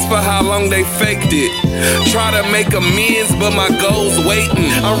friends for how long they faked it. Try to make amends, but my goal's waiting.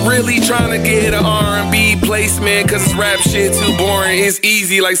 I'm really trying to get an R&B placement, cause this rap shit too boring. It's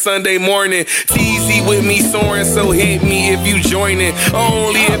easy like Sunday morning. Teezy with me soaring, so hit me if you join it.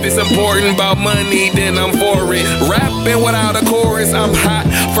 Only if it's important about money, then I'm for it. Rapping without a chorus, I'm hot.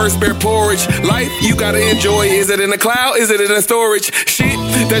 First bear porridge. Life, you gotta enjoy. Is it in the cloud? Is it in the storage? Shit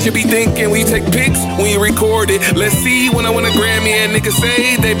that you be thinking when you take pics, when you record it. Let's see when I win a Grammy and niggas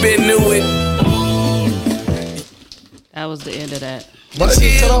say they been knew it. That was the end of that.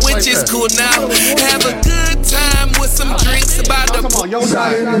 Chill, which is cool now. Have a good time with some drinks about the. Come on, yo,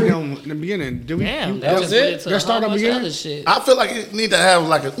 in the beginning. Did we? Damn, that was it. Let's start on the beginning. Shit. I feel like you need to have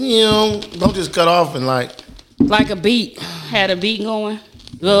like a, don't just cut off and like a beat. Had a beat going.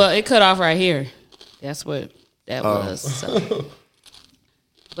 Well, it cut off right here. That's what that was. So.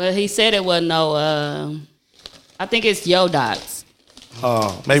 But he said it wasn't no. I think it's Yo Dots.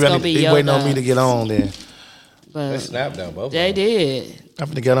 Maybe he waiting on me to get on then. But they snapped down both. They did. I'm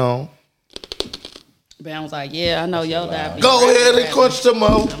finna get on. Ben was like, "Yeah, I know Yo Dots." Go ahead and crunch some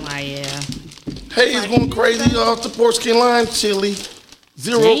more. I'm like, "Yeah." Hey, he's going crazy off the Portskin Line chili.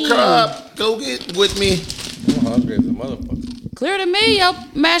 Zero carb. Go get with me. I'm hungry as a motherfucker. Clear to me, your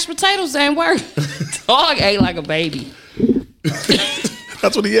mashed potatoes ain't work. Dog ate like a baby.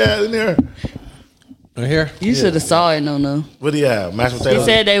 That's what he had in there. In here? You should have saw it, no. What do you have? Mashed potatoes?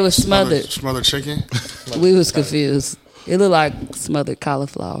 He said they was smothered. Smothered chicken? We was confused. It looked like smothered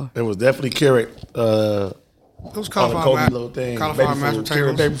cauliflower. It was definitely carrot. It was cauliflower, little thing. Cauliflower mashed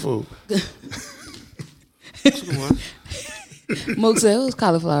potatoes. Baby food. That's what it was. Mook said it was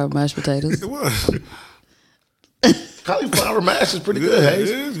cauliflower mashed potatoes. It was. Cauliflower mash is pretty good, Hayes.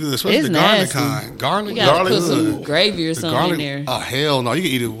 It is good, especially It's the garlic nasty. kind. Garlic, You gotta put is some good. gravy or The something garlic, in there. oh hell no! You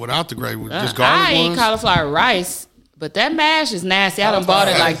can eat it without the gravy. Just garlic I eat ones. cauliflower rice, but that mash is nasty. I done bought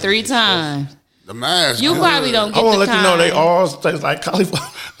it like 3 times. The mash. You good. probably don't I get want the to let you know they kind. all taste like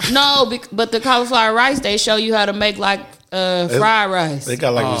cauliflower. No, but the cauliflower rice, they show you how to make like fried rice. They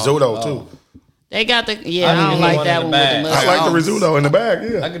got like risotto too. They got the I don't like that one with the I mustard. like the risotto in the bag.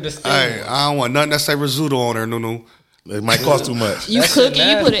 Yeah, I could just. Hey, I don't want nothing that say risotto on there. No. it might cost too much. You cook it,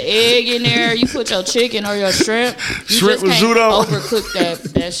 you put an egg in there, you put your chicken or your shrimp. You Shrimp just can't risotto.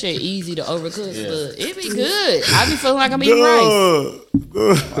 overcook that shit easy to overcook. But it be good. I be feeling like I'm eating rice.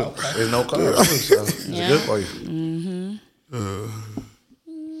 There's no carbs, so it's Yeah. good for you.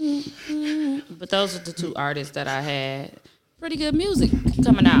 But those are the 2 artists that I had. Pretty good music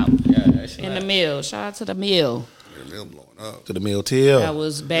coming out in the mill. Shout out to the mill. To the meal till. That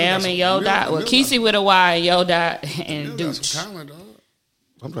was Bam and Yo Dot. Well, Kesey with a Y and Yo Dot and Dooch.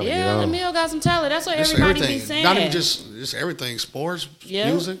 I'm trying to get Yeah, the on. mill got some talent. That's what Just everybody everything. be saying. Not even just everything. Sports, Yeah.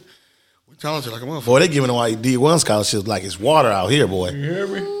 music. We're talented like a motherfucker. Boy, they giving away D1 scholarships like it's water out here, boy.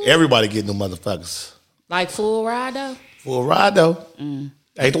 Everybody getting them motherfuckers. Like full ride though. Full ride though.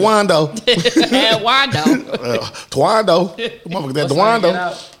 Hey, Twando. And Wando. Twando. Motherfucker, that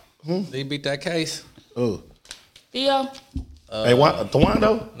Twando. They beat that case. Oh. Theo. Hey,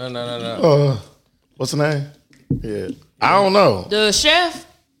 Twando? No. What's the name? Yeah. I don't know. The chef.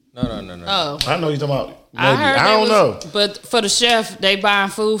 No. Oh. I know you're talking about. I heard I don't know. But for the chef, they buying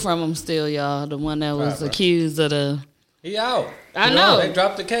food from him still, y'all. The one that was accused of the. He out. I know. They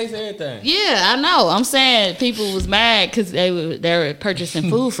dropped the case and everything. Yeah, I know. I'm saying people was mad because they were purchasing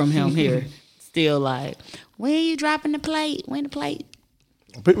food from him here. Still like, when you dropping the plate? When the plate?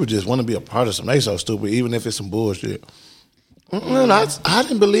 People just want to be a part of something. They so stupid, even if it's some bullshit. I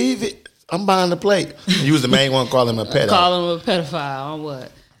didn't believe it. I'm buying the plate. You was the main one calling him a pedophile. Calling him a pedophile on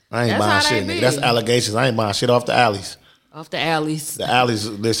what? I ain't buying shit, nigga. That's allegations. I ain't buying shit off the alleys. Off the alleys. The alleys,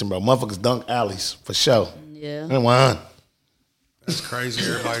 listen, bro. Motherfuckers dunk alleys for sure. Yeah. And why? That's crazy.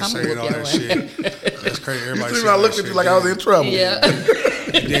 Everybody saying all that shit. That's crazy. Everybody saying I looked at you like I was in trouble. Yeah.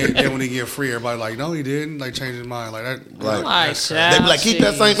 then when he get free, everybody like, no, he didn't. Like, change his mind. Like that. They be like, keep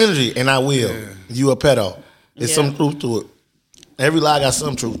that same energy, and I will. Yeah. You a pedo. There's some truth to it. Every lie got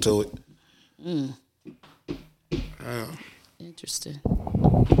some truth to it. Interesting.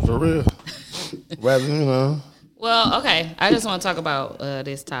 For real. Rather, you know. Well, okay. I just want to talk about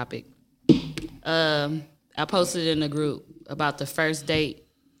this topic. I posted in the group about the first date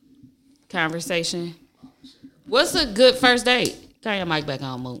conversation. What's a good first date? Turn your mic back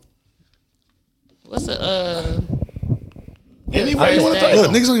on, Moot. What's a Anyway,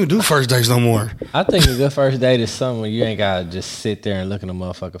 niggas don't even do first dates no more. I think a good first date is something where you ain't gotta just sit there and look in a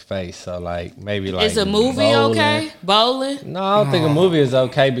motherfucker face. So like maybe like is a movie bowling. Okay? Bowling? No, I don't think a movie is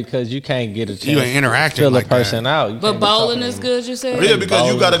okay because you can't get a chance. You ain't interacting to fill like a person that. out. But bowling is good, you said? Yeah,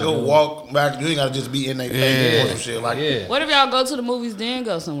 because you gotta go walk back. You ain't gotta just be in their face or some shit like that. What if y'all go to the movies then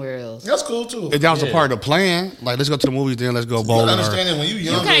go somewhere else? That's cool too. If that was a part of the plan, like let's go to the movies then let's go bowling. You understand it when you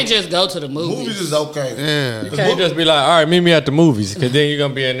young. You can't just go to the movies. Movies is okay. Yeah. You can't just be like, all right, meet me at the movies, because then you're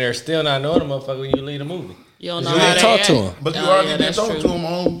gonna be in there still not knowing the motherfucker when you leave the movie. You don't know you how didn't talk to him. But you already did talk to him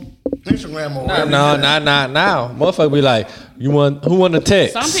on Instagram or whatever. Not now. Motherfucker be like, who want to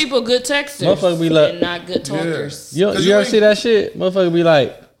text? Some people good texters. Motherfucker be like, and not good talkers. You ever see that shit? Motherfucker be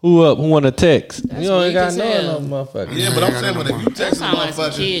like, who want to text? That's you don't weak got as no hell. motherfucker. Yeah, but I'm saying, but if you text a Sound like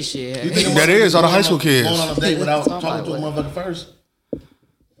some motherfucker, kid shit. That is all the high school kids. Going on a date without talking to a motherfucker first.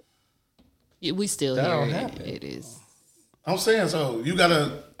 Yeah, we still That hear don't it. happen. It is. I'm saying, so you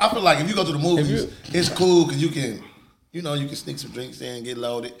gotta. I feel like if you go to the movies, it's cool because you can, you can sneak some drinks in, get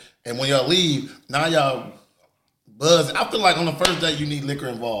loaded, and when y'all leave, now y'all buzz. I feel like on the first date you need liquor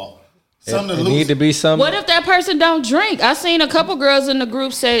involved. Something to lose. Need to be something. What if that person don't drink? I seen a couple girls in the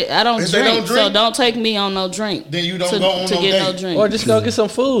group say, "I don't drink, so don't take me on no drink." Then you don't go on to no get date. no drink, or just go get some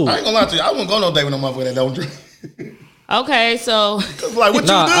food. I ain't gonna lie to you. I wouldn't go no date with no motherfucker that don't drink. Okay, so like what you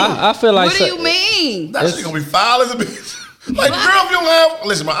do? I feel like what do you mean? That shit gonna be foul as a bitch. Like, girl, if you don't have,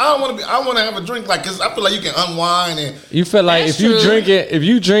 listen, man, I want to have a drink, like, cause I feel like you can unwind and. You feel like That's if you true.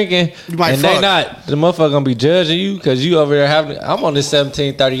 drinking, You might and fuck. they not, the motherfucker gonna be judging you because you over there having. I'm on this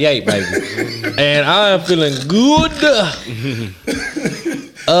 1738, baby, and I am feeling good.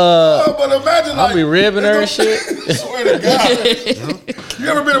 But imagine, I'll be ribbing her and shit. I swear to God. You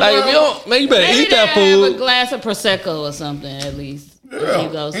ever been Like if around? you don't, man, you better Maybe eat that they have a food. glass of prosecco or something at least. Yeah. You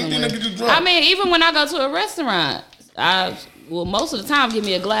go Anything somewhere. that get you drunk. I mean, even when I go to a restaurant, most of the time give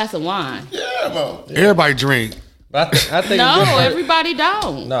me a glass of wine. Yeah, bro. Everybody drink. But I think No, it's different. everybody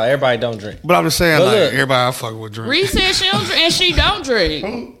don't. No, everybody don't drink. But I'm just saying, But like, look. everybody I fuck with drink. Ree said she don't drink, and she don't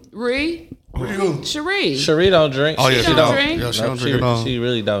drink. Ree, Who? Cherie. Cherie don't drink. Oh, yeah, She don't drink. Yeah, she No, don't drink at all. She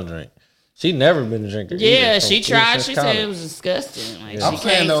really don't drink. She never been a drinker. Yeah, either. she From- tried. since She college. said it was disgusting. Like, I'm she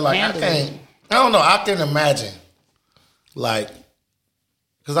saying though, like handle it. I don't know. I can imagine, like,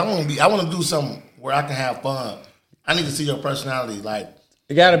 because I want to do something where I can have fun. I need to see your personality, like.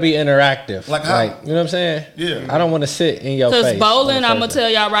 It got to be interactive. Like how? you know what I'm saying? Yeah. I don't want to sit in your face. Because bowling, on the I'm gonna first tell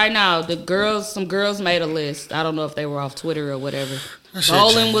y'all right now, some girls made a list. I don't know if they were off Twitter or whatever. shit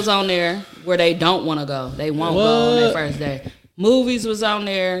Bowling changed. was on there where they don't want to go. They won't go on their first day. Movies was on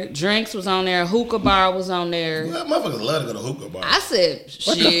there. Drinks was on there. Hookah bar was on there. Well, motherfuckers love to go to hookah bar. I said,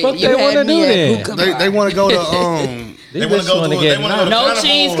 What the shit, fuck you they had wanna me do at then? hookah They bar. want to go to These They wanna bitches go wanna to get they wanna nut. go to No Carnival.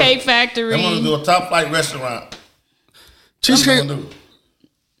 Cheesecake Factory. They want to do a top flight restaurant. Cheesecake.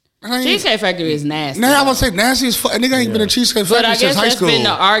 Cheesecake Factory is nasty. Nah, I'm gonna say nasty as fuck. Nigga ain't been to Cheesecake But Factory I since guess high that's school. been the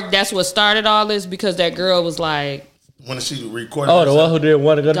arc. That's what started all this because that girl was like, When she recorded. Oh, the one who didn't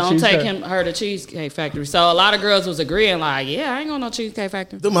want to go to don't take Cheesecake? her to Cheesecake Factory. So a lot of girls was agreeing like, yeah, I ain't going to no Cheesecake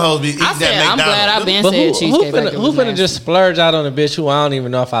Factory. Them hoes be eating I said, that I'm glad I've been But said who Cheesecake Factory finna was nasty. just splurge out on a bitch who I don't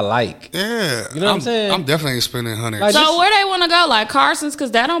even know if I like? Yeah, You know what I'm saying? I'm definitely ain't spending $100. Like, So where they want to go? Like Carson's? Because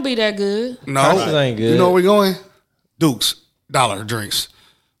that don't be that good. No, Carson's ain't good. You know where we going? Duke's dollar drinks.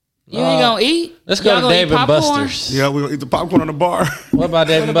 You ain't going to eat? Let's go Y'all to gonna eat Dave and popcorn? Buster's. Yeah, we gonna eat the popcorn on the bar. What about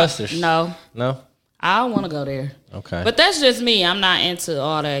Dave and Buster's? No. No? I don't want to go there. Okay. But that's just me. I'm not into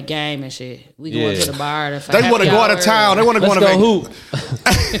all that game and shit. We going to the bar. They want to go out of town. They want to go on a hoop.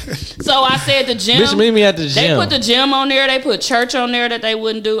 So I said the gym. Bitch, meet me at the gym. They put the gym on there. They put church on there that they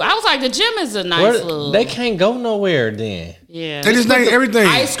wouldn't do. I was like, the gym is a nice little. They can't go nowhere then. Yeah. They just named everything.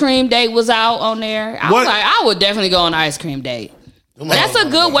 Ice cream date was out on there. I was like, I would definitely go on an ice cream date. That's a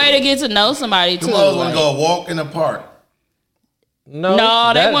good way to get to know somebody too. You want to go walk in the park.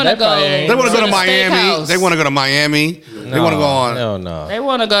 No, they want to go. They want to go to Miami. They want to go to Miami. They want to go on. No. They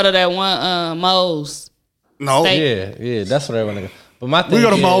want to go to that one Moe's. No. Yeah, that's where they want to go. But my thing we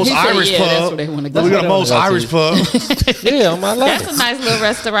go to Moe's Irish Pub. That's where they want to go. We go to Moe's Irish Pub. Yeah, on my life. That's a nice little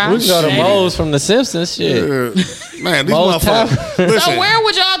restaurant. We can go to Moe's from The Simpsons. Shit, man, these motherfuckers. So where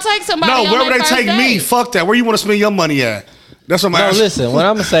would y'all take somebody? No, where would they take me? Fuck that. Where you want to spend your money at? That's what I'm asking. No, listen. What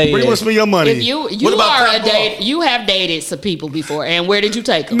I'm gonna say where you want to spend your money? If you have dated some people before, and where did you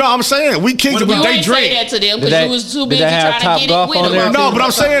take them? No, I'm saying we kicked them. You they ain't drink. say that to them because you was too busy trying to get it with them. No, but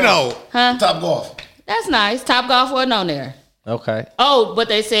I'm saying though, Top Golf. That's nice. Top Golf wasn't on there. Okay. Oh, but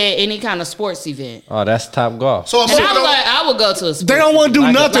they said any kind of sports event. Oh, that's Top Golf. So and I was like, I would go to a sports They don't want to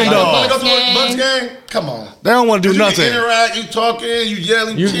do nothing though. Bucks game? Come on. They don't want to do nothing. You interact, you talking, you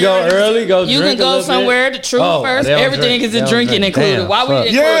yelling. You can go early, go you drink can go somewhere to True first. Everything is drinking included. Why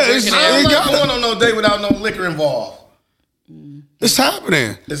would you drinking? I'm not going on no date without no liquor involved. It's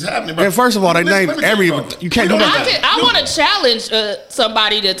happening. It's happening, bro. And first of all, they named you can't do nothing. I want to challenge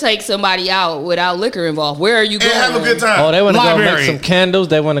somebody to take somebody out without liquor involved. Where are you going? And have a good time. Oh, they want to go make some candles.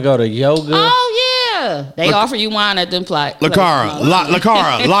 They want to go to yoga. Oh yeah, they offer you wine at them places.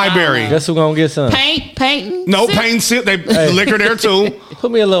 Lacara, library. Guess who gonna get some? Painting. No, painting. Sip. They liquor there too.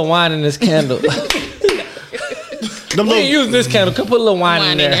 Put me a little wine in this candle. We ain't using this candle. Come put a little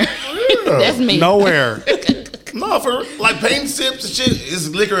wine in there. That's me. Nowhere. No, for like paint sips and shit,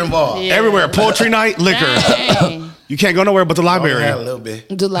 is liquor involved. Yeah. Everywhere. Poetry night, liquor. You can't go nowhere but the library. A little bit.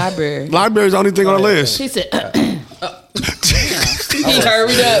 The library. Library's the only thing on the list. He said.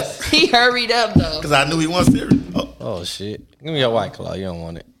 He hurried up though. Because I knew he wants cereal. Oh shit! Give me your White Claw. You don't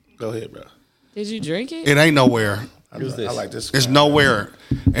want it. Go ahead, bro. Did you drink it? It ain't nowhere. I like this. It's nowhere.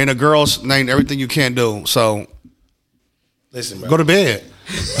 And the girls named everything you can't do. So listen, bro. Go to bed.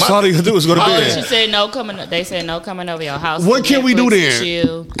 That's all you can do is go to bed. She said no coming. They said no coming over your house. What can we do then?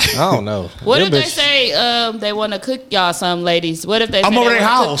 Chill. I don't know. What if they say they want to cook y'all some, ladies? What if they? I'm over their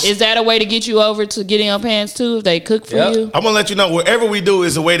house. Is that a way to get you over to get in your pants too? If they cook for you, I'm gonna let you know. Wherever we do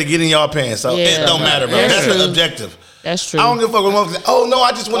is a way to get in y'all pants. So it don't matter, bro. That's the objective. That's true. I don't give a fuck what motherfuckers say. Oh no, I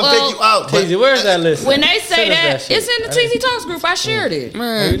just want to take you out. Teezy, where's that list? When they say that, it's in the Teezy Talks group. I shared it.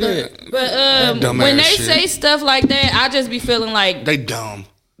 Man, but when they say stuff like that, I just be feeling like they dumb.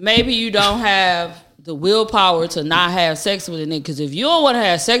 Maybe you don't have the willpower to not have sex with a nigga. Because if you don't want to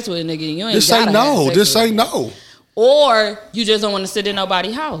have sex with a nigga, you ain't just say no. Just say no. Or you just don't want to sit in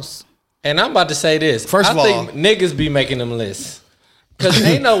nobody's house. And I'm about to say this. First of all, I think niggas be making them lists. Because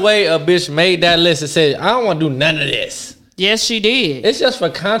ain't no way a bitch made that list and said, I don't want to do none of this. Yes, she did. It's just for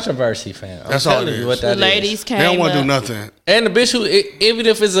controversy, fam. That's all it is. What that the ladies came. They don't want to do nothing. And the bitch who, even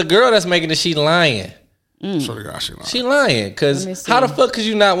if it's a girl that's making it, she lying. She lying. Because how the fuck could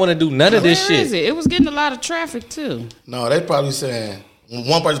you not want to do none of this shit? Where is it? It was getting a lot of traffic too. No, they probably saying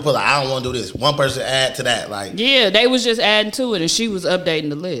one person put like, I don't want to do this. One person add to that. Like, yeah, they was just adding to it, and she was updating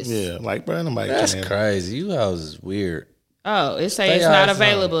the list. Yeah, like, bro, nobody. That's crazy. You was weird. Oh, it say it's not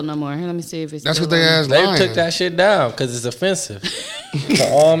available no more. Let me see if it's. That's what they asked. They took that shit down because it's offensive to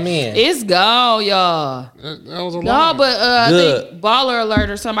all men. It's gone, y'all. That was a lie. No, but I think Baller Alert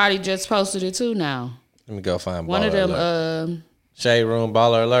or somebody just posted it too now. Let me go find one of them. Alert. Shade Room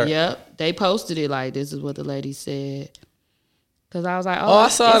Baller Alert. Yep, they posted it like this is what the lady said. Cause I was like, I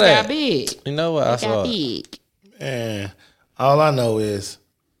saw that. Got big. You know what? I saw big. And all I know is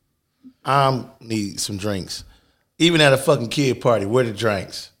I need some drinks. Even at a fucking kid party, where the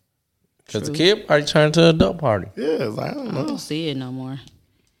drinks? Because the kid party turned to an adult party. Yeah, like, I don't know. I don't see it no more.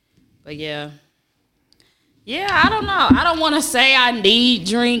 But yeah, I don't know. I don't want to say I need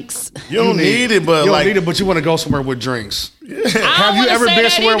drinks. You don't need it, but you like, don't need it, but you want to go somewhere with drinks. Yeah. Have you ever been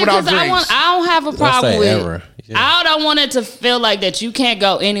somewhere without drinks? I don't have a problem with it. Yeah. I don't want it to feel like that you can't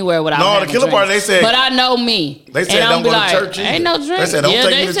go anywhere without. No, the killer party they said. But I know me. They said don't go to church. Ain't no drink. They said don't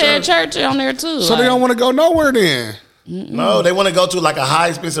take me to church. Church on there too. So they don't want to go nowhere then. No, they want to go to like a high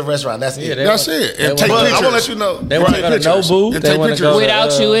expensive restaurant. That's it. That's it. And take pictures. pictures. I want to let you know. They want to go to Nobu. They want to go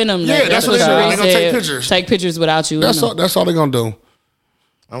without you in them. Yeah, that's what they're going to take pictures. Take pictures without you in them. That's all they're going to do.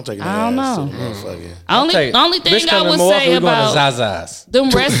 I'm taking. I don't know. Only thing Bitch, I would say about them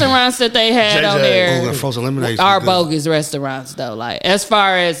restaurants that they had on there frozen lemonade are bogus restaurants though. Like as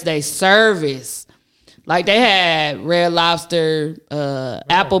far as they service, Like they had Red Lobster,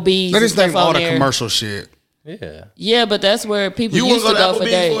 Applebee's. They just name all the there. commercial shit. Yeah, but that's where people used to go for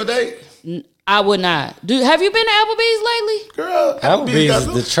dates. I would not. Have you been to Applebee's lately? Girl, Applebee's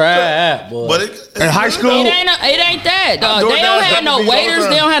is the trap, boy. But in high school, it ain't that, dog. They don't have no waiters.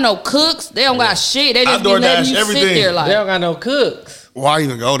 They don't have no cooks. They don't got shit. They just be letting you sit there like. They don't got no cooks. Why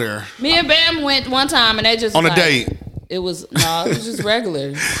even go there? Me and Bam went one time and they just on a date. It was just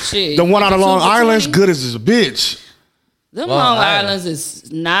regular shit. The one out of Long Island's good as a bitch. Them Long Islands is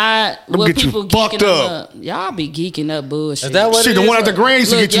not what people geeking up. Y'all be geeking up bullshit. Is that what the one at the Grand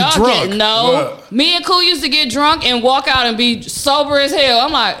used to get you drunk. Me and Cool used to get drunk and walk out and be sober as hell.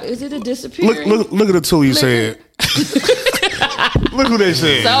 I'm like, is it a disappearing? Look at the two you said. Look who they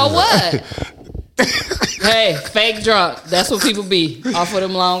said. So what? Hey, fake drunk. That's what people be off of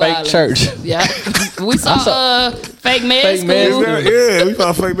them Long Islands. Fake church. Yeah. We saw fake med school. Yeah, we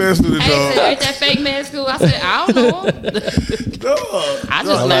saw fake med school. Ain't that fake med school? I said, I don't know. I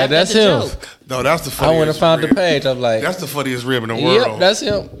just laughed at the joke. No, that's the funniest. I went and found the page. I'm like, that's the funniest rib in the world. Yep, that's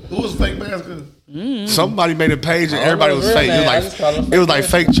him. Who was fake med school? Somebody made a page and everybody was fake. It was like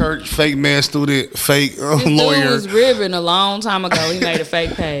fake church, fake man student, fake lawyer. Dude was ribbing a long time ago. He made a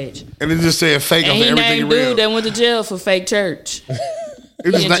fake page. And it just said fake and on he everything named real. Dude that went to jail for fake church.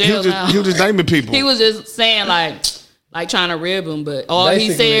 He was just naming people. He was just saying like trying to rib him, but all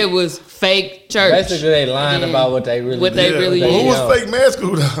he said was fake church. Basically, they lying about what they really Who was fake med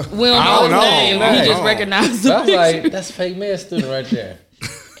school though? We don't know his name. We just recognized him. I was like, that's fake med student right there.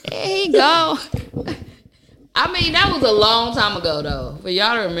 There he go. I mean, that was a long time ago, though. For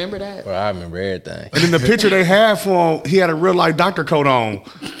y'all to remember that. Well, I remember everything. And then the picture they had for him, he had a real life doctor coat on.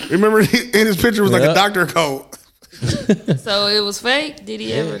 Remember, in his picture was like a doctor coat. So it was fake? Did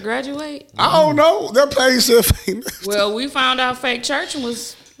he ever graduate? I don't know. That page said fake. Well, we found out fake church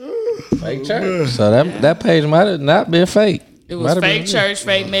was... Fake church. So that page might have not been fake. It was fake church,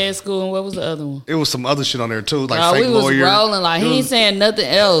 fake med school, and what was the other one? It was some other shit on there too, like fake we was lawyer. Rolling like he ain't saying nothing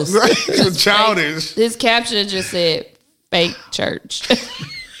else. It was childish. His caption just said fake church.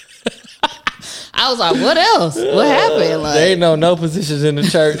 I was like, what else? What happened? Like, they ain't no positions in the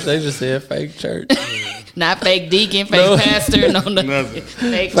church. They just said fake church. Not fake deacon, fake pastor, nothing.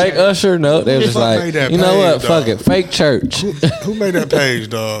 Fake usher, no. They was just like, you know what? Fuck it, fake church. Who made that page,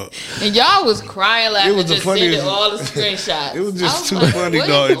 dog? And y'all was crying laughing. It was just sending all the screenshots. It was just too funny,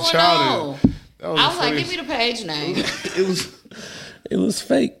 dog. It's childish. I was like, give me the page name. It was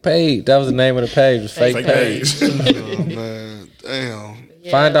fake page. That was the name of the page. Was fake page. Oh man, damn.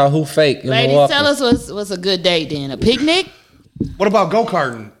 Yeah. Find out who fake. Ladies, tell us what's a good date then. A picnic? What about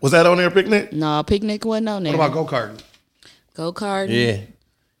go-karting? Was that on there, picnic? No, picnic wasn't on there. What about go-karting? Go-karting? Yeah.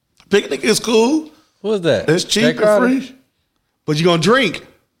 Picnic is cool. What was that? It's cheap and free. But you gonna drink?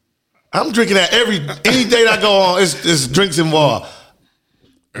 I'm drinking at any date I go on. It's drinks involved.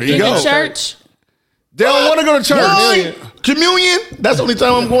 There you go. Church? They don't want to go to church. Communion? That's the only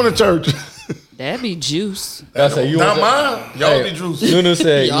time I'm going to church. That'd be juice. Not mine. Y'all be juice. Nunu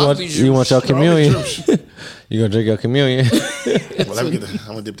said, you want your communion? You gonna drink your communion? Well, I'm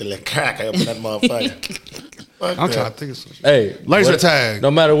gonna dip the little crack up in that motherfucker. I'm trying to think of something. Hey, laser tag. No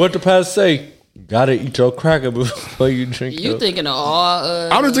matter what the pastor say, gotta eat your cracker before you drink. You thinking of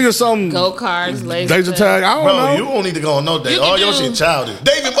all? I'm just thinking of something. Go karts, laser tag. I don't know. You don't need to go on no date. All your shit childish.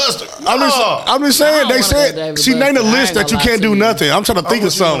 David Buster. I'm just saying. They said she named a list that you can't do nothing. I'm trying to think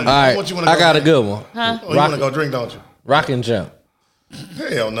of something. All right, I got a good one. Huh? You want to go drink, don't you? Rock and jump.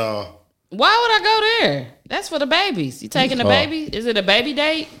 Hell no. Why would I go there? That's for the babies. You taking the baby? Is it a baby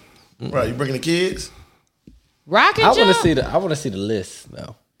date? Right. You bringing the kids? Rock and jump. I want to see the list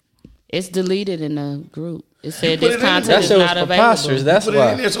though. It's deleted in the group. It said this content is not available. That's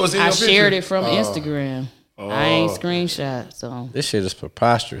why I shared it from Instagram. I ain't screenshot. So this shit is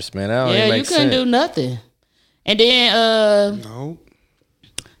preposterous, man. That don't even you make couldn't sense. do nothing. And then no.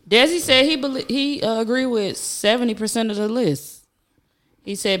 Desi said he agree with 70% of the list.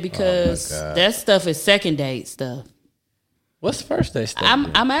 He said because that stuff is second date stuff. What's first date stuff?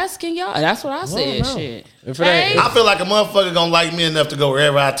 I'm asking y'all. That's what I said. Shit. I feel like a motherfucker gonna like me enough to go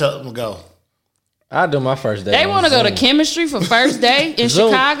wherever I tell them to go. I do my first date. They want to go to chemistry for first date in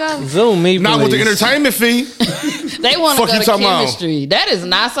Chicago. Zoom me, not with the entertainment fee. They want to go to chemistry. That is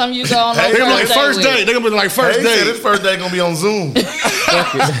not something you go on. They're gonna be like first date. They're gonna be like first date. This first date gonna be on Zoom. Dude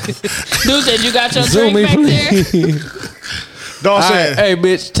said you got your Zoom drink me, back there. Don't say. Hey,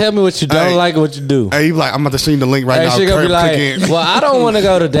 bitch, tell me what you don't like and what you do. Hey, you like, I'm about to send you the link right now. She gonna be like, well, I don't want to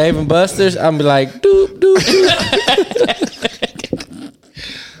go to Dave and Buster's. I'm be like, doop, doop, doop.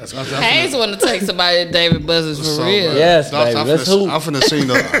 Hayes want to take somebody to David Buster's for real. Yes, baby. Let's hoop. I'm finna see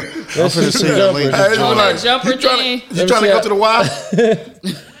the. I'm finna see the lady. Jumper thing. You trying to go to the Y?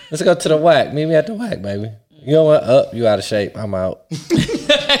 Let's go to the whack. Meet me at the whack, baby. You know what? Up, you out of shape. I'm out.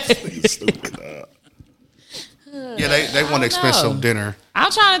 Stupid. Yeah, they want expensive dinner.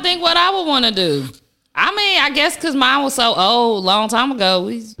 I'm trying to think what I would want to do. I mean, I guess because mine was so old, long time ago,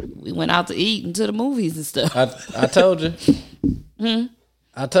 we went out to eat and to the movies and stuff. I told you.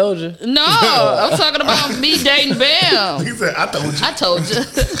 I told you. No, I'm talking about me dating Bam. He said, I told you. I told you.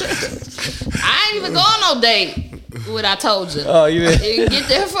 I ain't even go on no date with I told you. Oh, you didn't get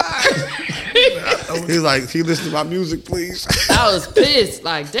that far. He's like, can you listen to my music, please? I was pissed.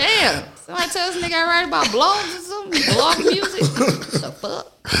 Like, damn. Somebody tell this nigga I write about blogs or something? Blog music? What the fuck?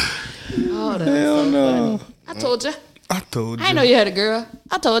 Oh, that's so no. Funny. I told you. I told you. I didn't know you had a girl.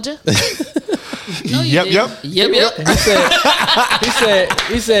 I told you. No, you yep, didn't. Yep.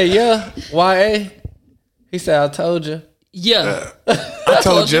 He said, yeah, YA. He said, I told you. Yeah. I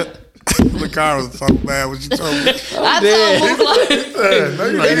told you. The car was so bad when you told me. I told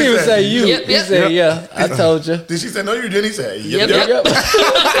him like, he didn't even say you. Yep, he said, yeah, I told you. Did she say no? You didn't. He said, yep.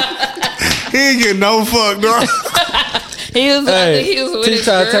 He ain't getting no fuck, dog. He was. I think he was with his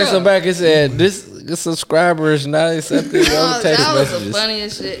girl. Text him back and said, "This subscriber is not accepting your text that was messages." The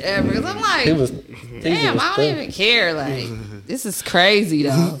funniest shit ever. Cause I'm like, damn, I don't even care. Like, this is crazy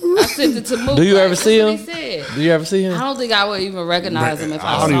though. I sent it to Mook. Do you ever see him? Do you ever see him? I don't think I would even recognize him if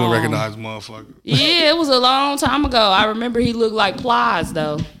I saw him. I don't even recognize motherfucker. Yeah, it was a long time ago. I remember he looked like Plies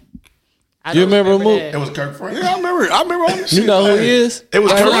though. You remember Mook? It was Kirk Franklin. Yeah, I remember all this shit. You know who he is? It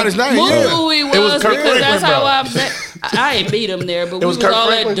was Kirk Franklin's name. Mook Yeah. who he was, It was Kirk because that's Franklin, how bro. I ain't meet him there, but we was was Kirk all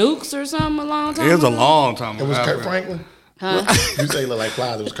Franklin? at Duke's or something a long time It was a ago. long time ago. It was Kirk Franklin. Huh? You say he looked like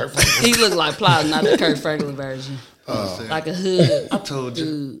Plies. It was Kirk Franklin. He looked like Plies, not the Kirk Franklin version. Like a hood. I told you.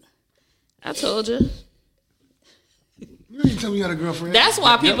 Dude. I told you. You didn't tell me you had a girlfriend. That's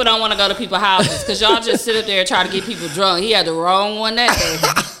why people don't want to go to people's houses, because y'all just sit up there and try to get people drunk. He had the wrong one that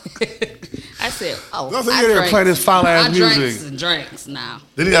day. I said, Don't think you're there playing this foul ass music. I drinks now.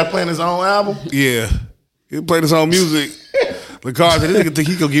 Did he have playing his own album? Yeah. He played his own music. The car said, this nigga think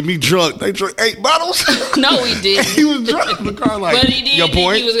he gonna get me drunk. They drank 8 bottles. No, he didn't. He was drunk. The car like, but he did your think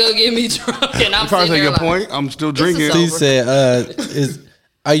point? he was gonna get me drunk, and I'm The car sitting said, there your like, point? I'm still drinking. He said,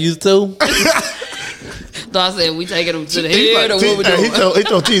 are you too? So I said, we taking him to the head or what we doing? He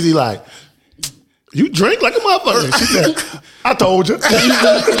told Teezy like, you drink like a motherfucker. She said, I told you.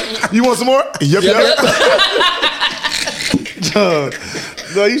 You want some more? Yep.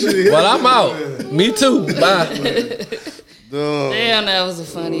 No, you should. Well, I'm out. Me too. Bye. Damn, that was the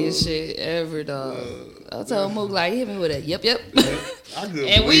funniest shit ever, dog. I told Mook, like, hit me with a yep.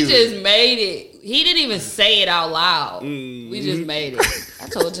 And we just made it. He didn't even say it out loud. We just made it. I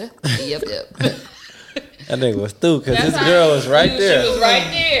told you. Yep. That nigga was through because this girl was right there. She was right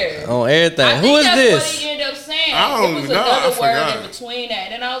there. On everything. I Who think is that's this? what he ended up saying. I don't It was know. another I word forgot. in between that.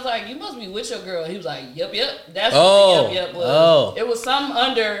 And then I was like, you must be with your girl. He was like, yep. That's Oh. what the yep was. Oh. It was something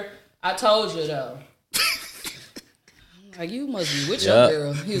under, I told you, though. I'm like, you must be with your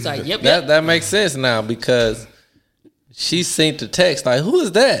girl. He was like, yep. That makes sense now because she sent the text like, who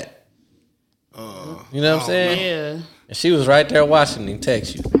is that? You know what I'm saying? Yeah. And she was right there watching him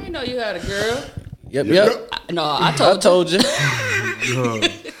text you. I didn't know you had a girl. Yep. I told you. That's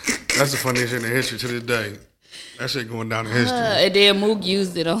the funniest shit in history to this day. That shit going down in history. And then Mook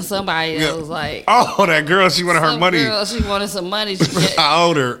used it on somebody that was like, oh, that girl, she wanted her some money. girl, she wanted some money. I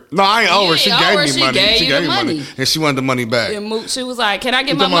owed her. No, I ain't owe her. You She ain't gave owe her, me she money. gave She you gave the me money. money. And she wanted the money back. And Mook, she was like, can I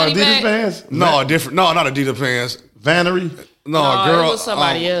get my money back? Pants? No, different. No, not Adidas pants. Vannery? No, No, a girl. it was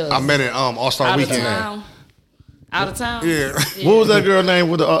somebody else. I met it All-Star Out of Weekend. town. Out of town? Yeah. What was that girl name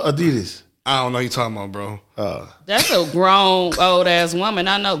with the Adidas? I don't know what you talking about, bro. That's a grown old ass woman.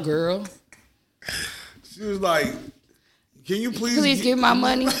 I know, girl. She was like, can you Please give my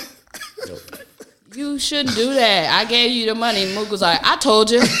money. You shouldn't do that. I gave you the money. And Mook was like, I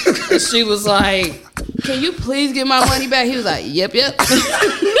told you. And she was like, can you please get my money back? He was like, yep. He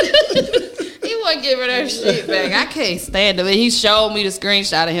wasn't giving her shit back. I can't stand him. And he showed me the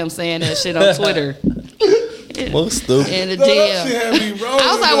screenshot of him saying that shit on Twitter. Most stupid. In the DM.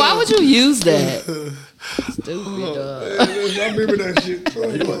 I was like, why would you use that? Stupid dog. I remember that shit. Bro.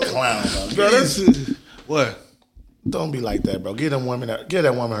 You a clown, bro. What? Don't be like that, bro. Give that woman her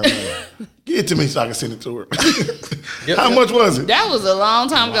money. Give it to me so I can send it to her. How much was it? That was a long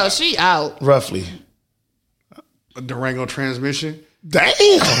time ago. She out. Roughly. A Durango transmission? Damn.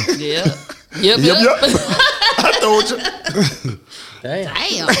 Yeah. Yep. I told you. Damn.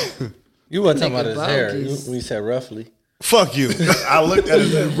 Damn. You weren't talking Nigga about his hair bogus. when you said roughly. Fuck you. I looked at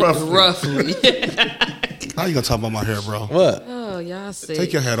it roughly. How you gonna talk about my hair, bro? What? Oh, y'all see.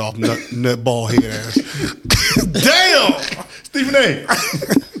 Take your head off, nut bald head ass. Damn! Stephen A.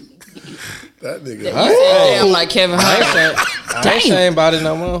 That nigga. Damn, like Kevin Hart. I ain't saying about it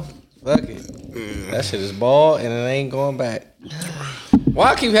no more. Fuck it. That shit is bald and it ain't going back.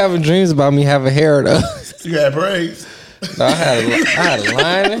 Why I keep having dreams about me having hair though? You had braids. No, I had a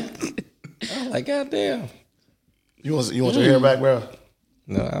lining. I was like, goddamn. You want your hair back, bro?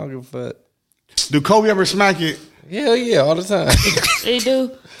 No, I don't give a fuck. Do Kobe ever smack it? Hell yeah, all the time. He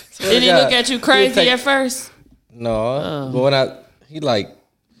do. Did he look at you crazy at first? No, but when he like.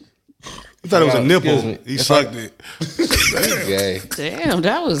 I thought it was a nipple. He sucked it. Gay. Damn,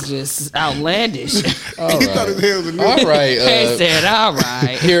 that was just outlandish. All right. He thought his hair was a nipple. All right. He said, all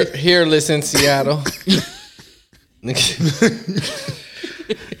right. Here, listen, Seattle.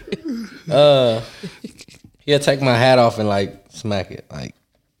 He'll take my hat off and like smack it. Like,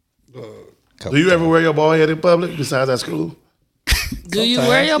 do you ever wear your bald head in public besides at school? Do you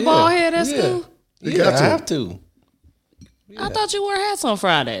wear your bald head at school? Yeah, I have to. I thought you wore hats on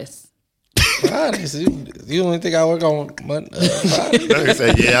Fridays. Fridays? You don't think I work on Fridays? They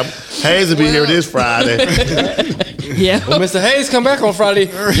say, yeah, Hayes will be here this Friday. Yeah. When Mr. Hayes come back on Friday,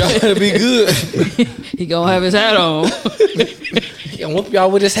 y'all better be good. He gonna have his hat on. He gonna whoop y'all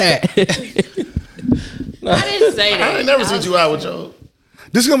with his hat. I didn't say that. I ain't never seen you out with your.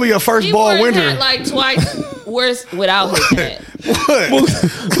 This is gonna be your first ball winter. He like twice worse without his hat.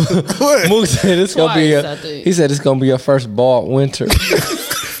 What? Mook said it's gonna be. I think. He said it's gonna be your first ball winter.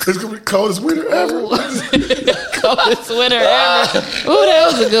 It's gonna be the coldest winter ever. Coldest winter ever. Ooh, that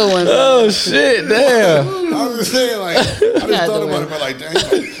was a good one. Oh shit! Damn. I was just saying, like, I just thought about it, but like, damn,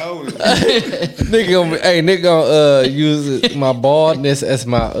 it's cold. Nigga gonna use my baldness as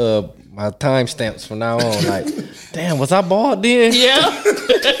my my timestamps from now on. Like, damn, was I bald then? Yeah.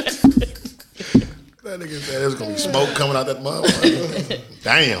 That nigga said there's gonna be smoke coming out that motherfucker.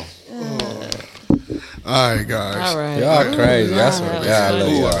 Damn. All right, guys. All right. Y'all crazy. That's what I love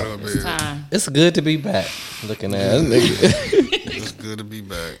y'all. It's time. It's good to be back. Looking at it. It's good to be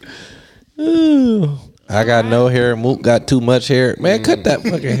back. Ooh. I got no hair. Mook got too much hair. Man, cut that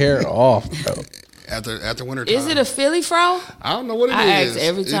fucking hair off, bro. After winter time. Is it a Philly fro? I don't know what it is. I ask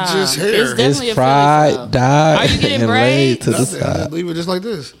every time. It's just hair. It's definitely It's a Philly fro. fried, dyed, Are you getting and laid braids? to the Nothing. I side. just leave it just like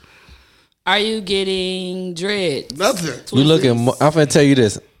this. Are you getting dreads? Nothing. You looking? I'm finna tell you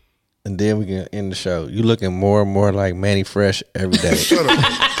this, and then we can end the show. You looking more and more like Manny Fresh every day. Shut up.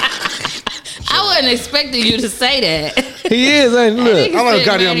 I wasn't expecting you to say that. He is, ain't he? Look. I'm like a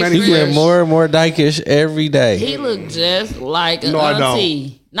goddamn Manny He getting more and more dykish every day. He look just like an No, I don't.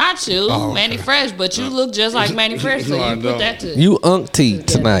 auntie. Not you, Oh, Manny Fresh, but you look just like Manny Fresh. So No, I you put don't. that to You unctie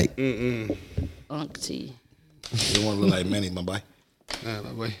tonight. auntie. You want to look like Manny, my boy. Nah,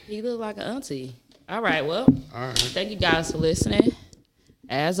 my boy. He look like an auntie. All right, well, All right. thank you guys for listening.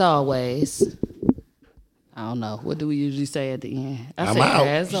 As always, I don't know. What do we usually say at the end? I'm say out.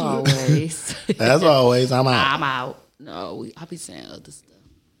 as always. As always, I'm out. I'm out. No, I be saying other stuff.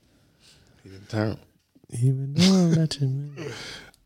 Turn. Even though I'm not your man.